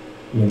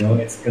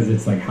 it's because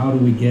it's like, how do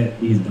we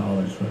get these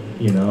dollars from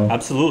it?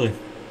 Absolutely.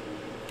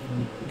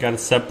 You got to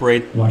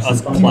separate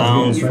us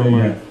clowns from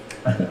our.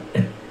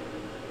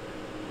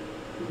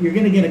 You're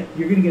gonna get a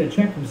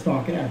check from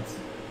StockX.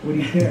 What do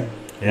you care?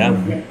 Yeah.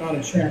 Not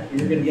a check.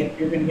 You're gonna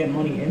get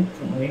money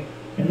instantly,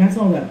 and that's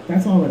all that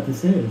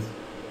this is.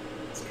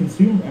 It's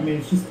consumer. I mean,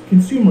 it's just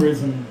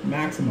consumerism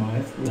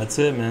maximized. That's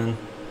it, man.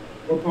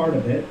 We're part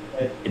of it,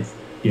 but it's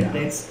sad.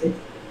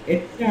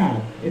 It's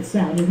sad.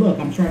 I mean, look,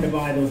 I'm trying to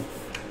buy those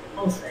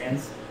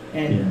stands,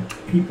 and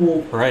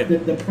people. Right.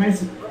 The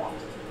price is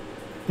dropped.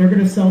 They're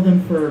gonna sell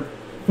them for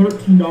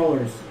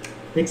 $13.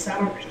 They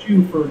sat on the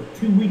shoe for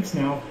 2 weeks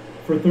now.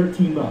 For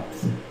 $13.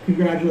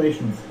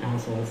 Congratulations,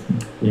 assholes.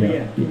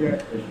 Yeah,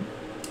 congratulations.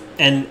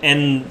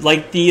 And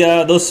like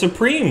those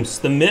Supremes,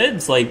 the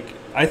mids, like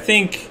I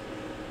think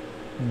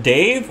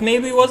Dave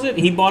maybe was it?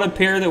 He bought a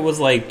pair that was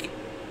like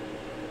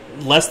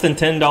less than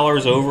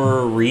 $10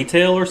 over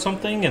retail or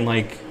something, and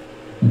like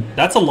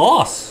that's a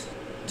loss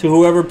to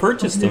whoever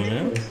purchased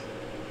them.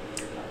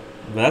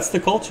 That's the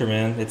culture,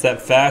 man. It's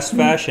that fast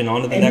fashion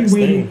onto the next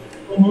thing.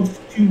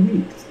 Almost 2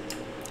 weeks.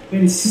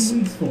 waited 2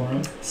 weeks for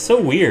them.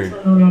 So weird.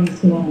 Turned around and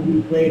sold them a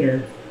week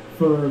later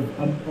for a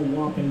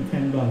whopping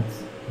 $10.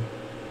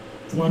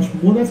 It's lunch.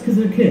 Well, that's because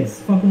they're kids.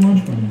 Fucking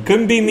lunch money.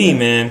 Couldn't be me,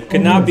 man.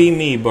 Could not be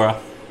me, bro.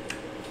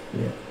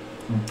 Yeah.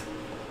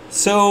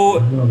 So,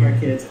 Our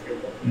kids.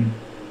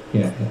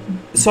 Yeah.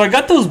 so I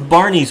got those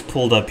Barneys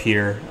pulled up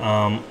here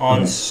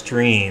on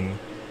stream.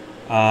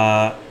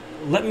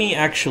 Let me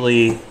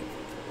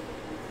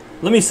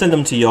send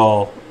them to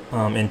y'all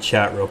in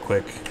chat real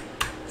quick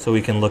so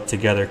we can look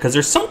together, because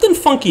there's something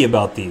funky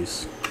about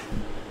these.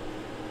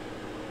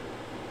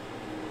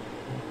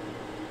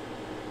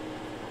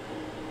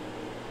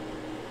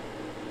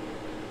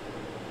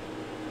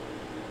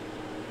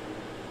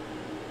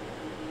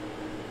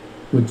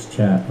 Which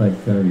chat, like,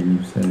 are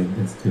you sending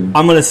this to?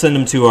 I'm gonna send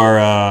them to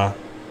our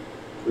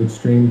Which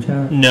stream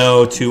chat?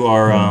 no, to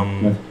our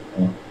Oh.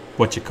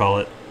 what you call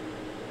it,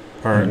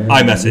 our Yeah,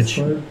 iMessage.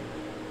 Discord?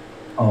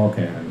 Oh,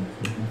 okay.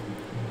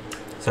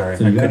 Sorry,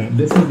 So I you got, couldn't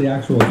this is the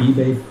actual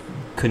eBay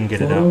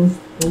get it out. photos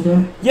pulled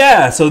up?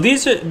 Yeah, so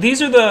this is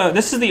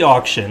the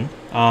auction.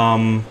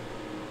 And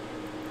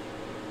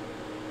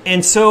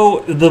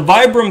so the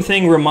Vibram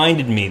thing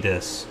reminded me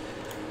this.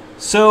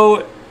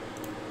 So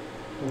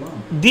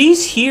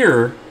these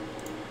here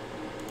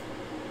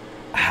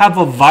have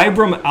a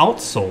Vibram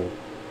outsole.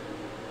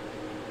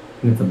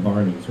 And it's a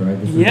Barney's, right?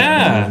 This is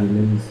Yeah. the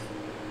Barney's.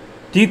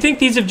 Do you think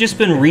these have just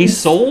been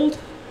resold?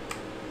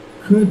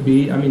 Could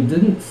be. I mean,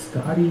 didn't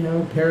Scotty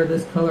have a pair of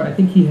this color? I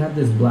think he had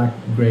this black,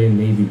 gray, and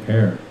navy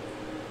pair.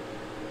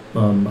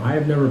 I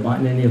have never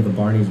bought any of the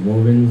Barney's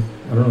wovens.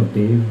 I don't know if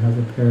Dave has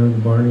a pair of the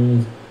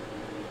Barney's.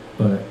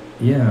 But,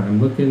 yeah, I'm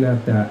looking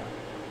at that.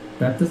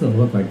 That doesn't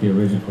look like the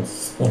original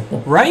sole.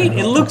 Right?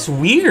 It looks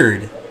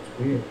weird.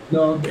 Weird.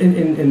 No,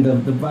 in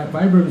the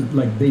Vibrams,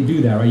 like, they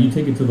do that, right? You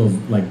take it to those,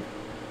 like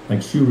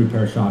shoe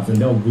repair shops, and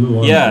they'll glue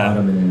on the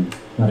bottom and then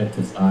cut it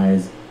to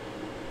size.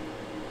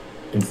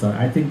 And so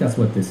I think that's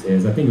what this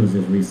is. I think it was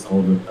just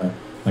resold with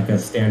a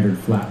standard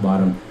flat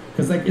bottom.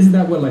 Because, like, isn't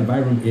that what, like,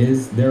 Vibram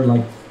is? They're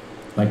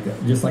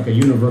just like a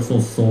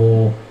universal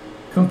sole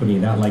company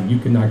that, like, you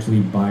can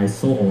actually buy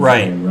soles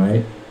in,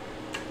 right?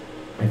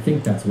 I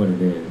think that's what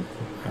it is.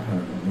 I don't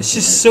know. It's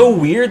just so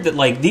weird that,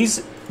 like,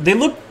 these, they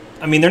look,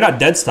 I mean, they're not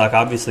dead stock,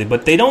 obviously,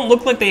 but they don't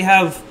look like they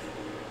have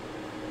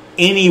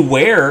any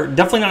wear.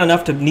 Definitely not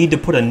enough to need to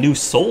put a new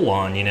sole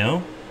on, you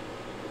know?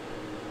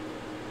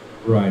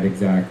 Right,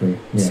 exactly.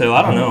 Yeah. So,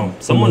 I don't know.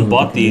 Someone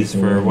bought these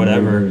for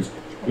whatever.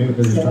 Maybe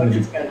they're just trying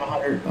to spend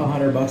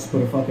 $100 to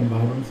put a fucking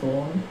Vibram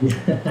sole on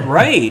it.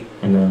 Right.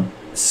 I know.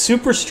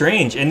 Super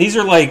strange. And these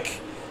are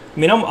like, I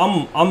mean,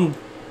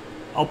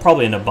 I'll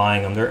probably end up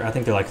buying them. I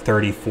think they're like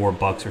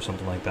 $34 or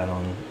something like that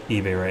on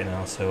eBay right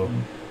now. So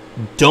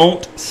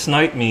don't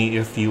snipe me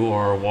if you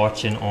are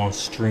watching on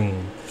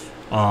stream.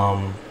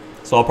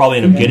 So I'll probably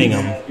end up getting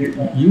them. I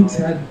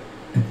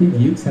think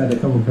Ukes had a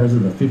couple pairs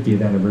of the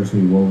 50th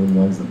anniversary woven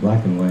ones, the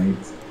black and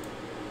whites.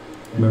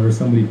 Remember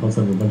somebody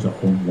posted up a bunch of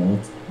old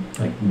vaults,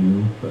 like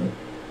new, but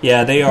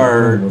yeah, they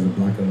are. It was a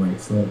black and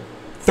white slip.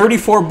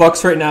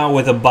 $34 right now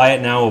with a buy it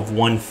now of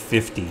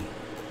 $150.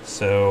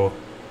 So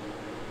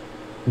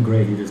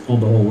great, you just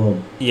told the whole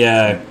world.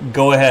 Yeah,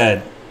 go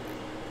ahead.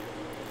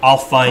 I'll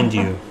find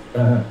you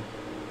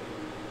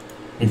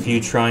if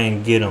you try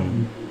and get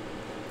them.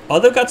 Oh,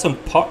 they've got some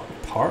par.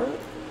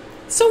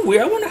 It's so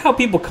weird. I wonder how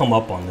people come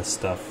up on this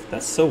stuff.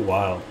 That's so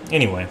wild.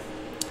 Anyway,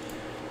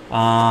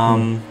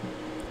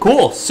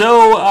 cool.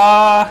 So,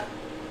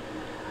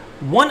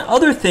 one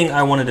other thing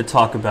I wanted to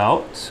talk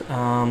about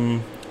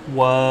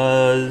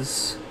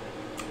was,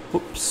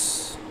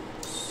 whoops.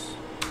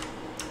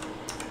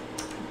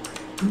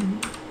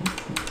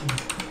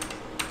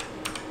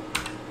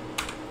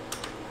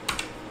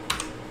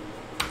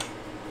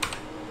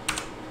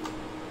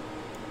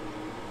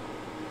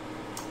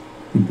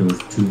 I think there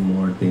was two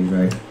more things,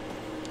 right?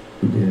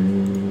 We did,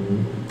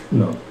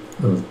 no,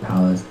 there was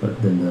Palace, but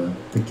then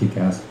the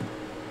kick-ass.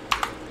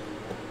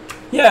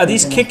 Yeah,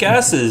 these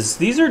kick-asses,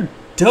 these are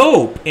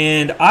dope,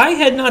 and I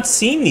had not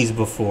seen these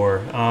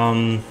before.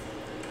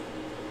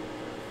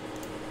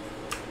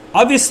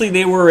 Obviously,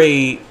 they were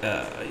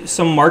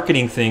some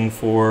marketing thing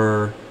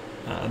for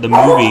the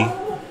movie.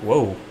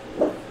 Whoa.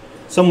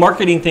 Some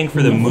marketing thing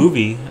for the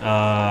movie,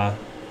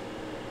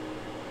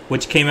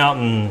 which came out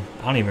in,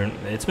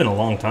 it's been a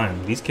long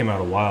time. These came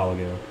out a while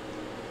ago.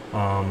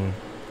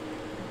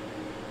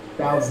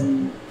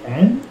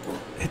 2010?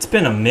 It's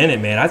been a minute,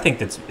 man. I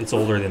think it's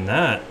older than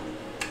that.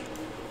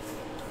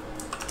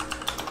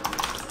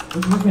 I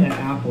was looking at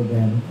Apple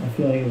then. I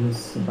feel like it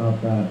was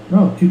about that.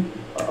 No,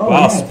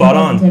 wow, spot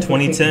on.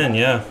 2010,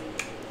 yeah.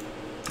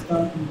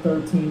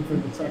 2013 for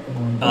the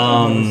second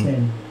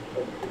one.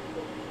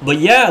 But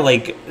yeah,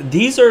 like,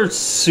 these are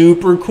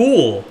super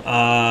cool.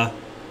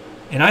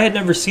 And I had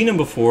never seen them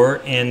before,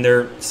 and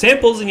they're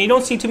samples, and you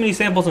don't see too many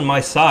samples in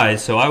my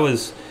size, so I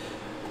was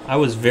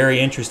very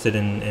interested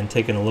in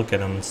taking a look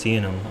at them and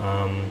seeing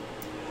them.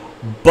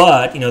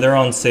 But, they're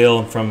on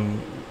sale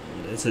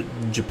it's a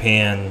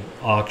Japan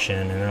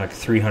auction, and they're like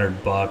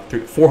 $300,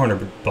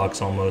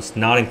 $400 almost,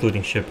 not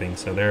including shipping,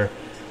 so they're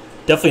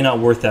definitely not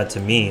worth that to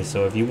me.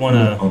 So if you want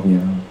to,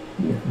 yeah,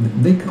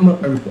 they come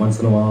up every once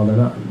in a while. They're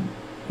not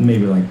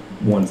maybe like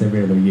once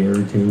every other year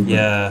or two.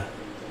 Yeah.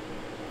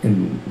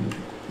 And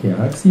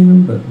yeah, I've seen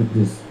them, but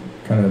they're just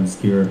kind of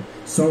obscure.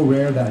 So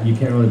rare that you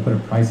can't really put a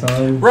price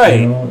on.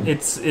 Right. You know?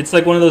 It's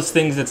like one of those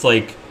things that's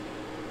like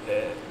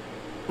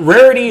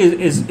rarity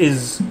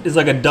is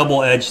like a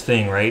double-edged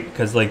thing, right?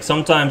 Because like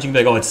sometimes you can be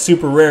like, oh, it's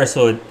super rare,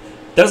 so it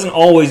doesn't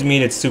always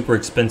mean it's super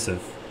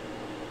expensive,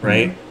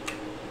 right?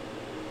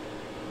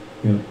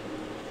 Yeah.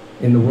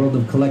 In the world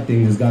of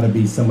collecting, there's got to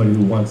be somebody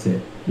who wants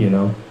it, you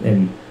know,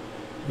 and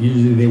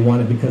usually they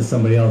want it because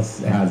somebody else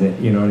has it.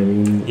 You know what I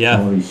mean? Yeah.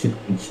 Oh, he's shit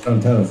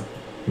on toes.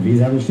 If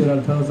he's having shit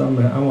on toes,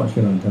 I want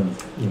shit on toes.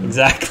 You know?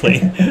 Exactly.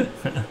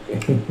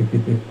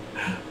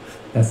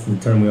 That's the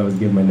term we always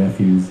give my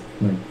nephews.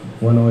 Like,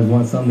 one always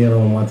wants something, the other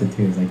one wants it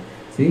too. It's like,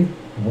 see,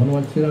 one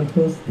wants shit on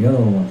toes, the other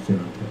one wants shit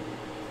on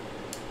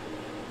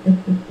toes.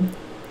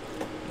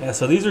 Yeah,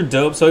 so these are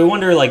dope. So I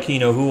wonder, like, you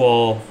know, who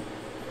all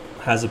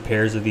has a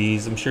pairs of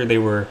these. I'm sure they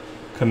were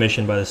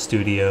commissioned by the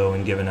studio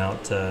and given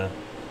out to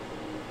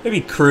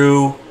maybe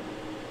crew.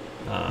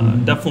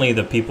 Definitely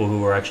the people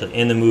who were actually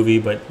in the movie,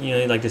 but you know,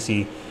 you'd like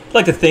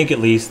to think at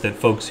least that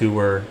folks who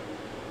were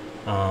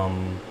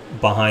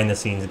behind the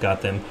scenes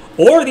got them.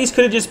 Or these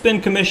could have just been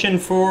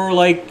commissioned for,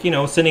 like, you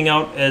know, sending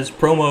out as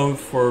promo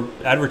for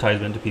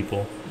advertisement to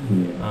people.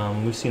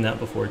 Yeah. We've seen that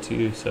before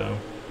too, so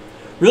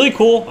really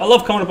cool. I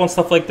love coming up on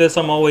stuff like this.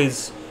 I'm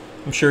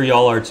sure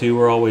y'all are too.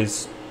 We're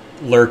always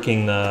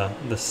lurking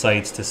the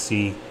sites to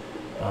see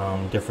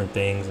different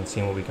things and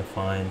seeing what we can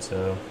find.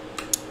 So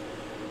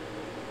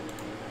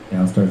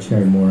yeah, I'll start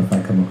sharing more if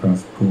I come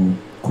across cool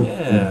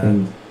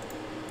things.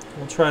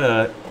 We'll try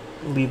to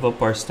leave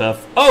up our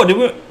stuff.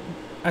 Oh,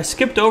 I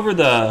skipped over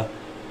the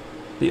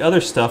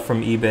other stuff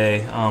from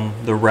eBay.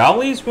 The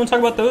Rowleys. We want to talk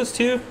about those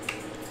too?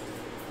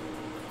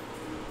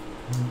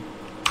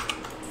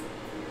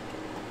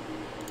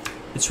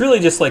 It's really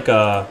just like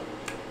a...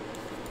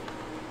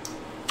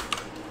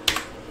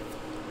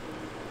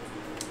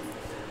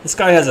 This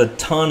guy has a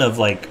ton of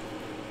like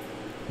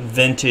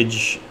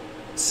vintage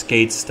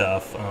skate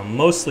stuff.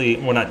 Mostly,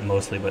 well, not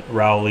mostly, but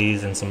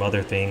Rowleys and some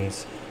other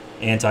things,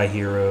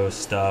 anti-hero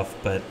stuff.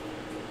 But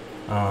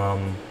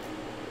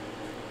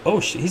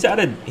he's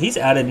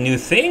added new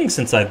things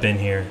since I've been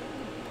here.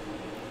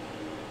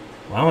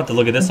 Well, I'll have to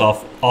look at this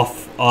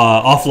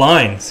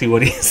offline. See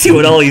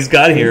what all he's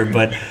got here.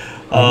 But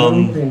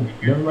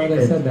never mind,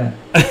 I said that.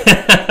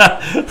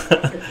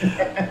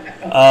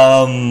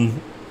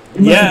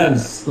 Yeah,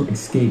 like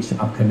skate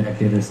shop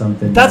connected or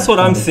something. That's what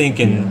I'm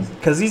thinking,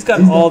 because he's got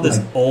all this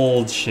like,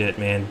 old shit,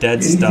 man,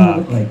 dead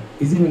stock.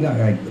 He's even got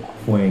like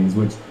wings,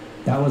 which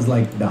that was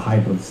like the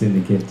hype of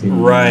Syndicate too.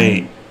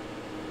 Right.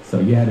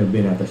 So you had to have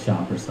been at the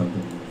shop or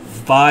something.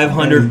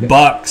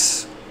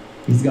 $500.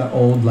 He's got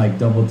old like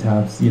double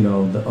taps, you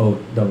know, the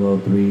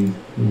 003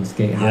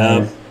 skate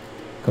highs,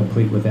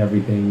 complete with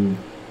everything.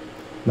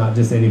 Not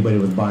just anybody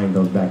was buying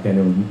those back then.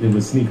 It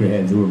was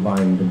sneakerheads who were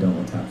buying the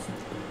double taps.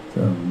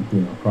 You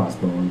know,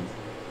 crossbones.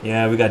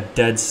 Yeah, we got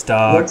dead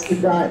stock. What's the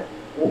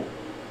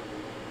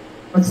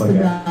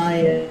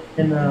guy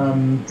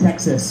in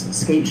Texas,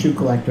 skate shoe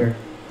collector?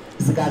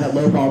 He's the guy that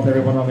lowballed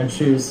everyone on their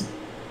shoes.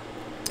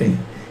 I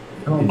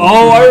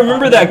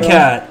remember that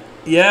cat.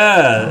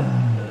 Yeah.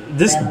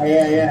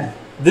 Yeah.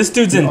 This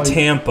dude's in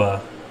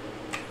Tampa.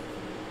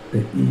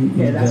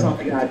 Yeah, that's not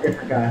the guy,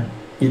 different guy.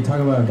 You're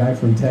talking about a guy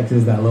from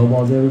Texas that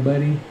lowballs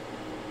everybody?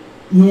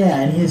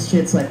 Yeah, and his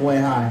shit's like way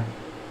high.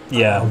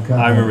 Yeah,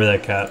 I remember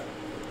that cat.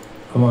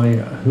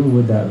 Who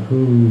would that?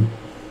 Who?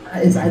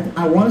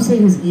 I want to say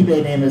his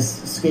eBay name is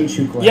Skate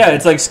Shoe Collector. Yeah,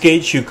 it's like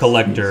Skate Shoe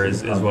Collector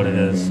is what it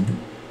is.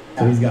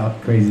 So he's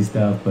got crazy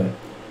stuff, but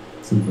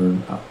super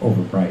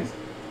overpriced.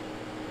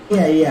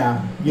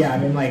 Yeah. I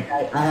mean, like,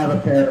 I have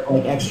a pair of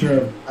like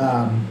extra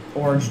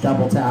orange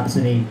double taps,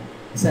 and he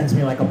sends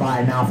me like a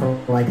buy now for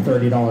like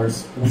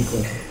 $30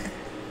 weekly.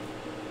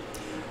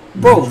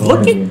 Bro,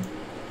 look at.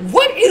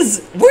 Where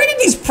did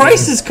these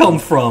prices come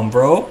from,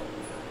 bro?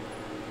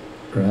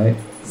 Right?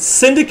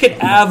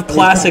 Syndicate Ave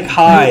Classic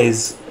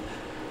Highs.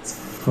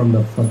 From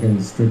the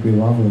fucking Strictly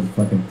Waffles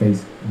fucking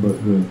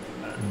Facebook group.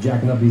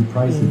 Jacking up these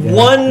prices.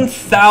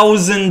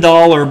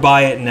 $1,000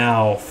 buy it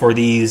now for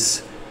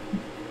these.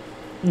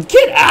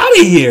 Get out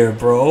of here,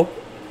 bro.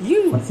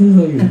 What seems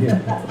like you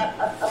get?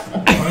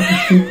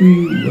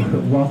 Strictly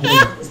Waffles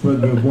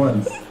Facebook group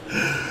once.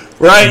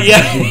 Right,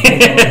 yeah.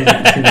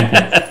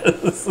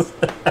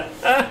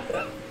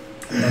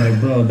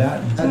 Bro,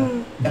 that,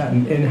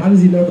 and how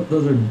does he know that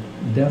those are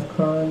DEF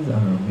CONs? I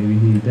don't know, maybe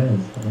he does.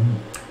 I don't know.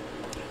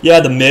 Yeah,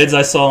 the mids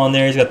I saw on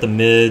there, he's got the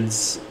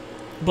mids.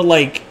 But,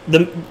 like,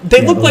 they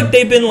look like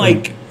they've been,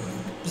 like,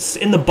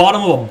 in the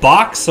bottom of a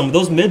box. Some of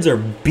those mids are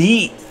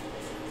beat.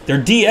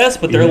 They're DS,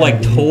 but they're,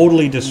 like,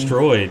 totally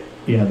destroyed.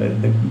 Yeah,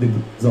 the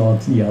all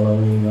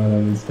yellowing on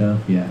them and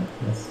stuff. Yeah,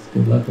 that's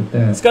good luck with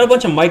that. It's got a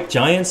bunch of Mike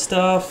Giant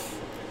stuff.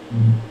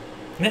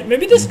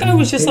 Maybe this guy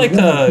was just like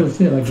a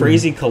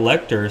crazy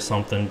collector or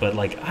something, but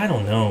like I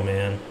don't know,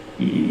 man.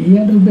 He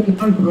had to have been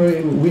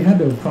hardcore. We had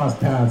to cross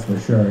paths for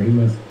sure. He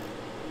was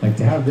like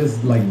to have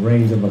this like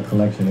range of a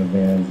collection of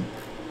Vans.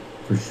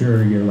 For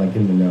sure, you're like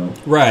in the know.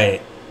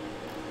 Right.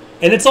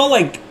 And it's all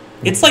like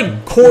it's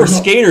like core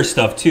skater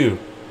stuff too.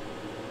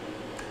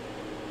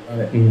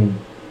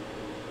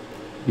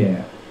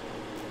 Yeah.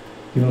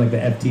 Even like the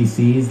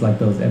FTCs, like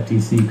those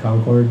FTC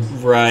Concords.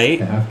 Right.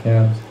 The half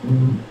cabs.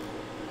 Mm-hmm.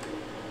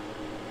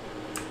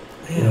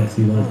 You don't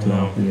see those too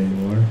often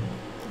anymore.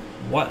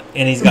 What?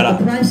 And he's got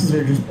the prices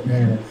are just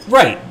bananas.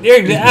 Right.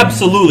 They're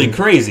absolutely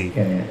crazy.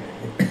 Yeah.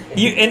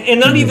 And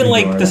not even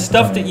like the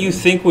stuff that you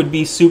think would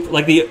be super,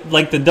 like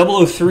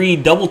the 003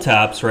 double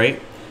taps,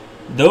 right?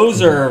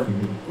 Those are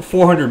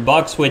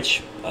 $400,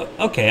 which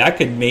okay, I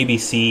could maybe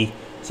see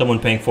someone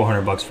paying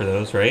 $400 for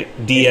those, right?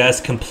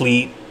 DS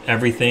complete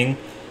everything,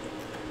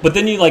 but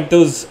then you like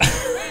those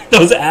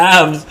those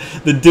abs,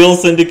 the Dill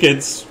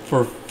Syndicates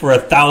for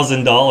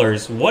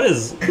 $1,000.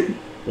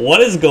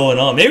 What is going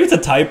on? Maybe it's a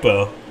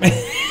typo.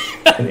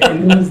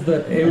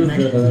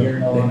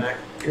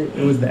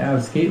 It was the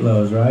Av Skate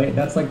Lows, right?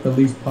 That's like the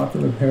least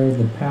popular pair of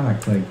the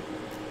pack. Like,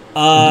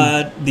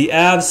 the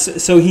Avs.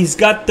 So he's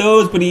got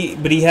those, but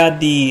he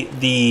had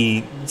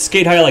the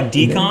Skate High like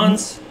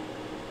decons.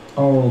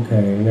 Oh,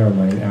 okay. Never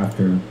mind.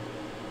 After,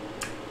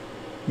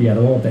 yeah,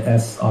 the one with the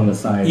S on the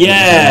side.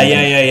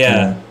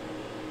 Yeah.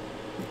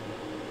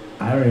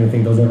 I don't even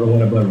think those ever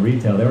went above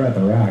retail. They were at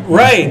the rack.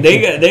 Right.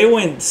 They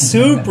went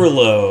super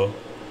low.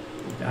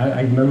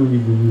 I remember we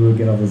would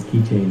get all those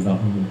keychains off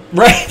of them.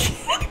 Right.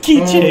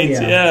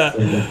 Keychains, yeah.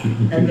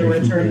 And then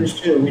return the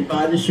shoe. We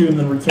buy the shoe and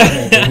then return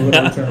it. And we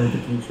would return with the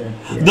keychain.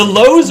 Yeah. The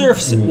lows are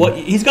what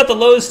he's got the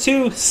lows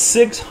too.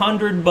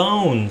 600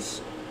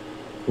 bones.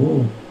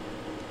 Ooh.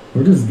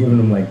 We're just giving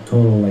them like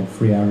total like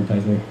free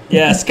advertising.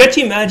 Yeah,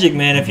 Sketchy Magic,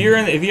 man. If you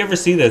ever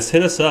see this,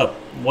 hit us up.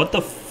 What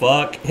the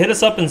fuck? Hit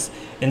us up and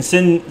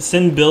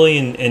send Billy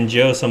and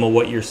Joe some of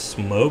what you're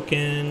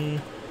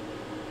smoking.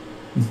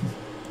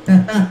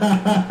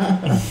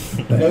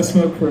 No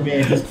smoke for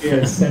me, just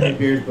beers. Send me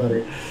beers,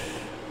 buddy.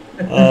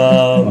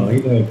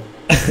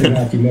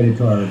 Congrats, you made it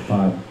to our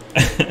pod.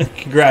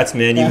 Congrats,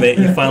 man!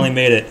 You finally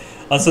made it.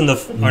 Us on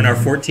our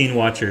 14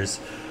 watchers.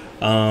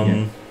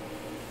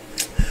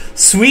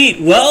 Sweet.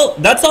 Well,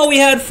 that's all we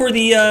had for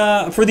the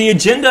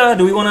agenda.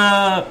 Do we want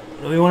to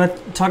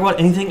talk about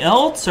anything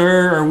else,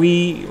 or are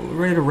we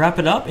ready to wrap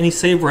it up? Any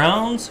save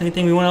rounds?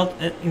 Anything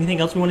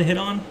else we want to hit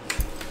on?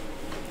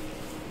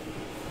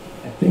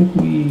 I think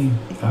we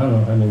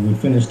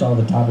finished all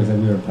the topics that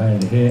we were planning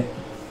to hit.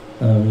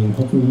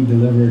 Hopefully we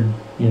delivered,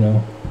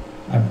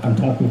 I'm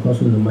talking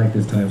closer to the mic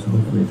this time, so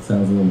hopefully it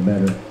sounds a little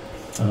better.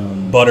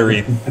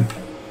 Buttery.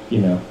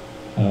 Yeah,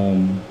 I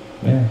don't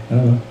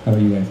know. How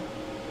about you guys?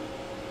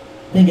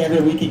 I think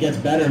every week it gets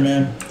better,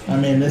 man. I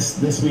mean,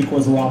 this week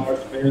was a lot more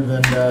better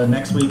than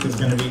next week is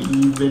going to be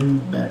even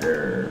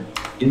better.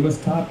 Give us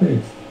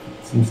topics.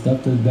 Some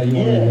stuff that you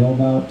want to know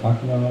about,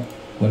 talk about,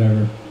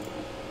 whatever.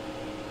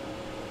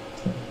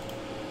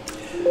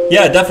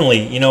 Yeah,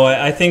 definitely.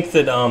 I think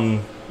that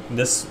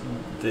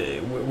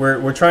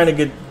we're trying to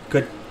get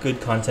good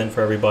content for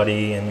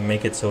everybody and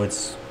make it so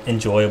it's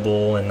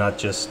enjoyable and not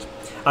just.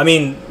 I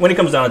mean, when it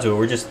comes down to it,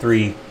 we're just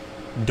three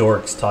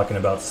dorks talking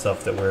about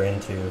stuff that we're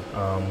into.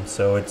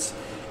 So it's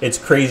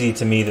crazy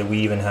to me that we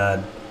even had.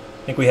 I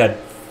think we had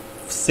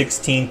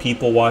 16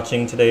 people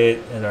watching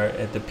today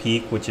at the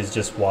peak, which is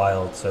just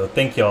wild. So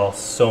thank y'all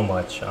so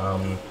much.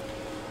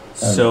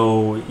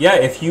 So yeah,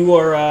 if you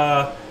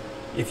are.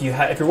 If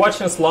you're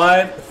watching us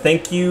live,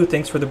 thank you.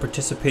 Thanks for the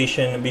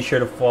participation. Be sure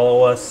to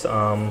follow us.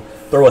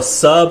 Throw a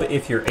sub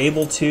if you're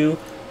able to.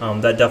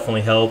 That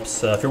definitely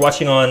helps. If you're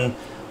watching on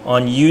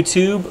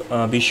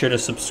YouTube, be sure to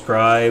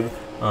subscribe.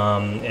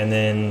 And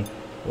then,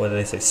 what do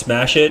they say?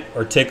 Smash it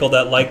or tickle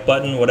that like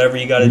button, whatever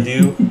you got to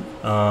do.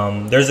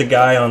 There's a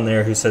guy on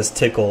there who says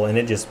tickle, and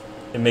it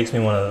makes me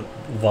want to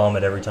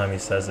vomit every time he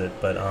says it.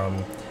 But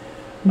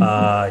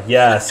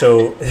yeah,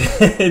 so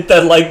hit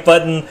that like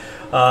button.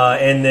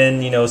 And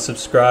then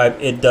subscribe.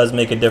 It does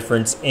make a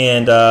difference.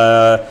 And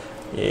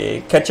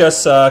catch the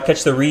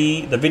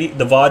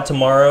VOD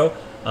tomorrow,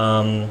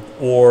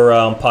 or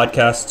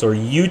podcasts or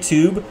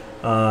YouTube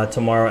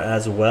tomorrow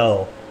as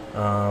well.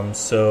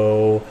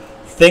 So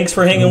thanks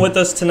for hanging with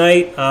us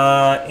tonight,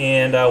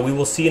 and we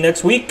will see you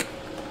next week.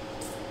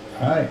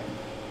 All right,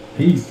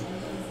 peace.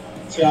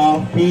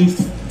 Ciao,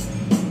 peace.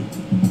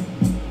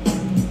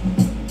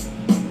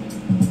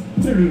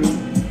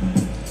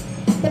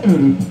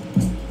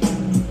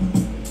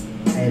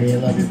 Hey, I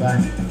love you.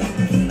 Bye.